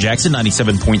Super Talk Jackson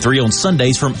 97.3 on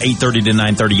Sundays from 8:30 to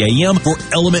 9:30 a.m. for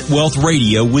Element Wealth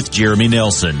Radio with Jeremy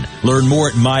Nelson. Learn more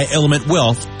at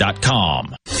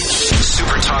myelementwealth.com.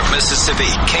 Super Talk Mississippi,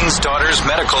 King's Daughters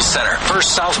Medical Center,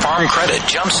 First South Farm Credit,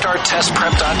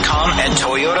 JumpstartTestPrep.com, and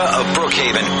Toyota of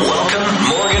Brookhaven. Welcome,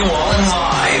 Morgan Wallen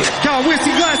Live. Y'all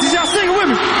whiskey glasses, y'all sing it with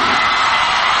me.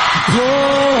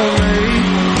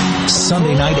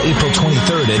 Sunday night, April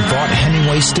 23rd at Vaught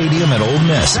Hemingway Stadium at Ole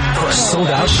Miss for a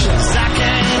sold-out show.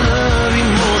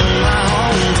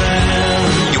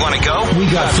 You want to go? We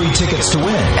got free tickets to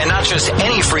win. And not just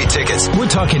any free tickets. We're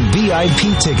talking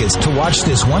VIP tickets to watch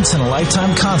this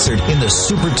once-in-a-lifetime concert in the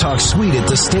Super Talk Suite at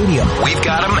the stadium. We've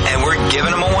got them, and we're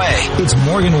giving them away. It's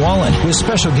Morgan Wallen with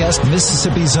special guest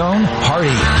Mississippi's own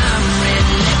Hardy.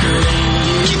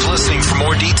 Keep listening for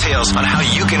more details on how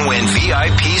you can win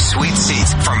VIP suite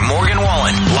seats from Morgan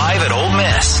Wallen live at Ole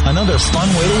Miss. Another fun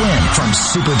way to win from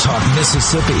Super Talk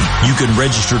Mississippi. You can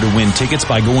register to win tickets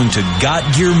by going to Got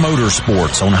Gear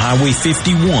Motorsports on Highway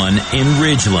 51 in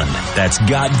Ridgeland. That's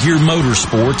Got Gear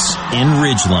Motorsports in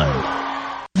Ridgeland.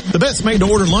 The best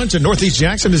made-to-order lunch in Northeast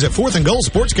Jackson is at 4th and Gold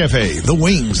Sports Cafe. The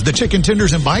wings, the chicken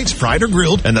tenders and bites, fried or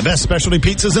grilled, and the best specialty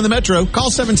pizzas in the metro.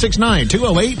 Call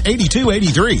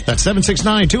 769-208-8283. That's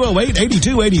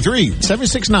 769-208-8283.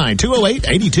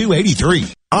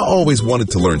 769-208-8283. I always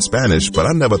wanted to learn Spanish, but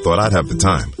I never thought I'd have the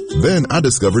time. Then I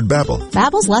discovered Babbel.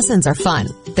 Babbel's lessons are fun.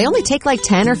 They only take like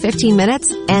 10 or 15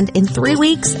 minutes, and in 3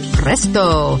 weeks,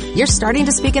 presto, you're starting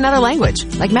to speak another language,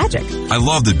 like magic. I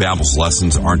love that Babbel's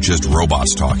lessons aren't just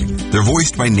robots talking. They're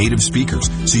voiced by native speakers,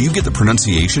 so you get the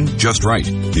pronunciation just right.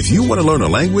 If you want to learn a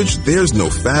language, there's no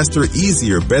faster,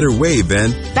 easier, better way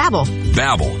than Babbel.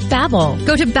 Babbel. Babbel.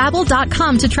 Go to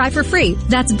Babbel.com to try for free.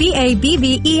 That's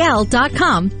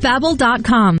BABBEL.com.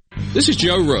 Babbel.com. This is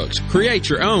Joe Rooks. Create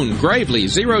your own Gravely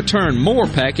Zero-Turn More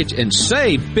package and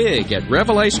save big at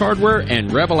Revel Ace Hardware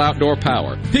and Revel Outdoor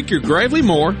Power. Pick your Gravely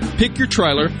More, pick your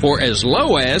trailer for as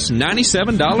low as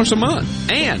 $97 a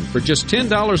month. And for just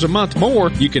 $10 a month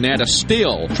more, you can add a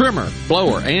still, trimmer,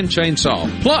 blower, and chainsaw.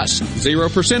 Plus,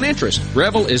 0% interest.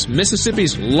 Revel is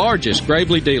Mississippi's largest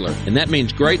Gravely dealer, and that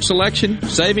means great selection,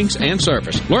 savings, and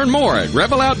service. Learn more at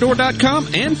RevelOutdoor.com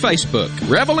and Facebook.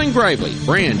 Revel and Gravely,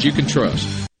 brands you can trust.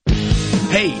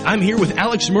 Hey, I'm here with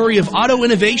Alex Murray of Auto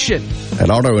Innovation. At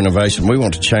Auto Innovation, we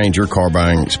want to change your car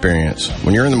buying experience.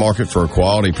 When you're in the market for a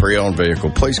quality pre-owned vehicle,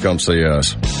 please come see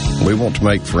us. We want to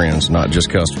make friends, not just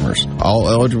customers. All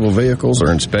eligible vehicles are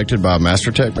inspected by a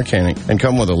Master Tech mechanic and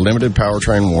come with a limited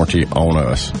powertrain warranty on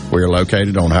us. We are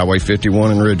located on Highway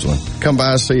 51 in Ridgeland. Come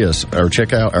by and see us or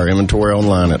check out our inventory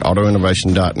online at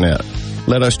autoinnovation.net.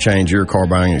 Let us change your car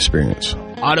buying experience.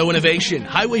 Auto Innovation,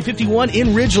 Highway 51 in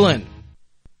Ridgeland.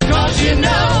 'Cause you know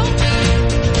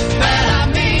that I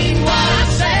mean what I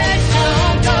say, so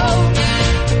go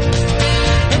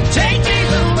and take me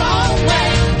the wrong way.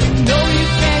 No, you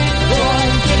can't go on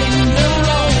getting the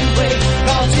wrong way.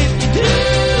 'Cause if you do,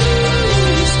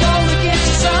 it's gonna get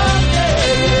you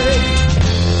someday.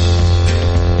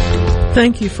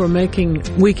 Thank you for making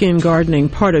weekend gardening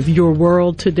part of your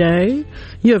world today.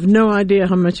 You have no idea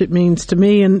how much it means to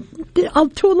me and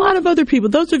to a lot of other people.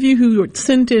 Those of you who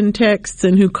sent in texts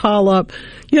and who call up,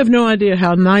 you have no idea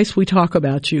how nice we talk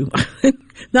about you.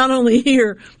 Not only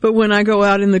here, but when I go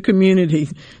out in the community.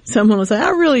 Someone will say, I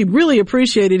really, really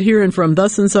appreciated hearing from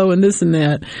thus and so and this and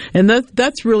that. And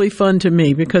that's really fun to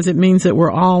me because it means that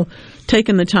we're all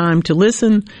taking the time to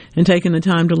listen and taking the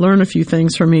time to learn a few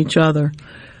things from each other.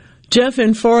 Jeff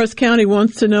in Forest County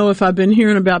wants to know if I've been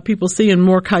hearing about people seeing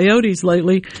more coyotes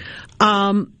lately.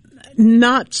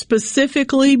 Not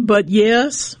specifically, but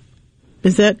yes.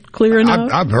 Is that clear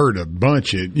enough? I've heard a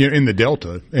bunch in the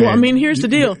Delta. Well, I mean, here's the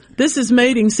deal. This is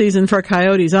mating season for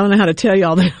coyotes. I don't know how to tell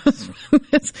y'all this.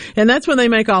 And that's when they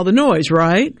make all the noise,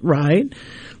 right? Right.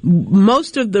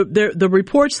 Most of the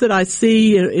reports that I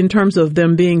see in terms of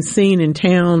them being seen in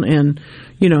town and,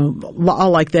 all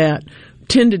like that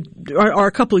are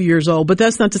a couple of years old. But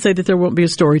that's not to say that there won't be a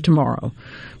story tomorrow.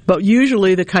 But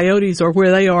usually the coyotes are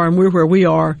where they are and we're where we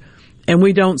are. And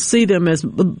we don't see them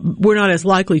we're not as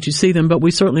likely to see them, but we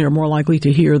certainly are more likely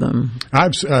to hear them.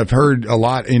 I've heard a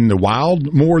lot in the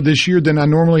wild more this year than I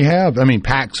normally have. I mean,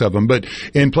 packs of them, but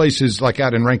in places like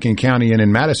out in Rankin County and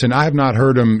in Madison, I have not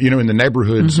heard them, in the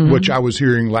neighborhoods, which I was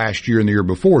hearing last year and the year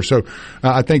before. So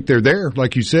I think they're there,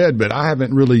 like you said, but I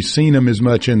haven't really seen them as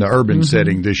much in the urban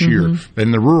setting this year.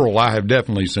 In the rural, I have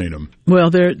definitely seen them.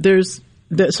 Well,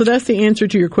 so that's the answer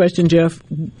to your question, Jeff.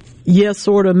 Yes,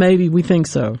 sort of, maybe, we think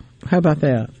so. How about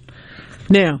that?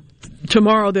 Now,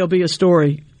 tomorrow there'll be a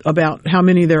story about how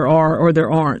many there are or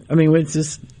there aren't. I mean, it's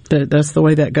just that's the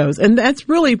way that goes, and that's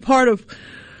really part of.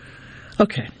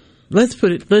 Okay, let's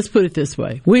put it this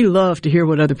way: we love to hear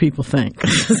what other people think.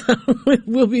 So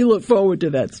we'll look forward to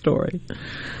that story.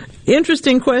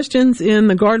 Interesting questions in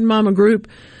the Garden Mama group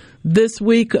this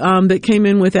week that came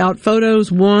in without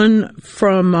photos. One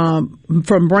from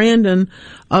Brandon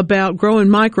about growing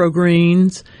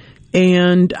microgreens.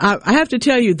 And I have to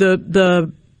tell you, is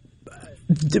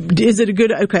it a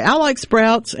good, okay, I like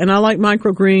sprouts and I like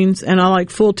microgreens and I like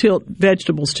full tilt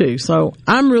vegetables too. So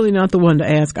I'm really not the one to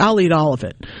ask. I'll eat all of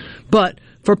it. But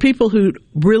for people who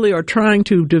really are trying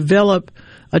to develop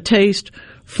a taste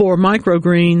for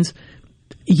microgreens,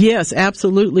 yes,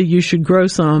 absolutely, you should grow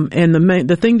some. And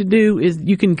the thing to do is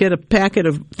you can get a packet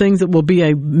of things that will be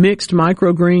a mixed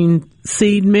microgreen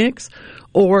seed mix,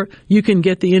 or you can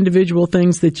get the individual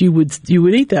things that you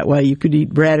would eat that way. You could eat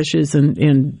radishes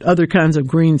and other kinds of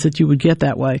greens that you would get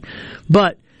that way.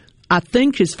 But I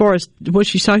think as far as what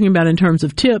she's talking about in terms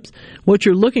of tips, what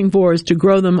you're looking for is to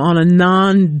grow them on a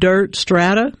non-dirt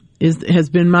strata. Has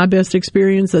been my best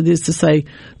experience. That is to say,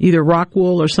 either rock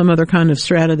wool or some other kind of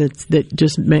strata that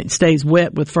just stays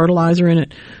wet with fertilizer in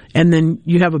it, and then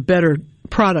you have a better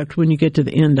product when you get to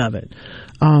the end of it.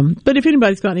 But if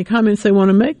anybody's got any comments they want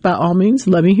to make, by all means,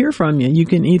 let me hear from you. You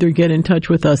can either get in touch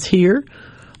with us here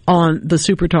on the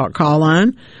Super Talk call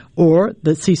line or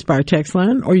the C Spire text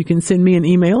line, or you can send me an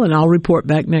email and I'll report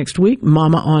back next week,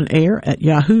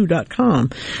 mamaonair@yahoo.com.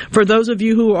 For those of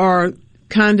you who are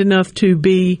kind enough to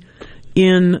be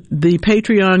in the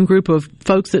Patreon group of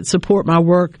folks that support my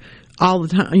work all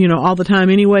the time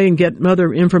anyway, and get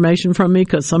other information from me,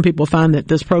 because some people find that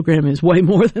this program is way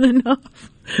more than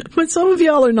enough. But some of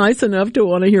y'all are nice enough to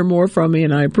want to hear more from me,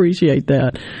 and I appreciate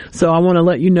that. So I want to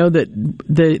let you know that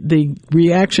the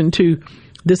reaction to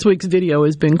this week's video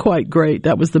has been quite great.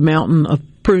 That was the mountain of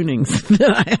prunings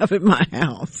that I have at my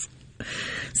house.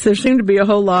 So there seemed to be a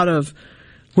whole lot of,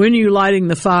 when are you lighting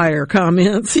the fire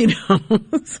comments,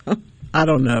 So, I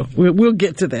don't know. We'll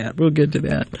get to that.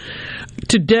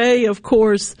 Today, of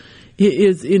course,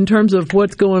 is in terms of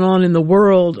what's going on in the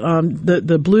world.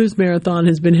 The Blues Marathon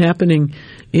has been happening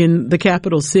in the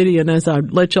capital city, and as I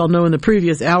let y'all know in the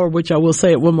previous hour, which I will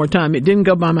say it one more time, it didn't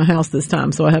go by my house this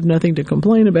time, so I have nothing to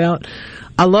complain about.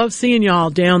 I love seeing y'all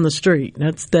down the street.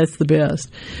 That's the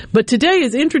best. But today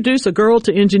is Introduce a Girl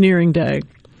to Engineering Day.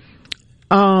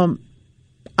 I'm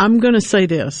going to say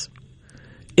this.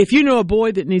 If you know a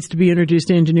boy that needs to be introduced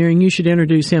to engineering, you should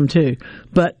introduce him too.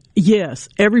 But yes,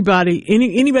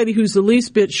 anybody who's the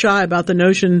least bit shy about the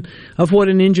notion of what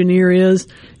an engineer is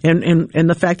and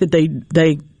the fact that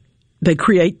they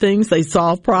create things, they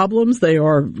solve problems, they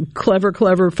are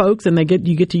clever folks, and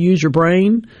you get to use your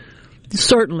brain,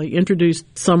 certainly introduce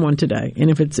someone today.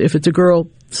 And if it's a girl,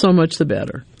 so much the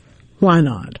better. Why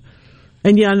not?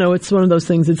 And yeah, I know it's one of those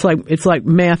things. It's like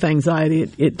math anxiety.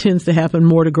 It tends to happen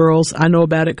more to girls. I know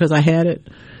about it because I had it,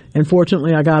 and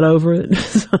fortunately, I got over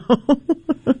it.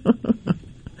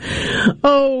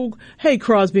 Oh, hey,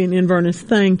 Crosby and Inverness,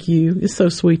 thank you. It's so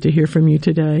sweet to hear from you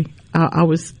today. I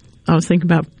was thinking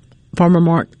about Farmer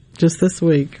Mark just this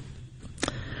week.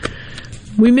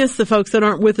 We miss the folks that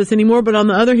aren't with us anymore, but on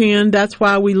the other hand, that's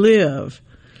why we live.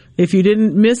 If you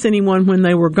didn't miss anyone when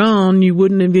they were gone, you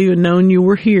wouldn't have even known you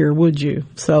were here, would you?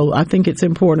 So I think it's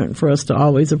important for us to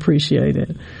always appreciate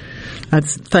it.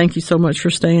 Thank you so much for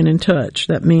staying in touch.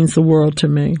 That means the world to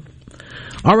me.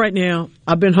 All right, now,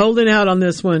 I've been holding out on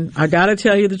this one. I got to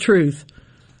tell you the truth.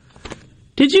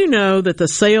 Did you know that the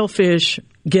sailfish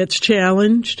gets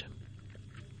challenged?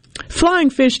 Flying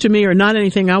fish to me are not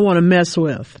anything I want to mess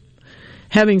with.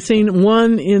 Having seen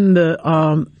one in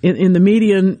the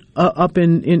median up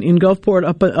in Gulfport,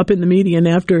 up in the median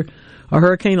after a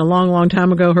hurricane a long, long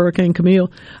time ago, Hurricane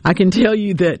Camille, I can tell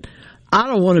you that I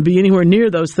don't want to be anywhere near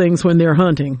those things when they're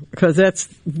hunting, because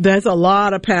that's a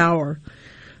lot of power.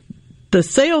 The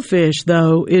sailfish,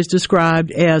 though, is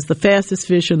described as the fastest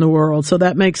fish in the world, so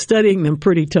that makes studying them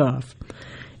pretty tough.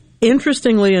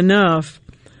 Interestingly enough,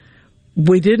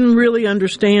 we didn't really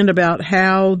understand about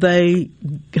how they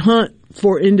hunt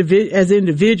as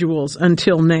individuals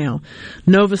until now.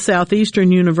 Nova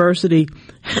Southeastern University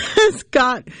has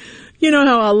got, you know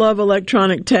how I love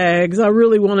electronic tags. I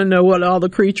really want to know what all the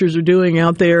creatures are doing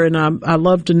out there, and I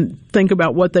love to think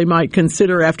about what they might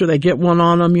consider after they get one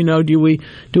on them. You know, do we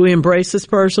embrace this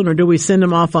person, or do we send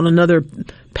them off on another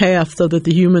path so that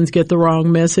the humans get the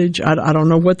wrong message? I don't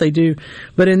know what they do.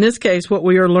 But in this case, what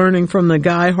we are learning from the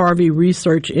Guy Harvey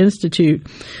Research Institute,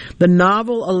 the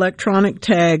novel electronic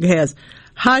tag has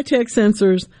high-tech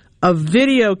sensors, a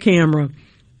video camera,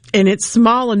 and it's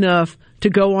small enough to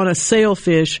go on a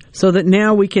sailfish so that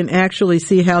now we can actually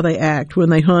see how they act when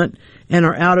they hunt and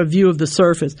are out of view of the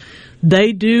surface.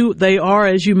 They are,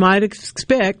 as you might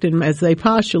expect, and as they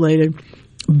postulated,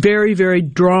 very, very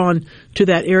drawn to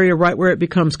that area right where it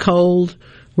becomes cold,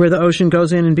 where the ocean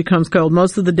goes in and becomes cold.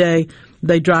 Most of the day,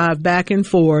 they drive back and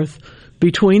forth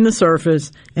between the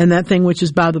surface and that thing, which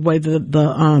is, by the way, the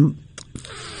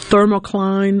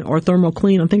thermocline or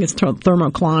thermocline, I think it's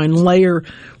thermocline layer,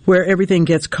 where everything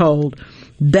gets cold.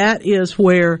 That is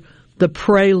where the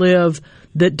prey live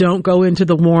that don't go into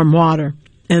the warm water.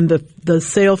 And the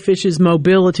sailfish's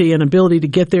mobility and ability to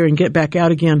get there and get back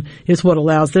out again is what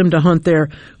allows them to hunt there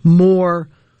more,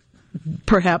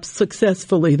 perhaps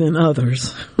successfully than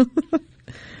others.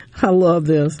 I love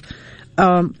this.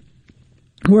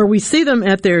 Where we see them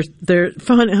at their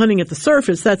hunting at the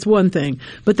surface, that's one thing.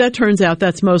 But that turns out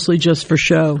that's mostly just for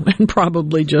show and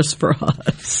probably just for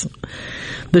us.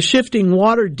 The shifting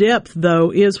water depth,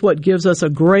 though, is what gives us a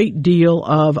great deal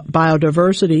of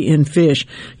biodiversity in fish.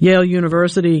 Yale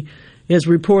University is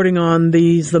reporting on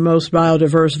the most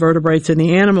biodiverse vertebrates in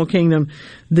the animal kingdom.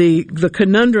 The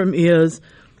conundrum is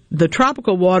the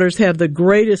tropical waters have the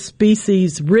greatest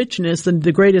species richness and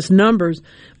the greatest numbers,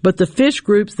 but the fish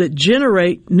groups that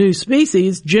generate new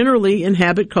species generally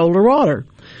inhabit colder water.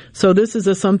 So this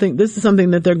is something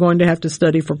that they're going to have to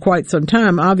study for quite some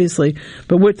time, obviously.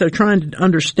 But what they're trying to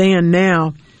understand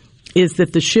now is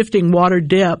that the shifting water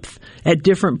depth at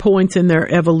different points in their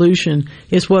evolution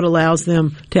is what allows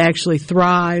them to actually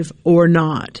thrive or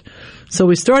not. So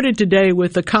we started today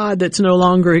with the cod that's no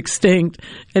longer extinct,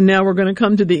 and now we're going to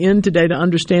come to the end today to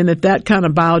understand that kind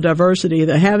of biodiversity,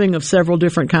 the having of several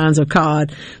different kinds of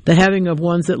cod, the having of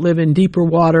ones that live in deeper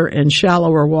water and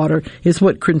shallower water, is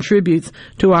what contributes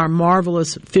to our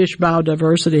marvelous fish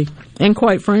biodiversity, and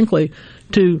quite frankly,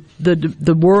 to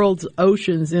the world's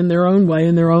oceans in their own way,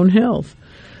 in their own health.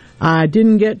 I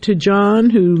didn't get to John,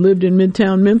 who lived in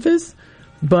Midtown Memphis,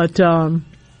 but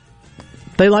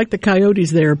they like the coyotes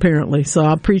there, apparently, so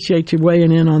I appreciate you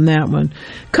weighing in on that one.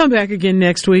 Come back again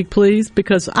next week, please,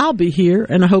 because I'll be here,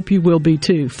 and I hope you will be,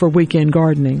 too, for Weekend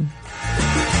Gardening.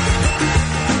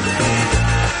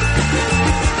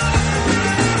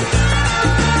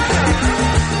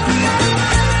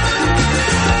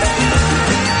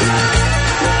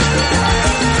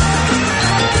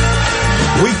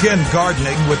 Weekend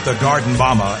Gardening with the Garden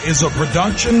Mama is a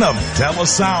production of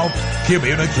TeleSouth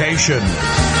Communication.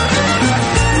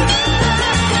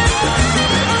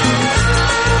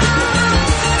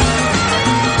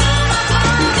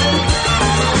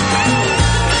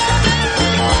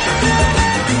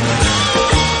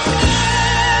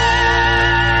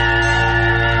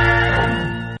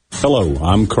 Hello,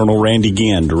 I'm Colonel Randy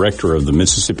Ginn, Director of the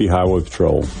Mississippi Highway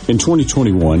Patrol. In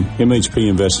 2021, MHP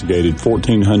investigated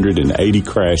 1,480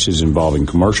 crashes involving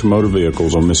commercial motor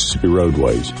vehicles on Mississippi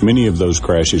roadways. Many of those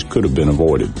crashes could have been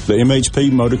avoided. The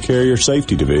MHP Motor Carrier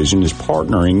Safety Division is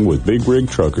partnering with Big Rig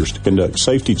Truckers to conduct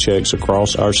safety checks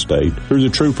across our state through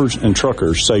the Troopers and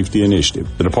Truckers Safety Initiative.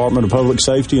 The Department of Public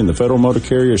Safety and the Federal Motor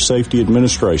Carrier Safety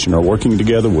Administration are working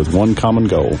together with one common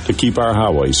goal: to keep our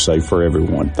highways safe for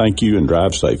everyone. Thank you and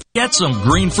drive safe. Get some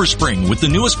green for spring with the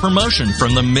newest promotion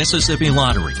from the Mississippi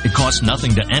Lottery. It costs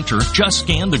nothing to enter. Just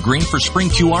scan the Green for Spring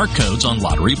QR codes on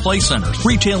lottery play centers,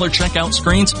 retailer checkout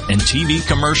screens, and TV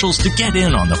commercials to get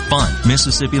in on the fun.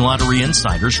 Mississippi Lottery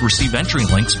insiders receive entry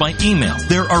links by email.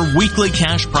 There are weekly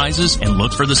cash prizes, and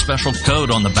look for the special code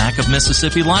on the back of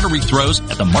Mississippi Lottery throws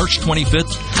at the March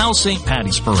 25th House St.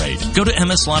 Patty's Parade. Go to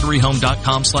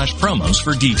mslotteryhome.com/promos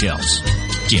for details.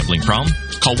 Gambling problem?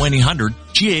 Call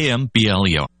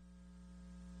 1-800-GAMBLEO.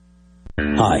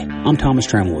 Hi, I'm Thomas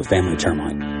Trammell with Family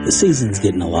Termite. The season's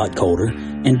getting a lot colder,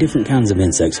 and different kinds of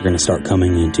insects are going to start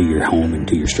coming into your home,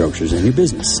 into your structures, and your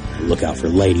business. Look out for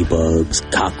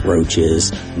ladybugs,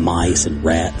 cockroaches, mice, and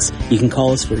rats. You can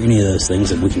call us for any of those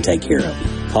things, and we can take care of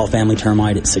you. Call Family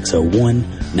Termite at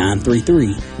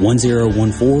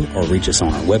 601-933-1014 or reach us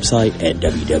on our website at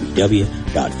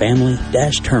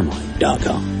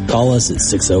www.family-termite.com. Call us at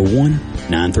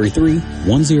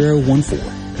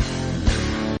 601-933-1014.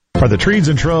 Are the trees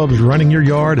and shrubs running your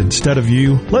yard instead of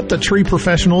you? Let the tree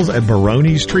professionals at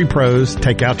Barone's Tree Pros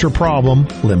take out your problem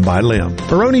limb by limb.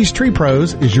 Barone's Tree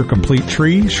Pros is your complete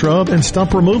tree, shrub, and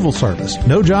stump removal service.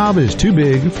 No job is too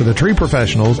big for the tree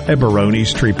professionals at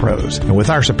Barone's Tree Pros. And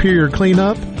with our superior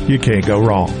cleanup, you can't go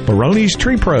wrong. Barone's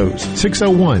Tree Pros,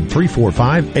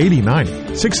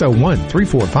 601-345-8090.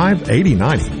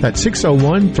 601-345-8090. That's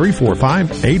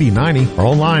 601-345-8090 or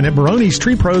online at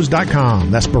baronestreepros.com.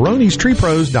 That's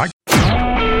baronestreepros.com.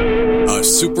 A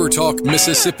SuperTalk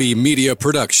Mississippi media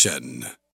production.